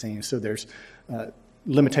two vaccines. So there's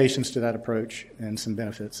limitations to that approach and some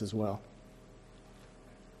benefits as well.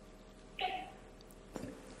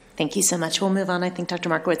 Thank you so much. We'll move on. I think Dr.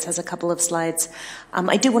 Markowitz has a couple of slides.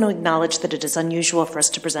 I do want to acknowledge that it is unusual for us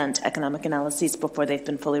to present economic analyses before they've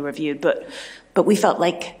been fully reviewed, but we felt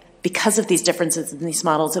like because of these differences in these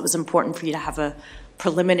models, it was important for you to have a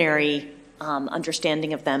preliminary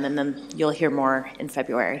understanding of them, and then you'll hear more in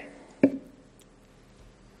February.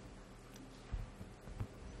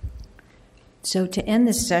 So to end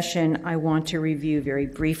this session, I want to review very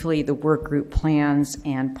briefly the work group plans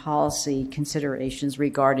and policy considerations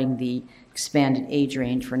regarding the expanded age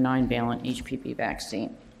range for 9-valent HPV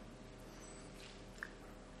vaccine.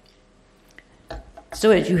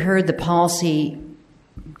 So as you heard, the policy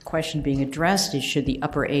question being addressed is, should the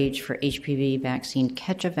upper age for HPV vaccine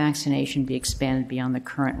catch-up vaccination be expanded beyond the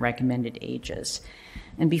current recommended ages?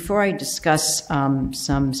 And before I discuss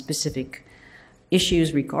some specific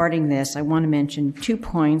issues regarding this, I want to mention 2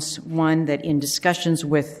 points. One, that in discussions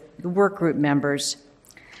with the work group members,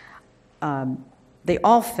 they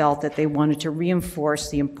all felt that they wanted to reinforce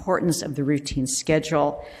the importance of the routine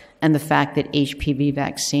schedule and the fact that HPV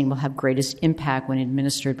vaccine will have greatest impact when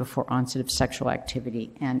administered before onset of sexual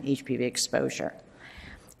activity and HPV exposure.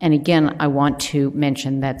 And again, I want to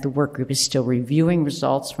mention that the work group is still reviewing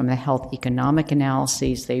results from the health economic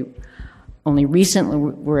analyses. They only recently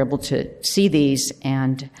were able to see these,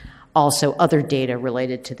 and also other data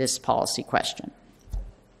related to this policy question.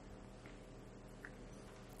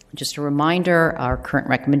 Just a reminder, our current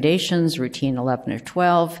recommendations, routine 11 or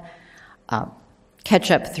 12,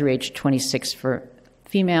 catch-up through age 26 for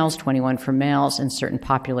females, 21 for males, and certain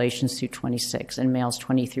populations through 26, and males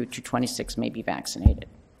 20 through to 26 may be vaccinated.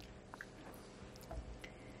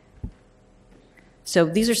 So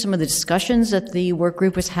these are some of the discussions that the work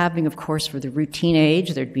group was having. Of course, for the routine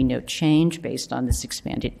age, there'd be no change based on this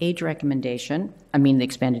expanded age recommendation, the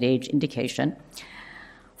expanded age indication.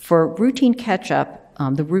 For routine catch-up,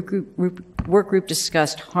 the work group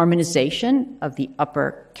discussed harmonization of the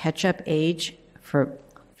upper catch-up age for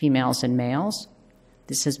females and males.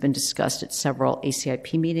 This has been discussed at several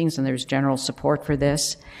ACIP meetings, and there's general support for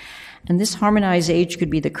this. And this harmonized age could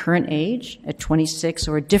be the current age at 26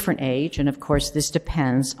 or a different age, and of course this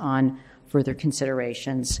depends on further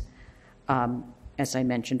considerations, as I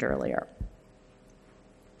mentioned earlier.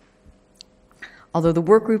 Although the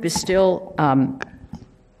work group is still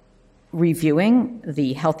reviewing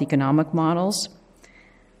the health economic models,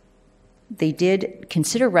 they did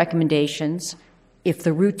consider recommendations if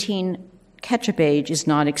the routine catch-up age is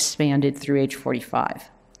not expanded through age 45.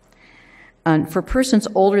 And for persons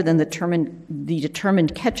older than the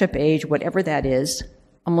determined catch-up age, whatever that is,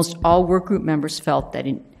 almost all work group members felt that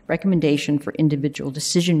a recommendation for individual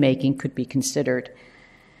decision-making could be considered,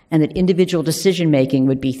 and that individual decision-making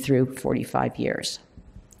would be through 45 years.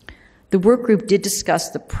 The work group did discuss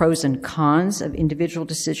the pros and cons of individual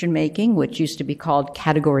decision-making, which used to be called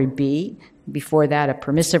Category B, before that a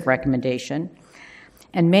permissive recommendation.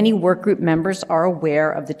 And many work group members are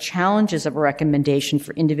aware of the challenges of a recommendation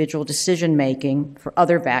for individual decision-making for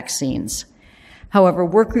other vaccines. However,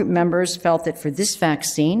 work group members felt that for this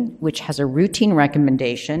vaccine, which has a routine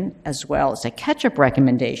recommendation as well as a catch-up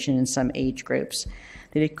recommendation in some age groups,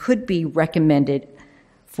 that it could be recommended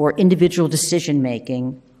for individual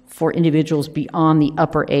decision-making for individuals beyond the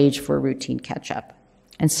upper age for a routine catch-up.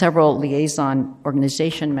 And several liaison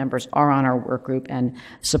organization members are on our work group and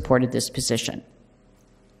supported this position.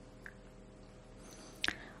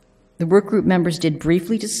 The work group members did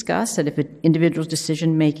briefly discuss that if an individual's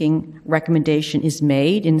decision-making recommendation is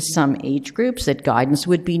made in some age groups, that guidance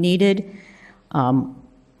would be needed.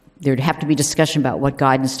 There'd have to be discussion about what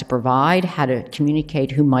guidance to provide, how to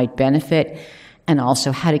communicate who might benefit, and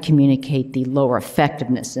also how to communicate the lower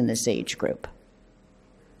effectiveness in this age group.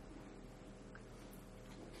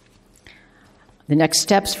 The next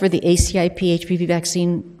steps for the ACIP HPV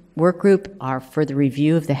vaccine work group are further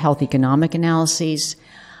review of the health economic analyses.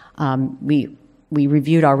 We we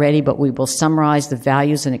reviewed already, but we will summarize the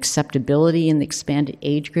values and acceptability in the expanded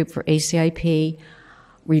age group for ACIP,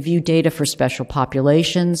 review data for special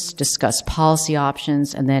populations, discuss policy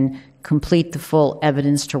options, and then complete the full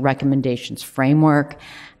evidence to recommendations framework,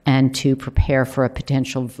 and to prepare for a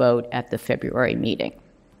potential vote at the February meeting.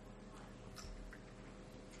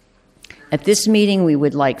 At this meeting, we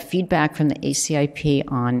would like feedback from the ACIP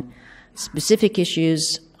on specific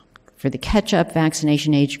issues for the catch-up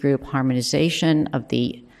vaccination age group, harmonization of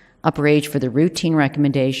the upper age for the routine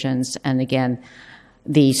recommendations, and again,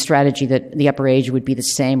 the strategy that the upper age would be the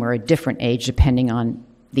same or a different age depending on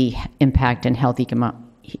the impact and health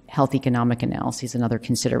economic analyses and other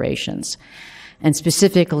considerations. And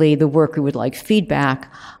specifically, the worker would like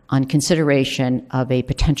feedback on consideration of a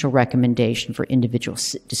potential recommendation for individual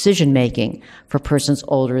decision-making for persons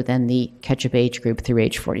older than the catch-up age group through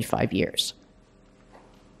age 45 years.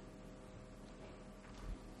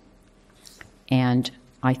 And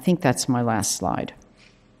I think that's my last slide.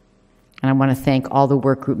 And I want to thank all the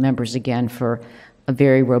work group members again for a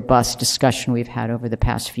very robust discussion we've had over the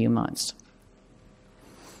past few months.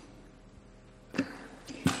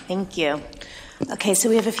 Thank you. Okay, so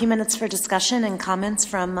we have a few minutes for discussion and comments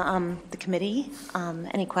from the committee.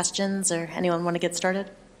 Any questions or anyone want to get started?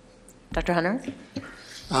 Dr. Hunter?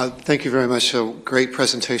 Thank you very much. So great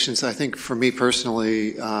presentations. I think for me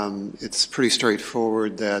personally, it's pretty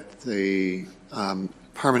straightforward that the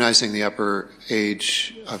harmonizing the upper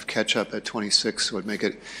age of catch-up at 26 would make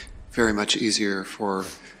it very much easier for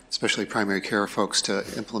especially primary care folks to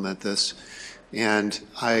implement this. And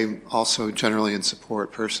I'm also generally in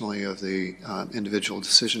support personally of the individual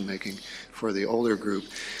decision-making for the older group.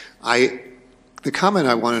 The comment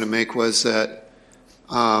I wanted to make was that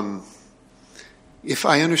if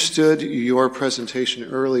I understood your presentation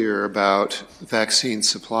earlier about vaccine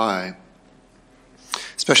supply,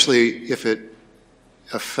 especially if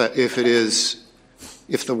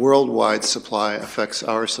the worldwide supply affects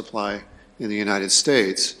our supply in the United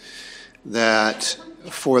States, that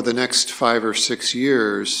for the next 5 or 6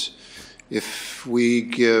 years, if we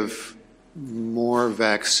give more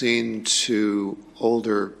vaccine to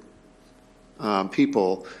older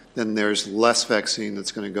people, then there's less vaccine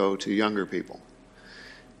that's going to go to younger people.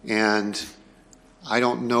 And I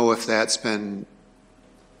don't know if that's been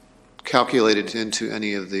calculated into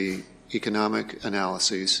any of the economic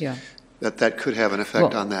analyses, that could have an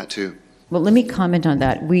effect on that too. Well, let me comment on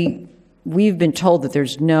that. We've been told that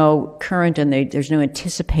there's no current and there's no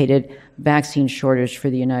anticipated vaccine shortage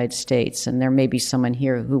for the United States, and there may be someone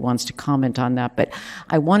here who wants to comment on that. But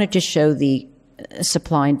I wanted to show the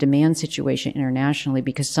supply and demand situation internationally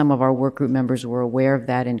because some of our work group members were aware of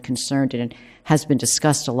that and concerned, and it has been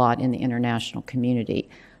discussed a lot in the international community.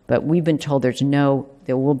 But we've been told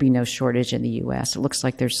there will be no shortage in the U.S. It looks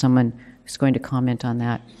like there's someone who's going to comment on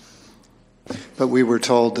that. But we were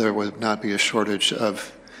told there would not be a shortage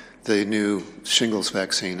of the new shingles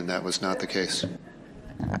vaccine, and that was not the case.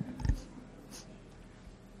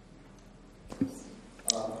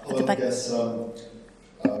 Hello, I guess.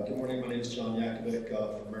 Good morning. My name is John Yakovic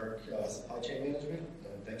from Merck Supply Chain Management.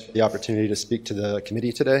 And thanks for the opportunity to speak to the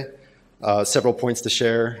committee today. Several points to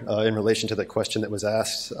share in relation to the question that was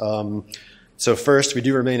asked. So first, we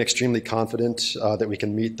do remain extremely confident that we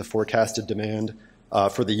can meet the forecasted demand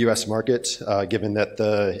for the U.S. market, given that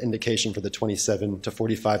the indication for the 27 to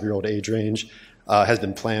 45-year-old age range has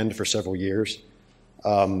been planned for several years.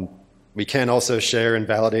 We can also share and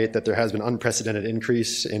validate that there has been unprecedented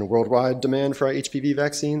increase in worldwide demand for our HPV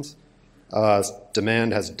vaccines.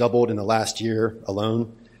 Demand has doubled in the last year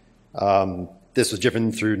alone. This was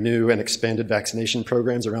driven through new and expanded vaccination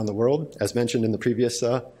programs around the world, as mentioned in the previous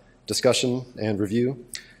discussion and review.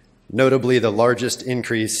 Notably, the largest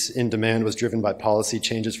increase in demand was driven by policy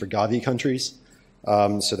changes for Gavi countries.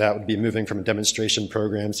 So that would be moving from demonstration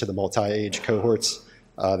programs to the multi-age cohorts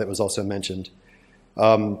that was also mentioned.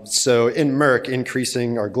 So in Merck,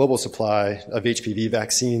 increasing our global supply of HPV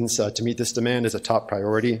vaccines to meet this demand is a top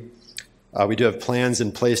priority. We do have plans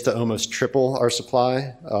in place to almost triple our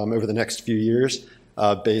supply over the next few years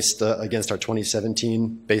based against our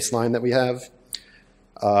 2017 baseline that we have.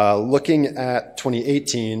 Looking at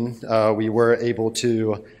 2018, we were able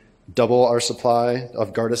to double our supply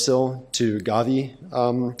of Gardasil to Gavi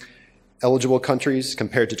eligible countries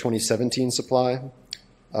compared to 2017 supply.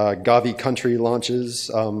 Gavi country launches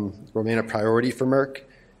remain a priority for Merck,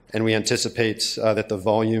 and we anticipate that the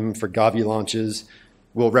volume for Gavi launches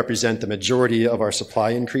will represent the majority of our supply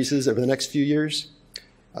increases over the next few years.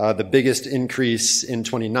 The biggest increase in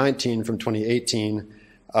 2019 from 2018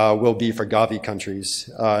 will be for Gavi countries,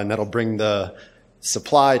 and that'll bring the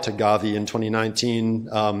supply to Gavi in 2019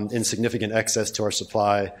 in significant excess to our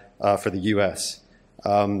supply for the U.S.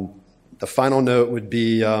 The final note would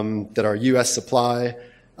be that our U.S. supply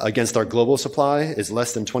against our global supply is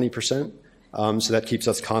less than 20%. So that keeps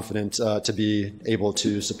us confident to be able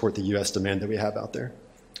to support the U.S. demand that we have out there.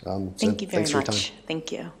 Thank you very much.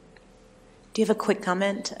 Thank you. Do you have a quick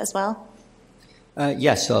comment as well?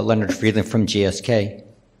 Yes, Leonard Friedland from GSK.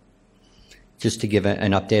 Just to give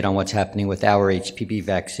an update on what's happening with our HPV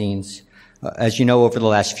vaccines. As you know, over the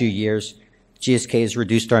last few years, GSK has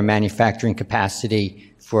reduced our manufacturing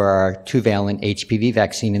capacity for our 2-valent HPV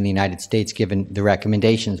vaccine in the United States, given the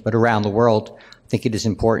recommendations. But around the world, I think it is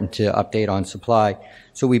important to update on supply.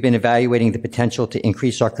 So we've been evaluating the potential to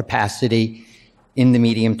increase our capacity in the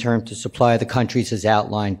medium term to supply the countries as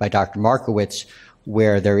outlined by Dr. Markowitz,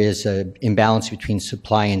 where there is an imbalance between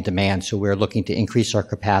supply and demand. So we're looking to increase our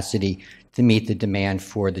capacity to meet the demand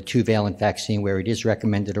for the 2-valent vaccine where it is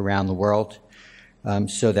recommended around the world,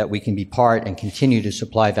 so that we can be part and continue to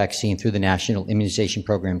supply vaccine through the national immunization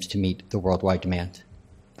programs to meet the worldwide demand.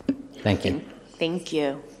 Thank you. Thank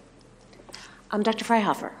you. Dr.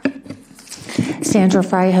 Freihofer. Sandra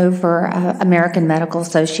Freihofer, American Medical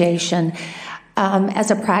Association. As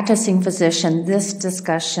a practicing physician, this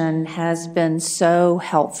discussion has been so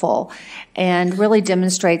helpful and really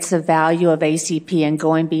demonstrates the value of ACIP and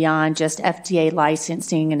going beyond just FDA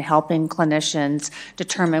licensing and helping clinicians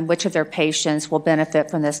determine which of their patients will benefit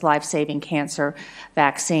from this life-saving cancer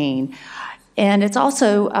vaccine. And it's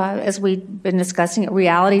also, as we've been discussing, a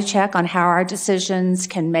reality check on how our decisions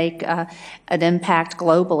can make an impact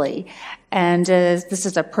globally. And this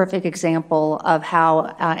is a perfect example of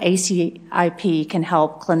how ACIP can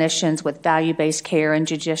help clinicians with value-based care and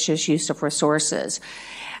judicious use of resources.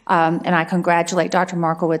 And I congratulate Dr.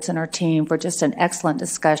 Markowitz and her team for just an excellent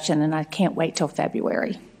discussion, and I can't wait till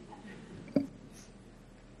February.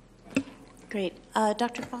 Great.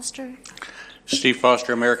 Dr. Foster? Steve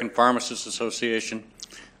Foster, American Pharmacists Association.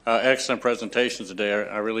 Excellent presentations today.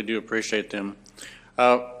 I really do appreciate them.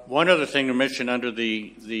 One other thing to mention under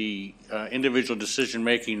the individual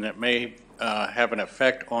decision-making that may have an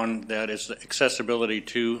effect on that is the accessibility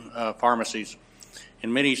to pharmacies.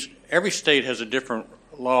 Every state has a different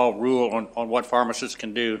law rule on what pharmacists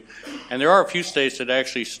can do, and there are a few states that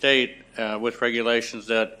actually state with regulations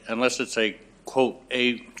that unless it's a quote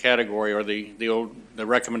A category or the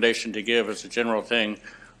recommendation to give as a general thing,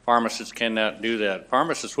 pharmacists cannot do that.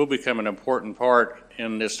 Pharmacists will become an important part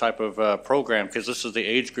in this type of program because this is the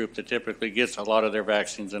age group that typically gets a lot of their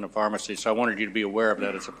vaccines in a pharmacy. So I wanted you to be aware of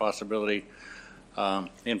that as a possibility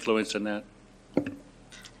influence in that.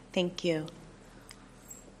 Thank you.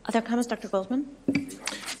 Other comments, Dr. Goldman?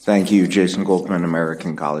 Thank you. Jason Goldman,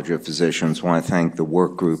 American College of Physicians. I want to thank the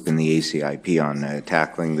work group in the ACIP on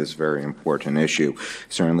tackling this very important issue.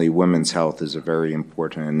 Certainly, women's health is a very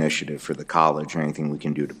important initiative for the college. Anything we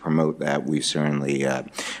can do to promote that, we certainly are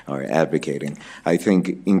advocating. I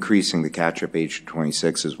think increasing the catch-up age to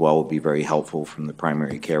 26 as well will be very helpful from the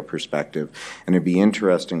primary care perspective. And it'd be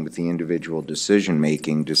interesting with the individual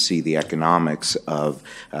decision-making to see the economics of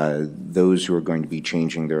those who are going to be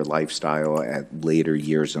changing their lifestyle at later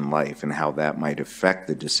years in life and how that might affect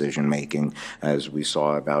the decision making, as we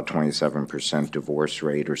saw about 27% divorce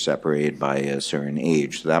rate or separated by a certain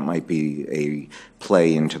age. So that might be a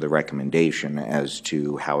play into the recommendation as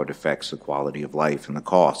to how it affects the quality of life and the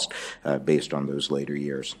cost based on those later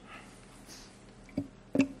years.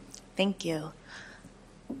 Thank you.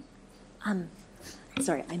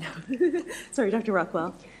 Sorry, I know. Sorry, Dr.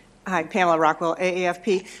 Rockwell. Hi, Pamela Rockwell,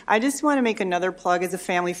 AAFP. I just want to make another plug as a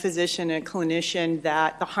family physician and a clinician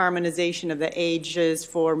that the harmonization of the ages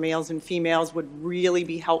for males and females would really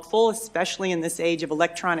be helpful, especially in this age of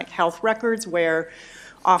electronic health records where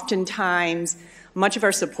oftentimes much of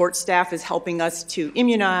our support staff is helping us to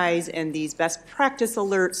immunize and these best practice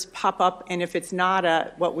alerts pop up, and if it's not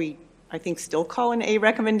what we, I think, still call an A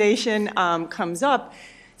recommendation comes up,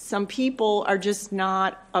 some people are just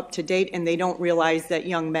not up to date and they don't realize that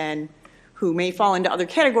young men who may fall into other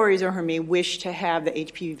categories or who may wish to have the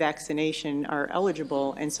HPV vaccination are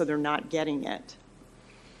eligible, and so they're not getting it.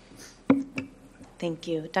 Thank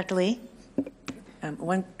you. Dr. Lee? I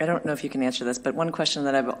don't know if you can answer this, but one question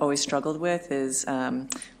that I've always struggled with is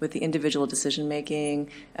with the individual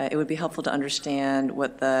decision-making, it would be helpful to understand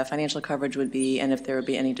what the financial coverage would be and if there would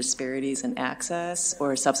be any disparities in access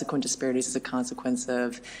or subsequent disparities as a consequence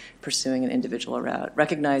of pursuing an individual route,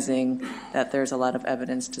 recognizing that there's a lot of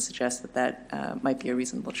evidence to suggest that that might be a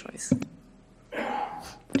reasonable choice.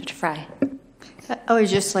 Dr. Fry. I would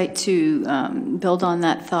just like to build on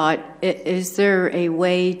that thought. Is there a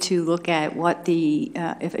way to look at what the,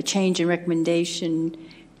 if a change in recommendation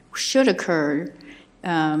should occur,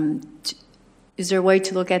 is there a way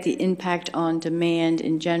to look at the impact on demand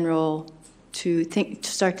in general to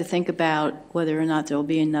start to think about whether or not there will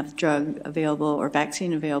be enough drug available or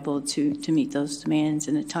vaccine available to meet those demands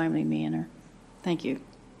in a timely manner? Thank you.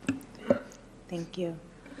 Thank you.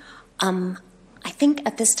 I think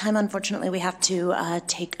at this time, unfortunately, we have to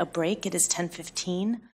take a break. It is 10:15.